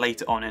happen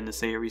later on in the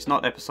series,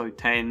 not episode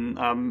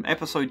 10.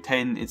 Episode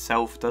 10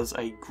 itself does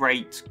a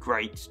great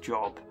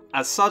job.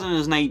 As sudden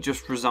as Nate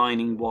just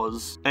resigning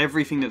was,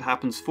 everything that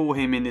happens for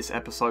him in this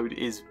episode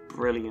is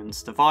brilliant.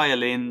 The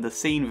violin, the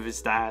scene with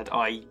his dad,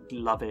 I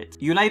love it.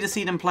 You later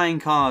see them playing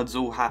cards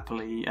all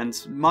happily, and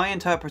my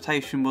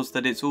interpretation was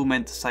that it's all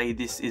meant to say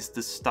this is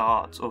the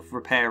start of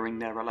repairing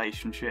their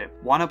relationship.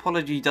 One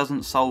apology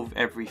doesn't solve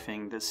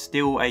everything, there's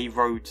still a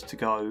road to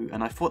go,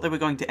 and I thought they were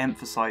going to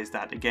emphasise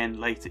that again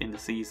later in the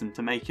season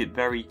to make it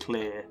very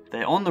clear.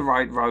 They're on the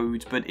right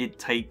road, but it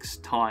takes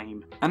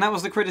time. And that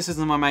was the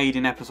criticism I made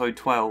in episode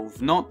 12.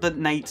 resolve. Not that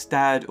Nate's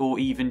dad or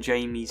even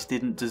Jamie's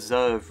didn't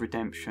deserve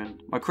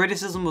redemption. My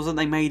criticism was that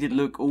they made it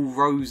look all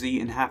rosy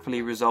and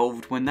happily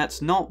resolved when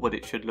that's not what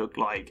it should look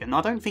like, and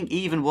I don't think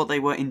even what they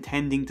were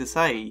intending to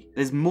say.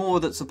 There's more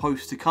that's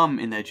supposed to come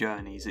in their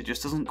journeys, it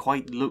just doesn't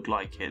quite look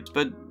like it.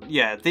 But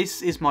yeah,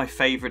 this is my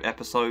favourite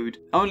episode.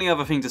 Only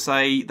other thing to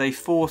say, they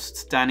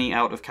forced Danny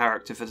out of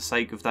character for the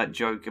sake of that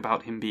joke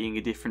about him being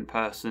a different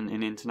person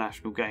in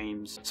international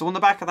games. So on the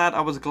back of that,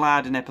 I was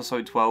glad in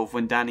episode 12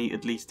 when Danny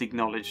at least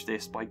acknowledged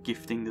this by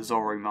gifting the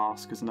Zorro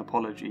mask as an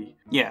apology.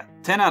 Yeah,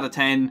 10 out of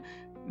 10.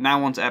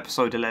 Now on to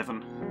episode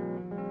 11.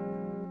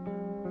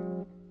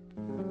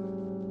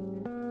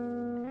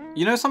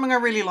 You know something I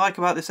really like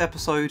about this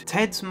episode?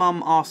 Ted's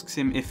mum asks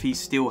him if he's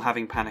still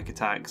having panic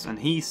attacks, and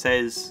he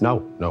says, No,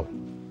 not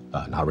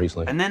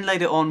recently. And then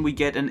later on we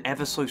get an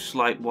ever so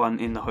slight one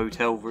in the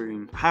hotel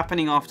room,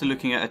 happening after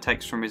looking at a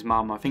text from his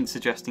mum, I think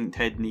suggesting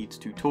Ted needs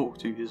to talk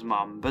to his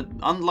mum. But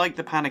unlike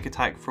the panic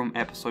attack from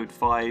episode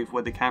 5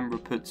 where the camera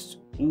puts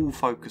all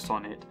focus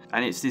on it,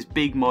 and it's this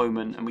big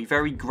moment and we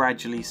very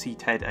gradually see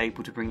Ted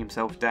able to bring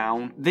himself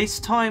down, this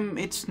time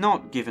it's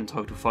not given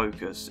total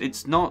focus.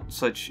 It's not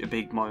such a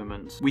big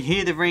moment. We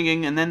hear the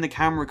ringing and then the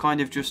camera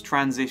kind of just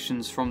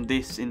transitions from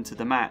this into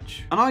the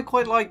match. And I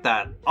quite like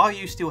that. Are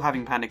you still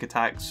having panic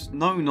attacks?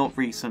 No, not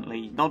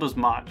recently. Not as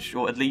much,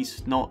 or at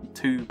least not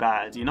too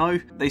bad, you know?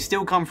 They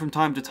still come from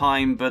time to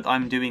time, but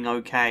I'm doing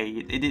okay.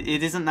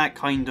 It isn't that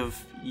kind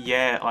of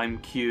yeah, I'm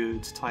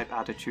cured type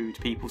attitude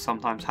people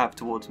sometimes have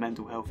towards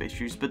mental health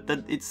issues, but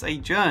that it's a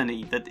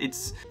journey, that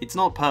it's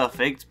not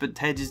perfect, but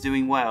Ted is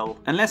doing well.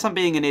 Unless I'm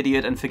being an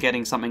idiot and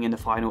forgetting something in the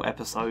final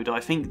episode, I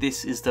think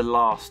this is the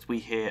last we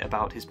hear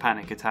about his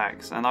panic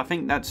attacks, and I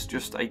think that's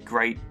just a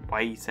great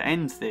way to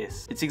end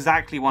this. It's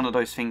exactly one of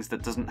those things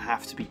that doesn't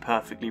have to be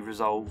perfectly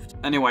resolved.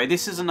 Anyway,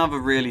 this is another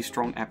really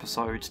strong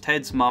episode.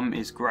 Ted's mum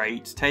is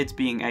great. Ted's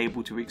being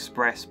able to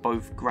express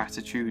both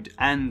gratitude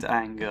and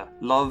anger,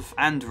 love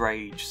and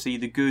rage, see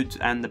the good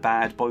and the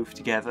bad both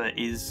together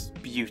is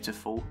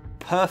beautiful.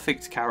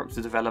 Perfect character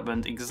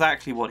development,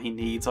 exactly what he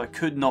needs. I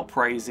could not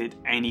praise it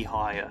any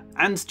higher.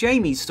 And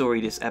Jamie's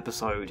story this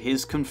episode,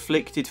 his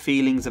conflicted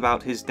feelings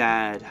about his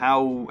dad,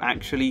 how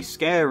actually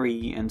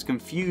scary and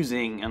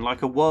confusing and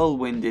like a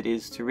whirlwind it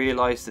is to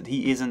realise that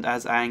he isn't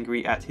as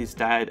angry at his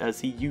dad as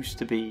he used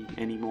to be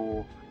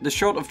anymore. The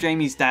shot of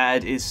Jamie's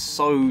dad is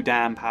so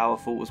damn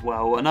powerful as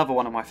well, another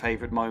one of my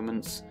favourite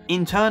moments.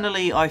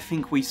 Internally, I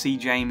think we see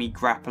Jamie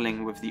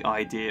grappling with the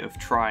idea of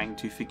trying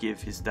to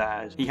forgive his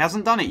dad. He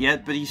hasn't done it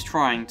yet, but he's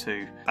trying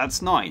to.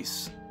 That's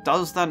nice.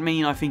 Does that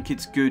mean I think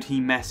it's good he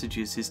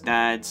messages his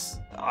dad's?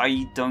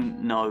 I don't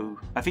know.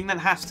 I think that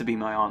has to be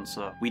my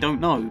answer. We don't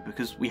know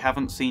because we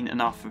haven't seen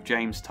enough of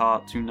James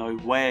Tart to know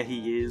where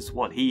he is,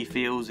 what he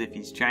feels, if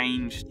he's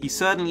changed. He's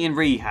certainly in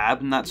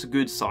rehab and that's a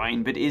good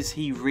sign, but is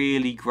he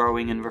really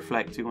growing and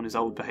reflecting on his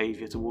old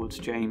behaviour towards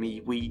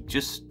Jamie? We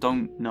just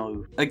don't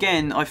know.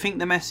 Again, I think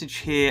the message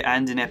here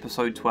and in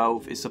episode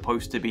 12 is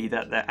supposed to be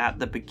that they're at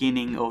the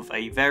beginning of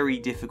a very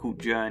difficult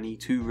journey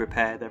to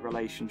repair their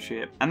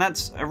relationship. And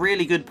that's a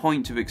really good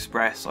point to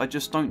express. I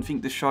just don't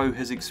think the show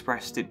has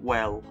expressed it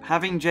well.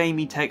 Having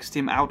Jamie text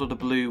him out of the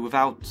blue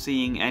without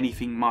seeing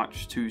anything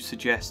much to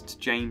suggest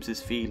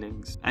James's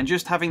feelings, and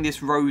just having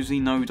this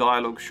rosy no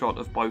dialogue shot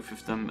of both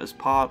of them as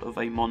part of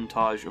a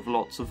montage of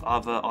lots of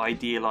other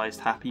idealised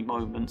happy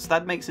moments,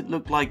 that makes it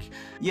look like,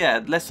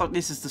 yeah, less like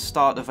this is the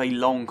start of a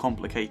long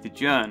complicated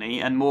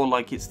journey and more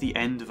like it's the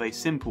end of a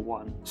simple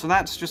one. So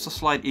that's just a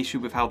slight issue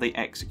with how they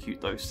execute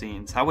those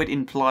scenes, how it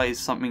implies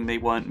something they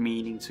weren't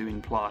meaning to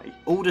imply.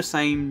 All the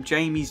same,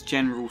 Jamie's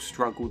general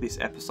struggle this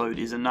episode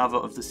is another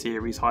of the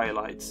series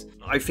highlights.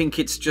 I think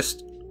it's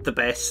just the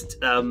best.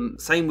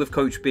 Same with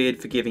Coach Beard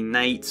forgiving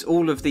Nate.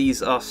 All of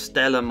these are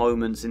stellar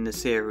moments in the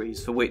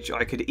series for which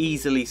I could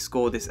easily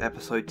score this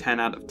episode 10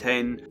 out of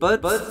 10.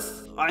 But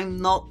I'm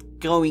not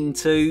going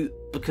to,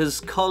 because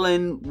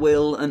Colin,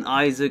 Will and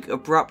Isaac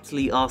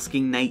abruptly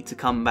asking Nate to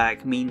come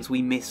back means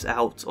we miss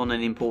out on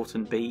an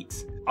important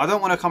beat. I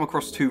don't want to come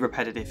across too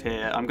repetitive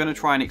here, I'm going to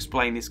try and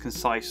explain this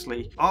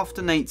concisely.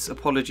 After Nate's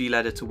apology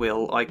letter to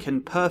Will, I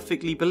can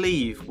perfectly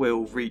believe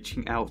Will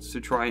reaching out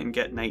to try and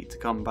get Nate to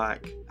come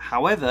back.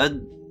 However,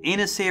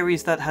 in a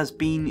series that has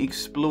been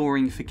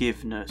exploring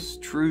forgiveness,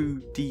 true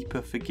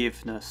deeper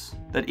forgiveness,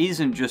 that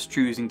isn't just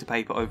choosing to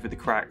paper over the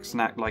cracks and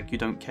act like you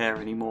don't care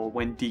anymore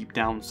when deep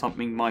down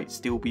something might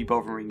still be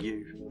bothering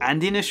you,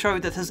 and in a show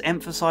that has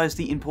emphasised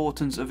the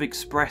importance of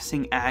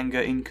expressing anger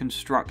in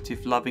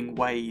constructive, loving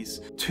ways,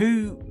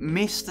 to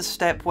miss the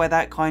step where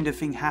that kind of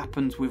thing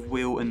happens with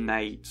Will and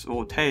Nate,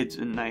 or Ted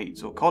and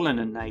Nate, or Colin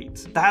and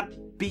Nate, that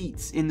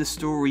beat in the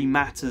story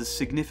matters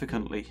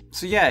significantly.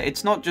 So yeah,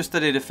 it's not just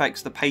that it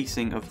affects the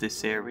pacing of this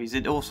series,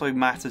 it also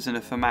matters in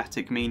a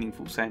thematic,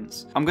 meaningful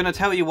sense. I'm going to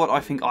tell you what I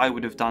think I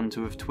would have done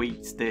to have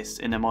tweaked this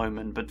in a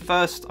moment, but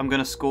first I'm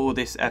going to score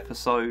this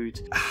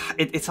episode.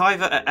 It's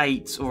either an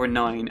 8 or a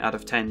 9 out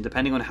of 10,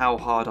 depending on how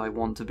hard I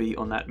want to be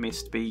on that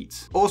missed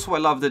beat. Also, I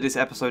love that this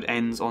episode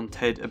ends on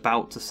Ted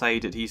about to say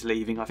that he's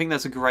leaving. I think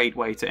that's a great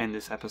way to end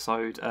this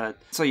episode.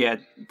 So yeah,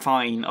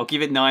 fine. I'll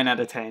give it 9 out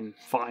of 10.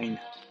 Fine.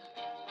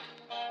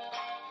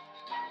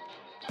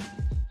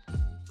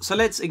 So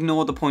let's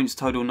ignore the points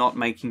total not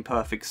making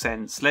perfect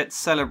sense. Let's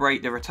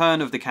celebrate the return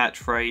of the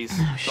catchphrase.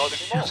 Oh,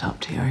 shut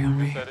up, Thierry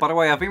Henry. By the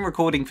way, I've been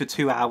recording for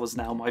 2 hours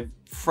now. My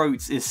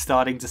throat is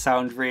starting to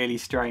sound really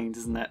strange,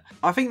 isn't it?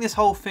 I think this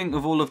whole thing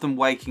of all of them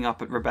waking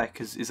up at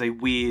Rebecca's is a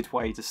weird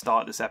way to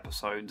start this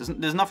episode.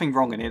 There's nothing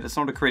wrong in it. It's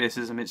not a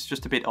criticism. It's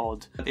just a bit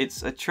odd.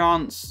 It's a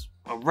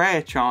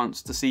rare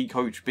chance to see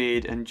Coach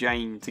Beard and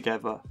Jane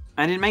together.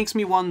 And it makes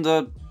me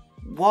wonder,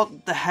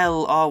 what the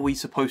hell are we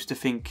supposed to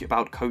think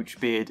about Coach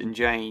Beard and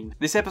Jane?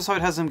 This episode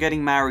has them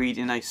getting married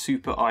in a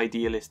super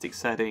idealistic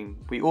setting.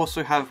 We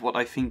also have what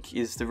I think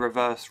is the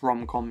reverse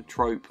rom-com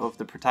trope of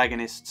the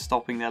protagonist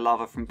stopping their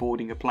lover from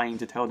boarding a plane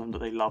to tell them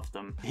that they love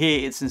them.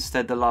 Here it's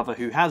instead the lover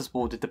who has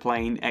boarded the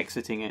plane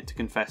exiting it to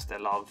confess their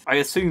love. I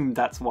assume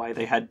that's why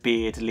they had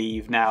Beard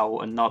leave now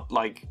and not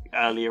like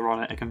earlier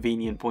on at a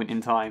convenient point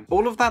in time.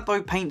 All of that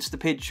though paints the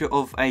picture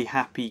of a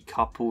happy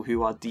couple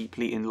who are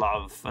deeply in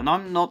love, and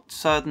I'm not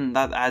certain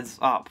that adds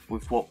up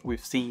with what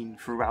we've seen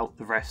throughout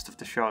the rest of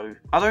the show.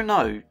 I don't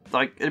know,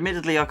 like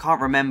admittedly I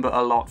can't remember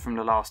a lot from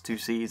the last 2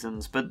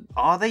 seasons, but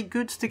are they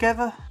good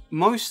together?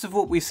 Most of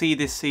what we see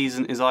this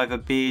season is either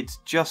Beard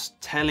just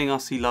telling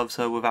us he loves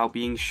her without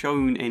being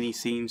shown any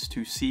scenes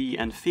to see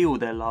and feel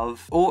their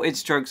love, or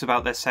it's jokes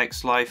about their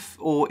sex life,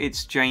 or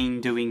it's Jane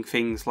doing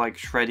things like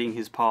shredding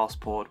his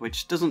passport,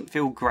 which doesn't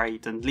feel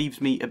great and leaves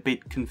me a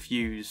bit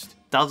confused.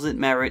 Does it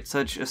merit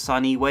such a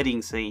sunny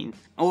wedding scene?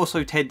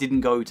 Also, Ted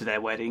didn't go to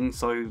their wedding,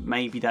 so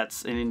maybe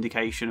that's an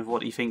indication of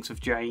what he thinks of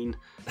Jane.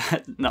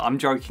 No, I'm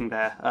joking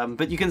there.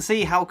 But you can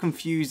see how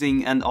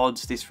confusing and odd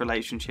this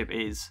relationship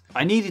is.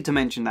 I needed to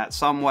mention that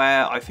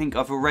somewhere. I think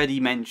I've already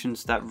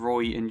mentioned that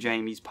Roy and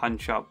Jamie's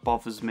punch-up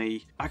bothers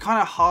me. I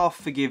kind of half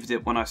forgived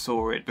it when I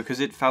saw it, because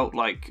it felt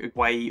like a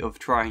way of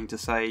trying to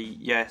say,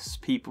 yes,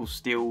 people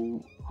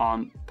still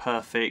aren't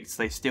perfect,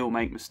 they still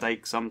make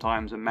mistakes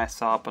sometimes and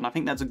mess up, and I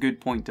think that's a good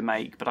point to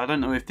make, but I don't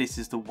know if this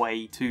is the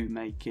way to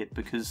make it,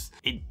 because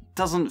it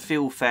doesn't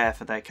feel fair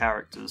for their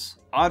characters.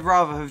 I'd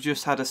rather have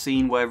just had a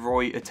scene where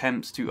Roy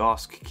attempts to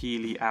ask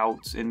Keely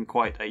out in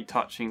quite a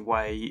touching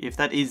way, if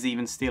that is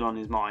even still on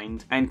his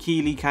mind, and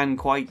Keely can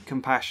quite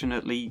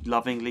compassionately,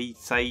 lovingly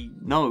say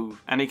no,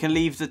 and it can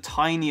leave the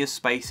tiniest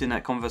space in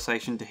that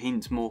conversation to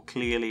hint more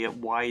clearly at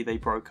why they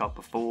broke up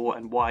before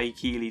and why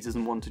Keely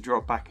doesn't want to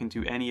drop back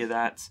into any of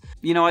that.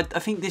 You know, I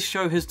think this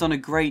show has done a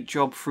great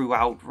job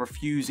throughout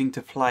refusing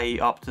to play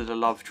up to the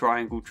love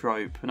triangle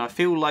trope, and I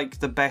feel like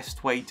the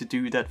best way to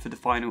do that for the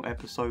final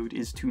episode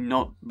is to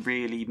not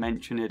really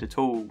mention it at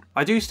all.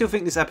 I do still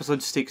think this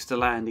episode sticks to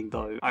landing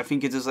though. I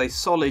think it does a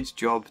solid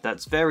job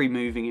that's very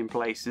moving in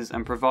places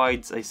and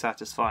provides a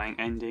satisfying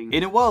ending.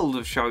 In a world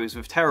of shows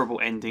with terrible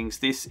endings,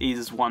 this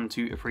is one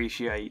to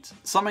appreciate.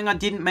 Something I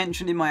didn't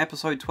mention in my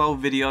episode 12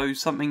 video,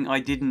 something I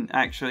didn't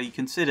actually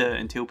consider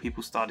until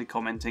people started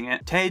commenting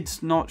it.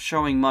 Ted's not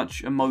showing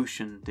much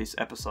emotion this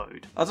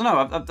episode. I don't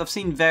know, I've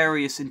seen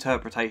various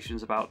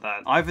interpretations about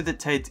that. Either that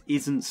Ted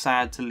isn't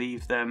sad to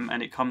leave them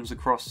and it comes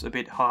across a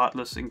bit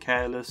heartless and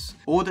careless,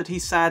 or that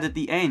he's sad at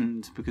the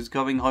end because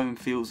going home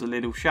feels a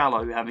little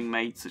shallow having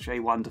made such a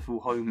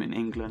wonderful home in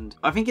England.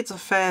 I think it's a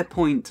fair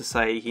point to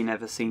say he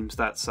never seems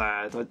that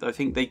sad. I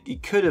think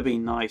it could have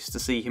been nice to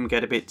see him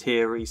get a bit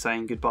teary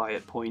saying goodbye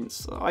at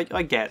points. I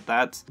get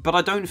that. But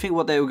I don't think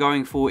what they were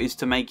going for is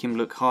to make him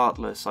look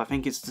heartless. I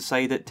think it's to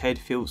say that Ted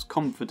feels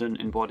confident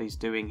in what he's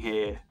doing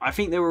here. I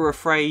think they were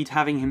afraid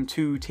having him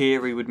too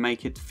teary would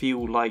make it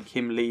feel like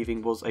him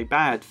leaving was a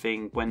bad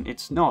thing, when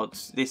it's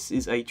not. This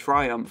is a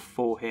triumph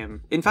for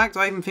him. In fact,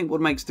 I even think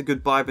what makes the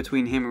goodbye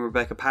between him and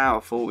Rebecca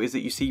powerful is that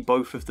you see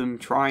both of them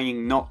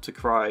trying not to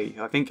cry.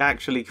 I think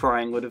actually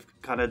crying would have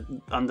kind of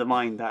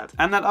undermined that.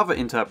 And that other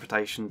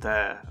interpretation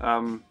there,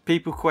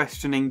 people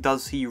questioning,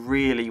 does he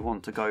really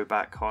want to go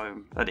back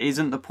home? That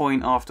isn't the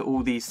point after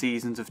all these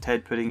seasons of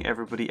Ted putting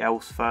everybody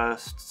else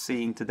first,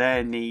 seeing to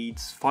their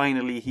needs.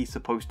 Finally, he's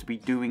supposed to be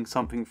doing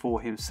something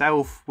for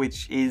himself,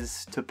 which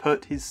is to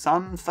put his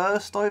son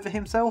first over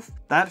himself.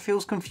 That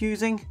feels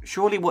confusing.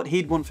 Surely what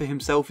he'd want for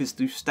himself is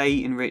to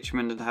stay in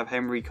Richmond and have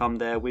Henry come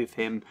there with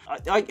him.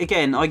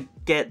 Again, I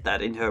get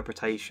that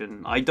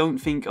interpretation. I don't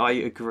think I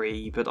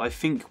agree, but I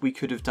think we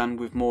could have done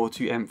with more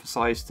to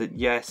emphasise that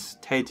yes,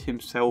 Ted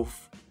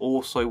himself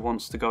also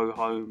wants to go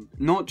home.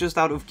 Not just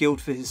out of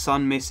guilt for his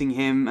son missing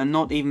him, and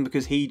not even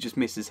because he just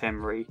misses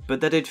Henry, but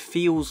that it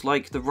feels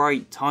like the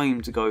right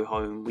time to go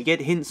home. We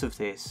get hints of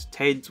this.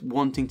 Ted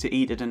wanting to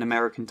eat at an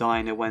American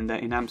diner when they're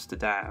in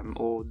Amsterdam,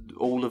 or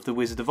all of the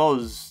Wizard of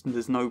Oz,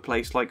 there's no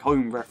place like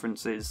home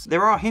references.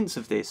 There are hints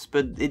of this,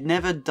 but it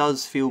never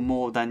does feel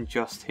more than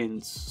just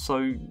hints,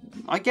 so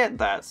I get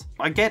that.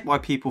 I get why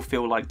people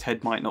feel like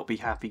Ted might not be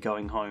happy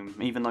going home,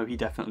 even though he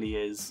definitely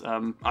is.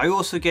 I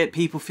also get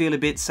people feel a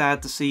bit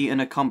sad to see an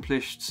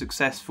accomplished,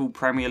 successful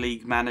Premier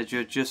League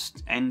manager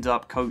just end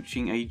up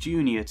coaching a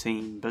junior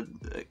team, but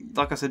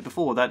like I said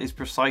before, that is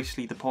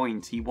precisely the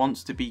point. He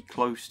wants to be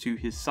close to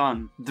his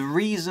son. The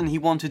reason he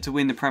wanted to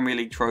win the Premier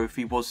League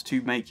trophy was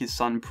to make his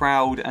son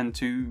proud and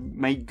to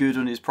make good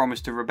on his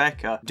promise to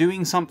Rebecca.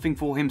 Doing something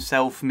for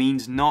himself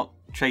means not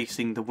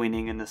chasing the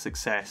winning and the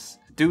success.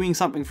 Doing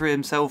something for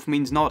himself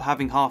means not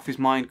having half his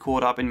mind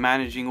caught up in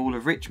managing all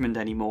of Richmond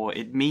anymore.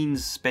 It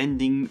means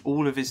spending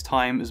all of his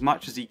time as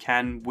much as he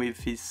can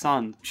with his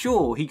son.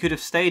 Sure, he could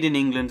have stayed in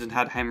England and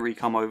had Henry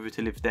come over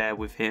to live there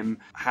with him,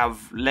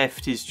 have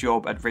left his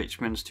job at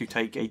Richmond to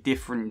take a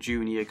different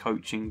junior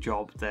coaching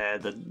job there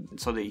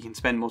so that he can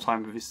spend more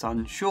time with his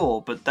son.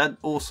 Sure, but that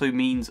also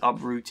means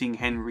uprooting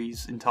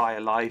Henry's entire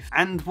life.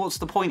 And what's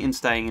the point in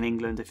staying in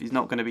England if he's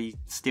not going to be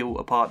still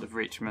a part of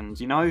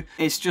Richmond, you know?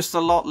 It's just a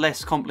lot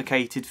less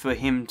complicated for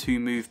him to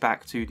move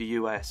back to the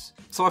US.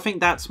 So I think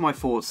that's my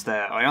thoughts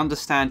there. I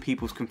understand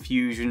people's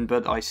confusion,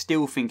 but I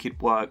still think it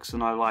works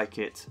and I like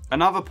it.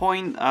 Another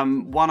point,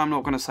 one I'm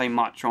not going to say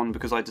much on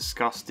because I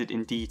discussed it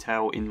in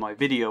detail in my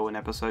video in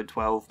episode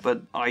 12,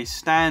 but I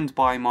stand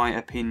by my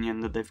opinion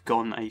that they've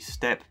gone a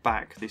step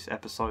back this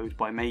episode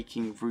by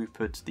making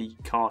Rupert the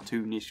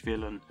cartoonish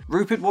villain.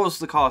 Rupert was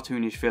the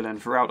cartoonish villain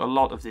throughout a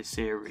lot of this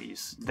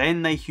series.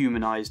 Then they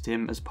humanized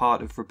him as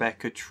part of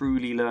Rebecca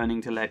truly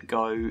learning to let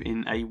go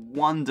in a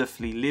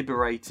wonderfully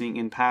liberating,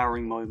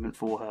 empowering moment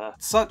for her.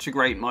 Such a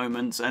great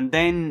moment, and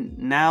then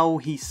now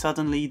he's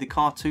suddenly the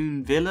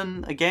cartoon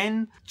villain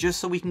again, just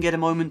so we can get a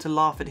moment to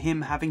laugh at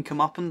him having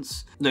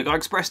comeuppance. Look, I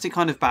expressed it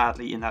kind of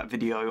badly in that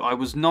video. I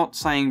was not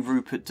saying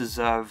Rupert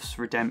deserves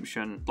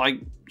redemption.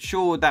 Like,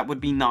 sure, that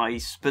would be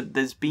nice, but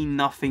there's been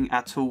nothing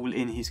at all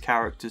in his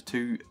character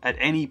to at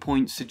any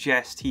point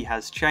suggest he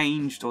has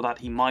changed or that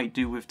he might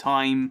do with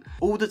time.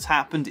 All that's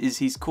happened is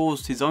he's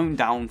caused his own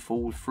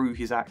downfall through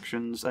his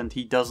actions and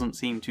he doesn't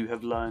seem to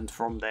have learned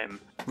from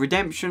them.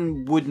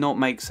 Redemption would not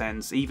make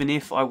sense, even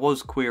if I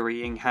was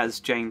querying has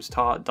James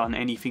Tart done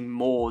anything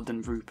more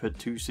than Rupert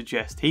to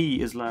suggest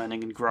he is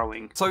learning and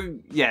growing. So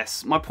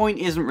yes, my point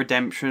isn't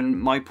redemption,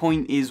 my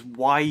point is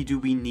why do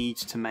we need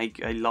to make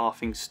a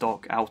laughing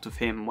stock out of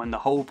him when the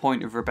whole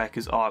point of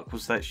Rebecca's arc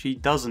was that she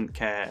doesn't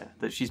care,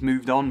 that she's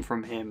moved on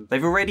from him.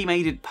 They've already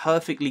made it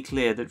perfectly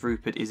clear that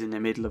Rupert is in the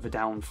middle of a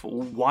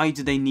downfall. Why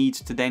do they need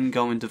to then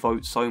go and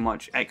devote so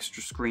much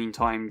extra screen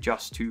time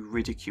just to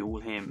ridicule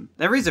him?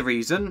 There is a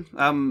reason,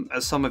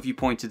 as some of you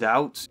pointed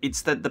out.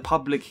 It's that the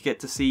public get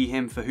to see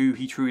him for who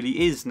he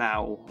truly is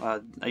now,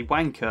 a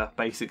wanker,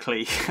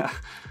 basically.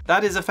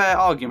 That is a fair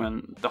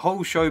argument. The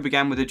whole show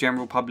began with the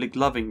general public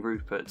loving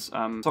Rupert,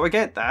 so I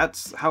get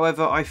that.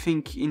 However, I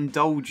think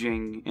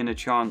indulging in a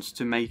chance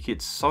to make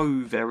it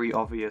so very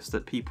obvious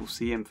that people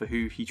see him for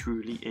who he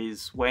truly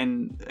is,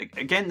 when,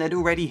 again, they'd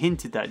already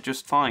hinted that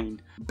just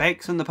fine.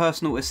 Bex and the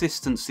personal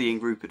assistant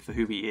seeing Rupert for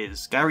who he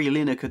is, Gary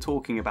Lineker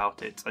talking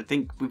about it. I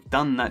think we've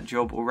done that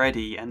job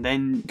already, and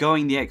then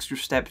going the extra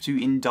step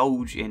to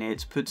indulge in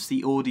it puts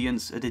the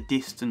audience at a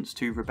distance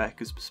to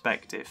Rebecca's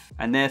perspective,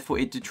 and therefore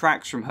it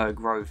detracts from her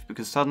growth,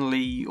 because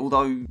suddenly,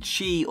 although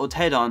she or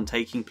Ted aren't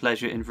taking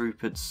pleasure in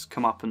Rupert's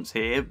comeuppance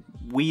here,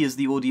 we as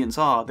the audience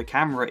are, the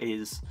camera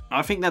is.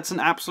 I think that's an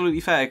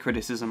absolutely fair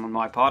criticism on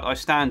my part, I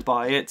stand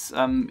by it.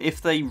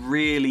 If they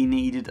really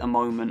needed a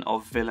moment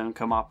of villain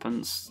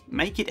comeuppance,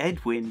 make it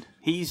Edwin.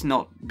 He's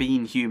not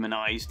been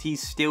humanised,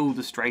 he's still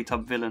the straight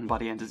up villain by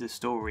the end of this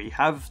story.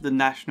 Have the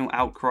national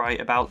outcry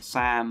about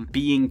Sam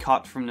being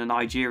cut from the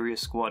Nigeria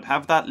squad,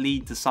 have that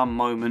lead to some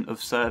moment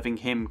of serving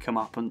him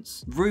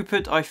comeuppance.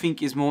 Rupert, I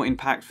think, is more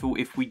impactful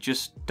if we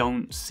just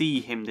don't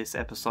see him this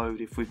episode,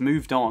 if we've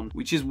moved on,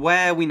 which is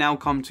where we now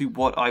come to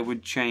what I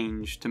would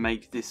change to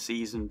make this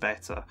season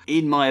better,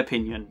 in my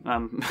opinion.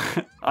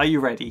 Are you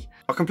ready?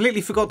 I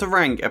completely forgot to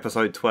rank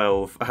episode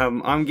 12.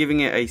 I'm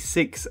giving it a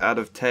 6 out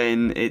of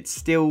 10. It's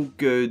still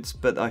good,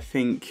 but I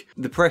think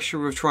the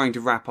pressure of trying to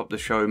wrap up the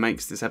show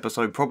makes this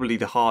episode probably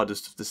the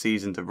hardest of the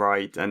season to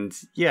write, and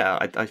yeah,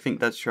 I think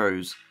that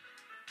shows.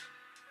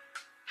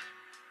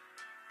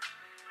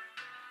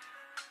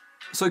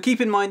 So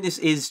keep in mind, this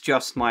is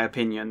just my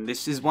opinion.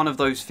 This is one of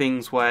those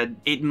things where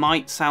it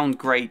might sound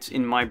great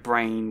in my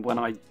brain when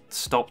I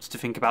stopped to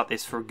think about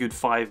this for a good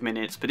 5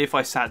 minutes, but if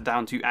I sat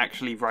down to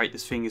actually write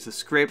this thing as a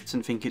script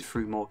and think it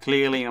through more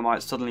clearly, I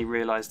might suddenly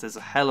realise there's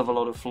a hell of a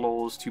lot of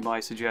flaws to my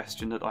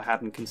suggestion that I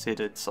hadn't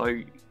considered.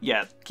 So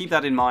yeah, keep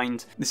that in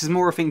mind. This is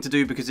more a thing to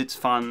do because it's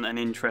fun and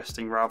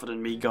interesting rather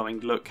than me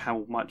going, look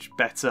how much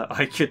better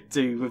I could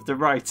do with the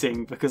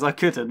writing, because I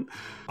couldn't.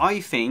 I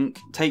think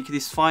take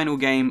this final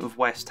game of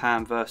West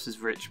Ham versus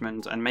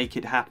Richmond and make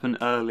it happen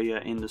earlier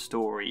in the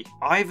story.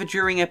 Either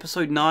during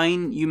episode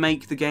 9 you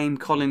make the game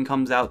Colin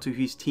comes out to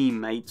his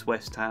teammates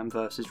West Ham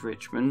versus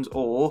Richmond,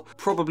 or,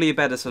 probably a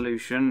better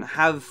solution,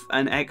 have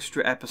an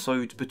extra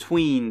episode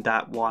between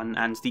that one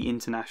and the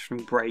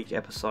international break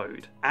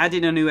episode. Add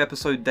in a new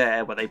episode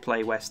there where they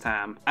play West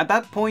Ham. At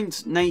that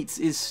point, Nate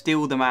is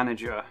still the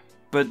manager.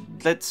 But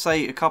let's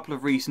say a couple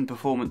of recent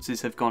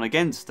performances have gone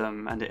against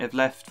them, and it have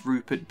left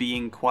Rupert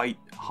being quite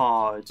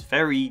hard,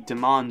 very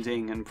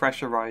demanding and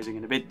pressurising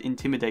and a bit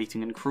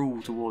intimidating and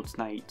cruel towards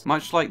Nate,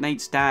 much like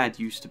Nate's dad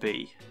used to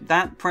be.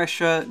 That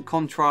pressure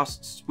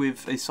contrasts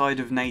with a side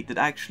of Nate that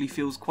actually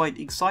feels quite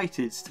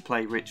excited to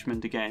play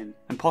Richmond again,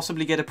 and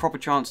possibly get a proper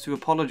chance to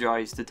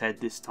apologise to Ted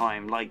this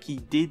time, like he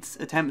did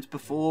attempt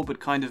before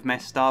but kind of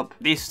messed up.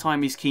 This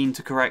time he's keen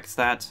to correct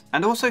that.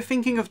 And also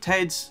thinking of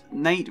Ted,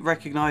 Nate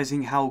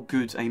recognising how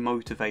good a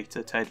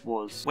motivator Ted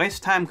was.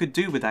 West Ham could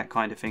do with that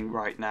kind of thing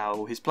right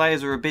now. His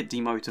players are a bit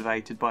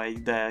demotivated by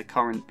their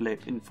current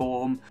blip in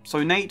form,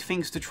 so Nate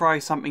thinks to try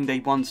something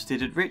they once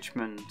did at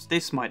Richmond.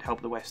 This might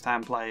help the West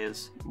Ham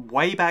players.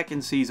 Way back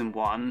in season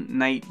 1,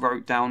 Nate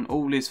wrote down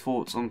all his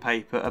thoughts on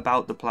paper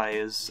about the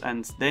players,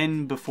 and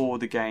then before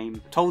the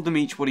game, told them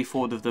each what he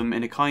thought of them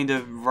in a kind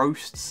of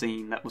roast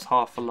scene that was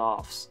half for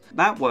laughs.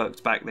 That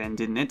worked back then,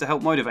 didn't it, to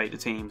help motivate the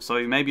team,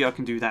 so maybe I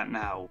can do that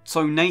now.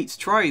 So Nate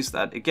tries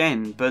that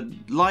again, but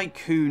like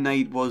who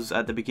Nate was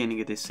at the beginning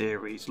of this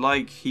series,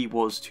 like he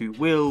was to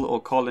Will or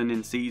Colin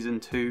in season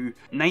 2,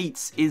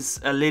 Nate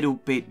is a little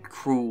bit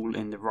cruel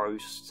in the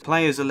roast.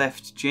 Players are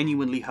left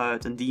genuinely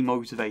hurt and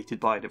demotivated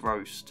by the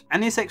roast.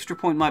 And this extra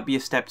point might be a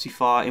step too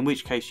far, in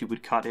which case you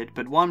would cut it,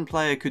 but one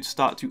player could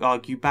start to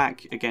argue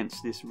back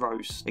against this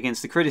roast,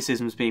 against the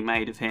criticisms being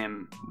made of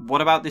him.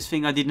 What about this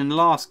thing I did in the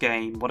last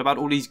game? What about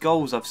all these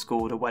goals I've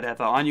scored or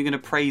whatever? Aren't you going to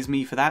praise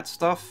me for that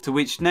stuff? To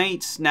which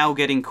Nate, now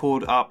getting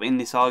caught up in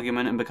this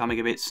argument and becoming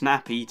a bit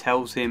snappy,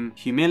 tells him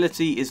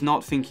humility is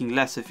not thinking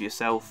less of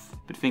yourself,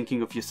 but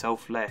thinking of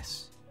yourself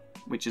less.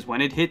 Which is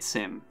when it hits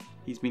him.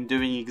 He's been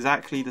doing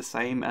exactly the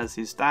same as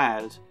his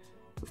dad.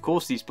 Of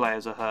course these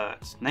players are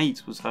hurt.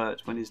 Nate was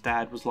hurt when his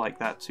dad was like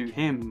that to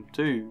him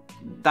too.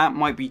 That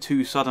might be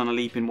too sudden a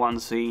leap in one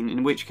scene,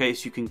 in which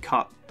case you can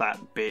cut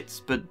that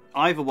bit, but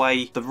either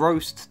way, the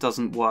roast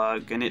doesn't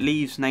work and it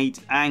leaves Nate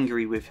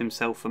angry with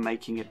himself for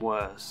making it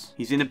worse.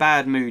 He's in a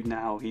bad mood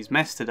now, he's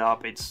messed it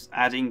up, it's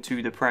adding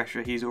to the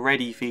pressure he's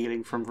already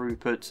feeling from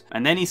Rupert,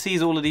 and then he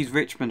sees all of these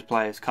Richmond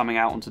players coming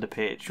out onto the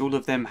pitch, all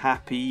of them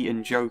happy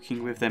and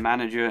joking with their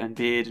manager and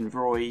Beard and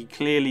Roy,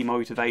 clearly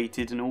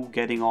motivated and all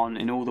getting on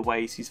in all the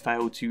ways he's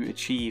failed to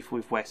achieve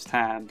with West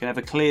Ham. Can have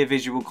a clear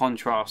visual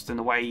contrast in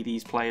the way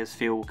these players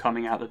feel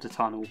coming out of the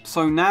tunnel.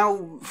 So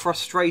now,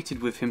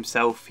 frustrated with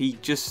himself, he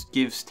just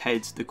gives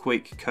Ted the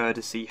quick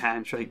courtesy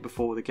handshake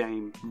before the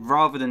game,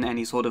 rather than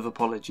any sort of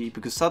apology,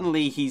 because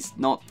suddenly he's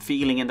not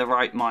feeling in the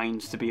right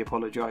mind to be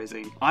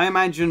apologising. I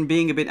imagine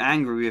being a bit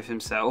angry with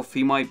himself,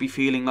 he might be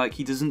feeling like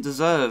he doesn't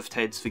deserve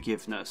Ted's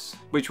forgiveness,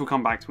 which we'll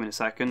come back to in a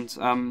second.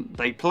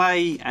 They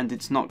play, and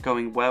it's not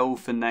going well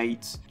for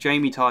Nate.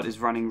 Jamie Tart is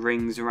running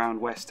rings around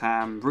West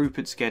Ham,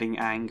 Rupert's getting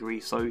angry,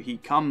 so he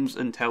comes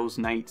and tells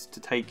Nate to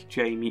take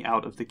Jamie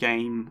out of the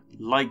game,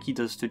 like he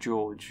does to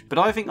George. But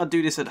I think I'd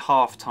do this at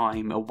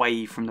half-time,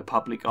 away from the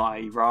public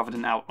eye, rather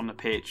than out on the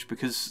pitch,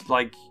 because,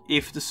 like,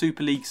 if the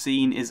Super League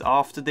scene is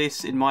after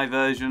this, in my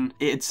version,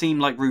 it'd seem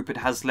like Rupert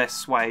has less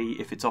sway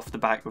if it's off the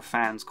back of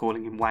fans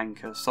calling him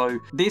wanker. So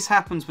this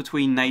happens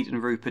between Nate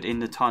and Rupert in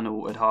the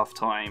tunnel at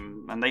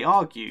half-time, and they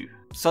argue.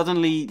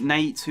 Suddenly,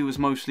 Nate, who was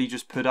mostly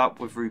just put up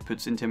with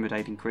Rupert's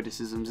intimidating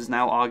criticisms, is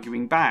now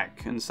arguing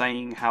back and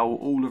saying how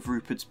all of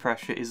Rupert's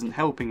pressure isn't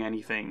helping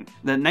anything.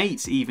 That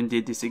Nate even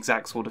did this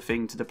exact sort of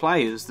thing to the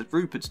players that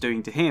Rupert's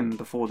doing to him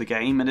before the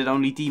game, and it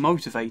only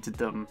demotivated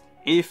them.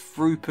 If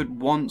Rupert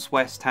wants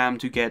West Ham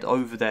to get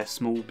over their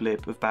small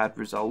blip of bad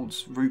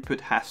results,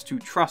 Rupert has to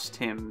trust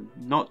him,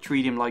 not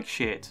treat him like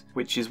shit.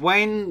 Which is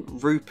when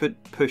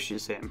Rupert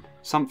pushes him.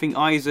 Something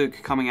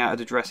Isaac coming out of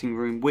the dressing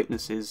room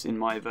witnesses in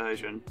my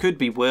version. Could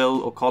be Will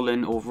or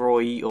Colin or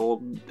Roy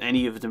or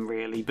any of them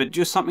really, but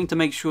just something to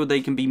make sure they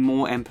can be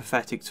more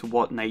empathetic to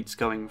what Nate's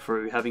going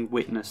through, having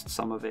witnessed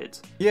some of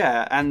it.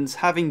 Yeah, and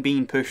having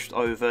been pushed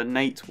over,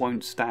 Nate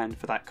won't stand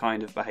for that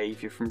kind of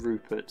behaviour from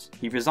Rupert.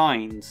 He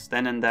resigns,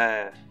 then and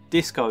there.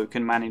 Disco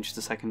can manage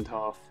the second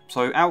half.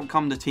 So out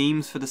come the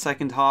teams for the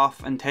second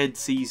half, and Ted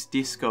sees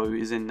Disco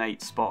is in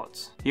Nate's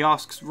spot. He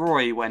asks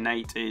Roy where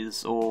Nate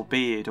is, or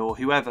Beard, or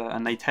whoever,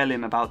 and they tell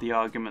him about the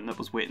argument that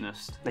was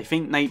witnessed. They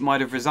think Nate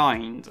might have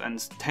resigned, and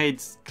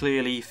Ted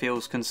clearly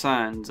feels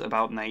concerned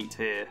about Nate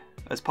here.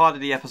 As part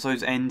of the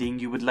episode's ending,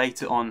 you would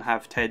later on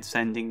have Ted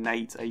sending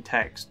Nate a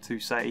text to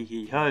say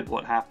he heard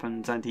what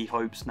happened and he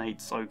hopes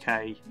Nate's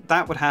okay.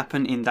 That would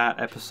happen in that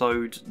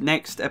episode.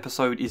 Next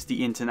episode is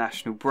the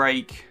international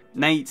break.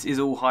 Nate is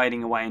all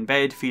hiding away in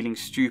bed, feeling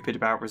stupid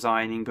about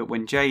resigning, but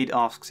when Jade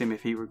asks him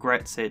if he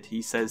regrets it,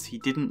 he says he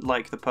didn't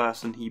like the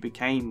person he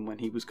became when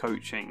he was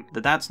coaching,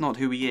 that that's not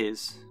who he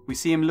is. We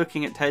see him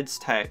looking at Ted's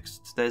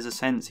text. There's a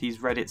sense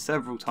he's read it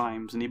several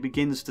times, and he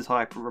begins to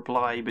type a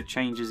reply but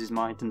changes his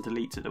mind and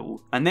deletes it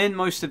all. And then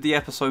most of the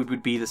episode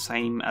would be the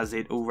same as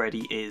it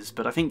already is,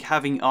 but I think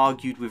having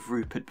argued with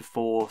Rupert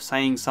before,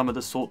 saying some of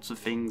the sorts of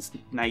things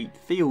Nate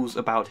feels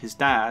about his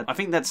dad, I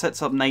think that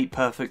sets up Nate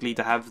perfectly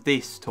to have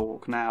this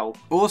talk now.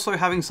 Also,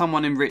 having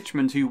someone in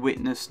Richmond who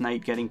witnessed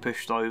Nate getting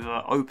pushed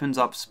over opens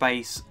up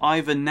space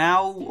either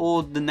now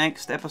or the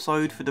next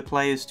episode for the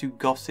players to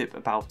gossip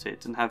about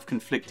it and have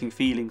conflicting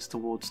feelings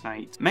towards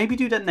Nate. Maybe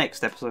do that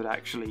next episode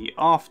actually,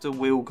 after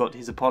Will got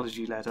his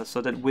apology letter,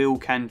 so that Will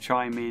can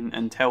chime in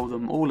and tell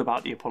them all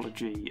about the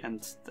apology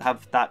and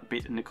have that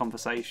bit in the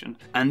conversation.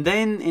 And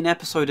then in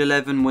episode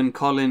 11, when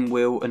Colin,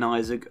 Will and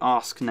Isaac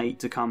ask Nate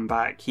to come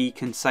back, he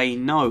can say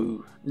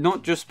no.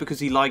 Not just because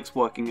he likes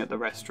working at the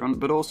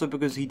restaurant, but also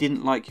because he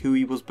didn't like who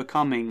he was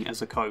becoming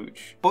as a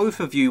coach. Both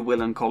of you,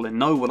 Will and Colin,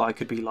 know what I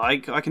could be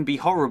like. I can be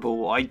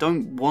horrible. I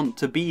don't want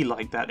to be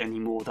like that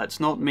anymore. That's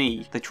not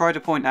me. They try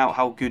to point out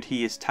how good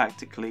he is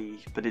tactically,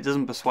 but it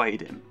doesn't persuade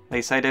him.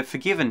 They say they've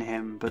forgiven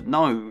him, but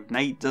no,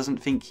 Nate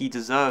doesn't think he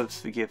deserves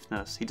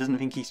forgiveness. He doesn't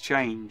think he's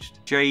changed.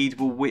 Jade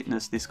will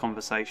witness this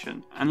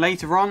conversation. And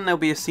later on, there'll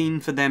be a scene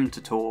for them to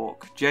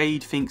talk.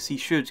 Jade thinks he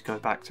should go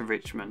back to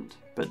Richmond.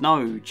 But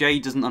no,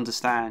 Jade doesn't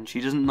understand.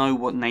 She doesn't know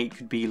what Nate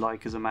could be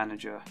like as a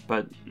manager.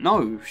 But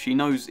no, she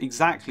knows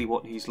exactly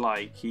what he's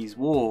like. He's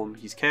warm,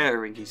 he's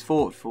caring, he's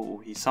thoughtful,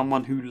 he's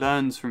someone who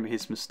learns from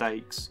his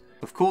mistakes.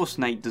 Of course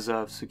Nate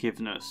deserves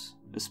forgiveness,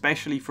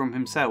 especially from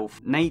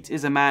himself. Nate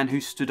is a man who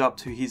stood up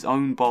to his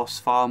own boss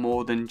far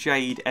more than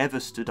Jade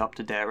ever stood up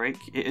to Derek.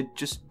 It'd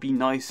just be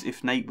nice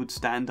if Nate would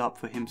stand up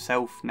for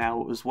himself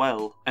now as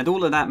well. And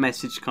all of that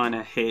message kind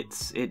of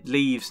hits. It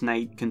leaves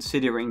Nate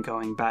considering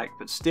going back,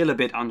 but still a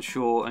bit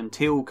unsure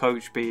until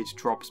Coach Beard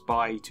drops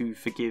by to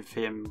forgive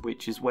him,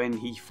 which is when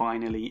he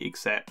finally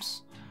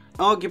accepts.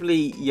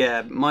 Arguably,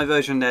 yeah, my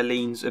version there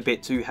leans a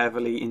bit too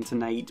heavily into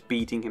Nate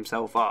beating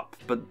himself up,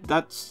 but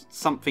that's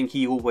something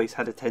he always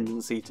had a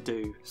tendency to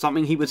do.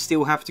 Something he would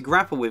still have to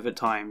grapple with at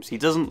times. He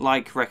doesn't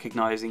like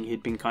recognising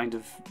he'd been kind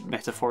of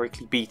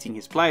metaphorically beating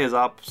his players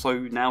up, so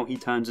now he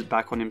turns it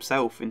back on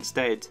himself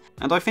instead.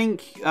 And I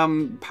think,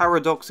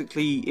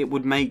 paradoxically, it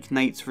would make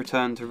Nate's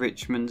return to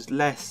Richmond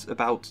less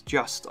about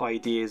just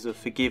ideas of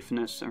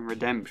forgiveness and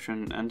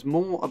redemption, and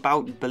more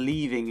about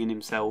believing in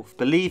himself,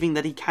 believing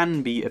that he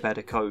can be a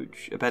better coach,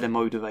 a better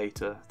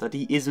motivator, that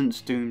he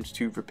isn't doomed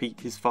to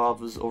repeat his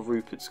father's or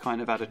Rupert's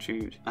kind of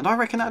attitude. And I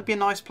reckon that'd be a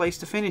nice place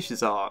to finish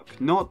his arc.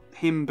 Not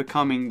him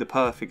becoming the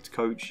perfect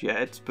coach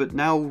yet, but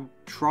now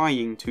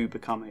trying to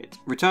become it.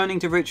 Returning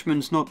to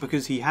Richmond not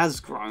because he has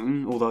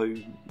grown, although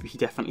he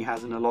definitely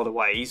has in a lot of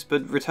ways,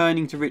 but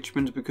returning to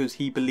Richmond because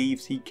he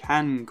believes he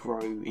can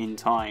grow in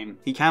time.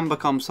 He can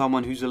become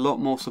someone who's a lot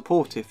more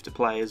supportive to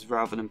players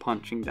rather than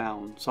punching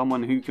down,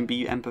 someone who can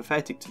be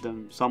empathetic to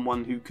them,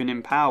 someone who can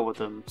empower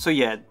them. So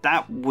yeah,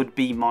 that would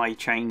be my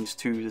change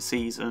to the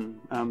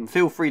season.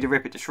 Feel free to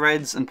rip it to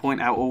shreds and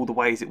point out all the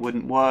ways it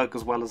wouldn't work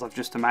as well as I've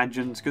just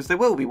imagined, because there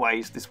will be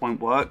ways this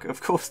won't work,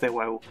 of course there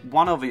will.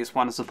 One obvious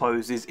one I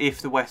suppose is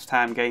if the West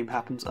Ham game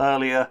happens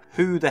earlier,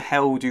 who the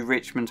hell do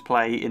Richmond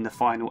play in the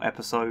final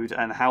episode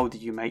and how do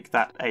you make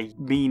that a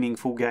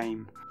meaningful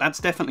game? That's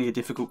definitely a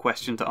difficult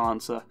question to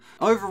answer.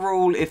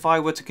 Overall, if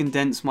I were to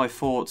condense my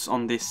thoughts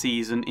on this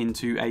season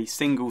into a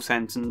single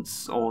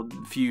sentence or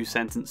few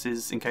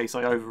sentences in case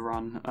I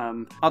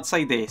overrun, I'd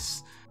say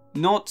this.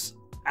 Not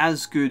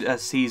as good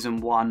as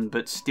season 1,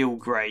 but still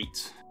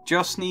great.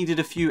 Just needed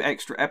a few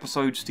extra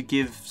episodes to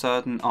give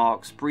certain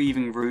arcs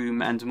breathing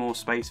room and more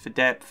space for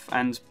depth,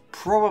 and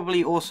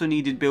probably also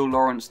needed Bill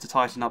Lawrence to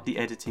tighten up the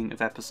editing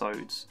of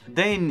episodes.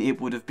 Then it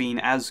would have been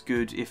as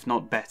good, if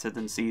not better,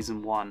 than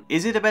season 1.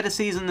 Is it a better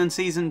season than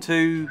season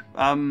 2?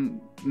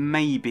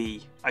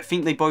 Maybe. I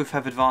think they both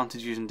have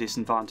advantages and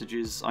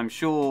disadvantages. I'm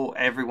sure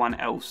everyone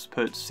else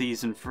puts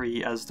season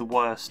 3 as the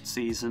worst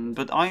season,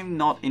 but I'm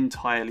not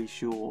entirely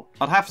sure.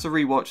 I'd have to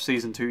rewatch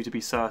season 2 to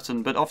be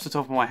certain, but off the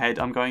top of my head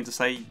I'm going to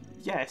say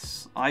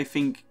yes. I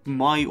think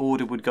my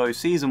order would go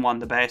season 1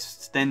 the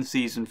best, then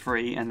season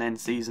 3, and then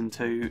season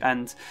 2,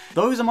 and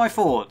those are my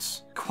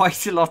thoughts.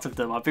 Quite a lot of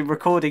them. I've been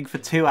recording for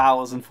 2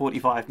 hours and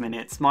 45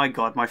 minutes. My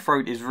god, my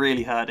throat is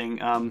really hurting.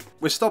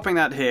 We're stopping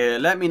that here.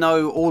 Let me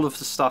know all of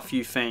the stuff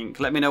you think.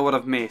 Let me know what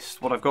I've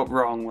missed, what I've got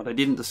wrong, what I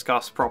didn't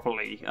discuss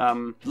properly.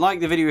 Like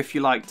the video if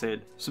you liked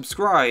it.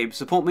 Subscribe,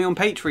 support me on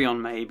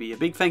Patreon maybe. A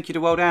big thank you to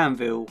World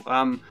Anvil.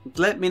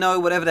 Let me know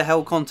whatever the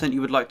hell content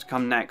you would like to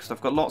come next.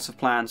 I've got lots of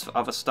plans for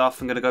other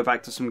stuff. I'm going to go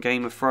back to some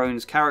Game of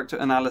Thrones character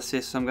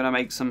analysis. I'm going to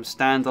make some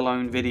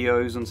standalone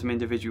videos on some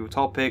individual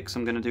topics.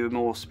 I'm going to do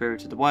more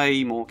Spirited Away,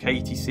 Calme or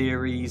Katie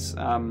series.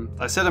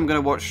 I said I'm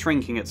going to watch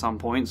Shrinking at some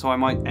point, so I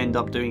might end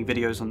up doing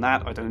videos on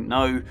that, I don't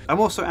know. I'm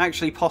also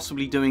actually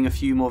possibly doing a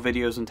few more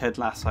videos on Ted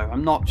Lasso.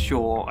 I'm not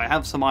sure. I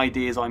have some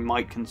ideas I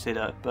might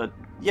consider, but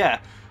yeah,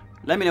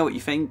 let me know what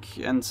you think,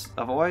 and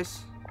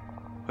otherwise,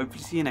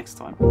 hopefully see you next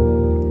time.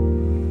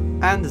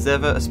 And as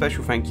ever, a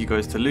special thank you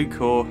goes to Luke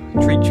Hoare,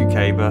 Treat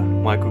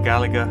Nujabes, Michael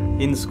Gallagher,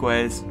 In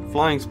Squares,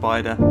 Flying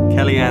Spider,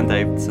 Kellyanne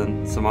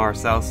Davidson, Samara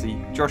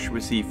Salsi, Joshua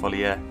C.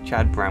 Follier,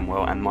 Chad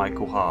Bramwell and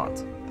Michael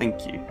Hart.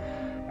 Thank you.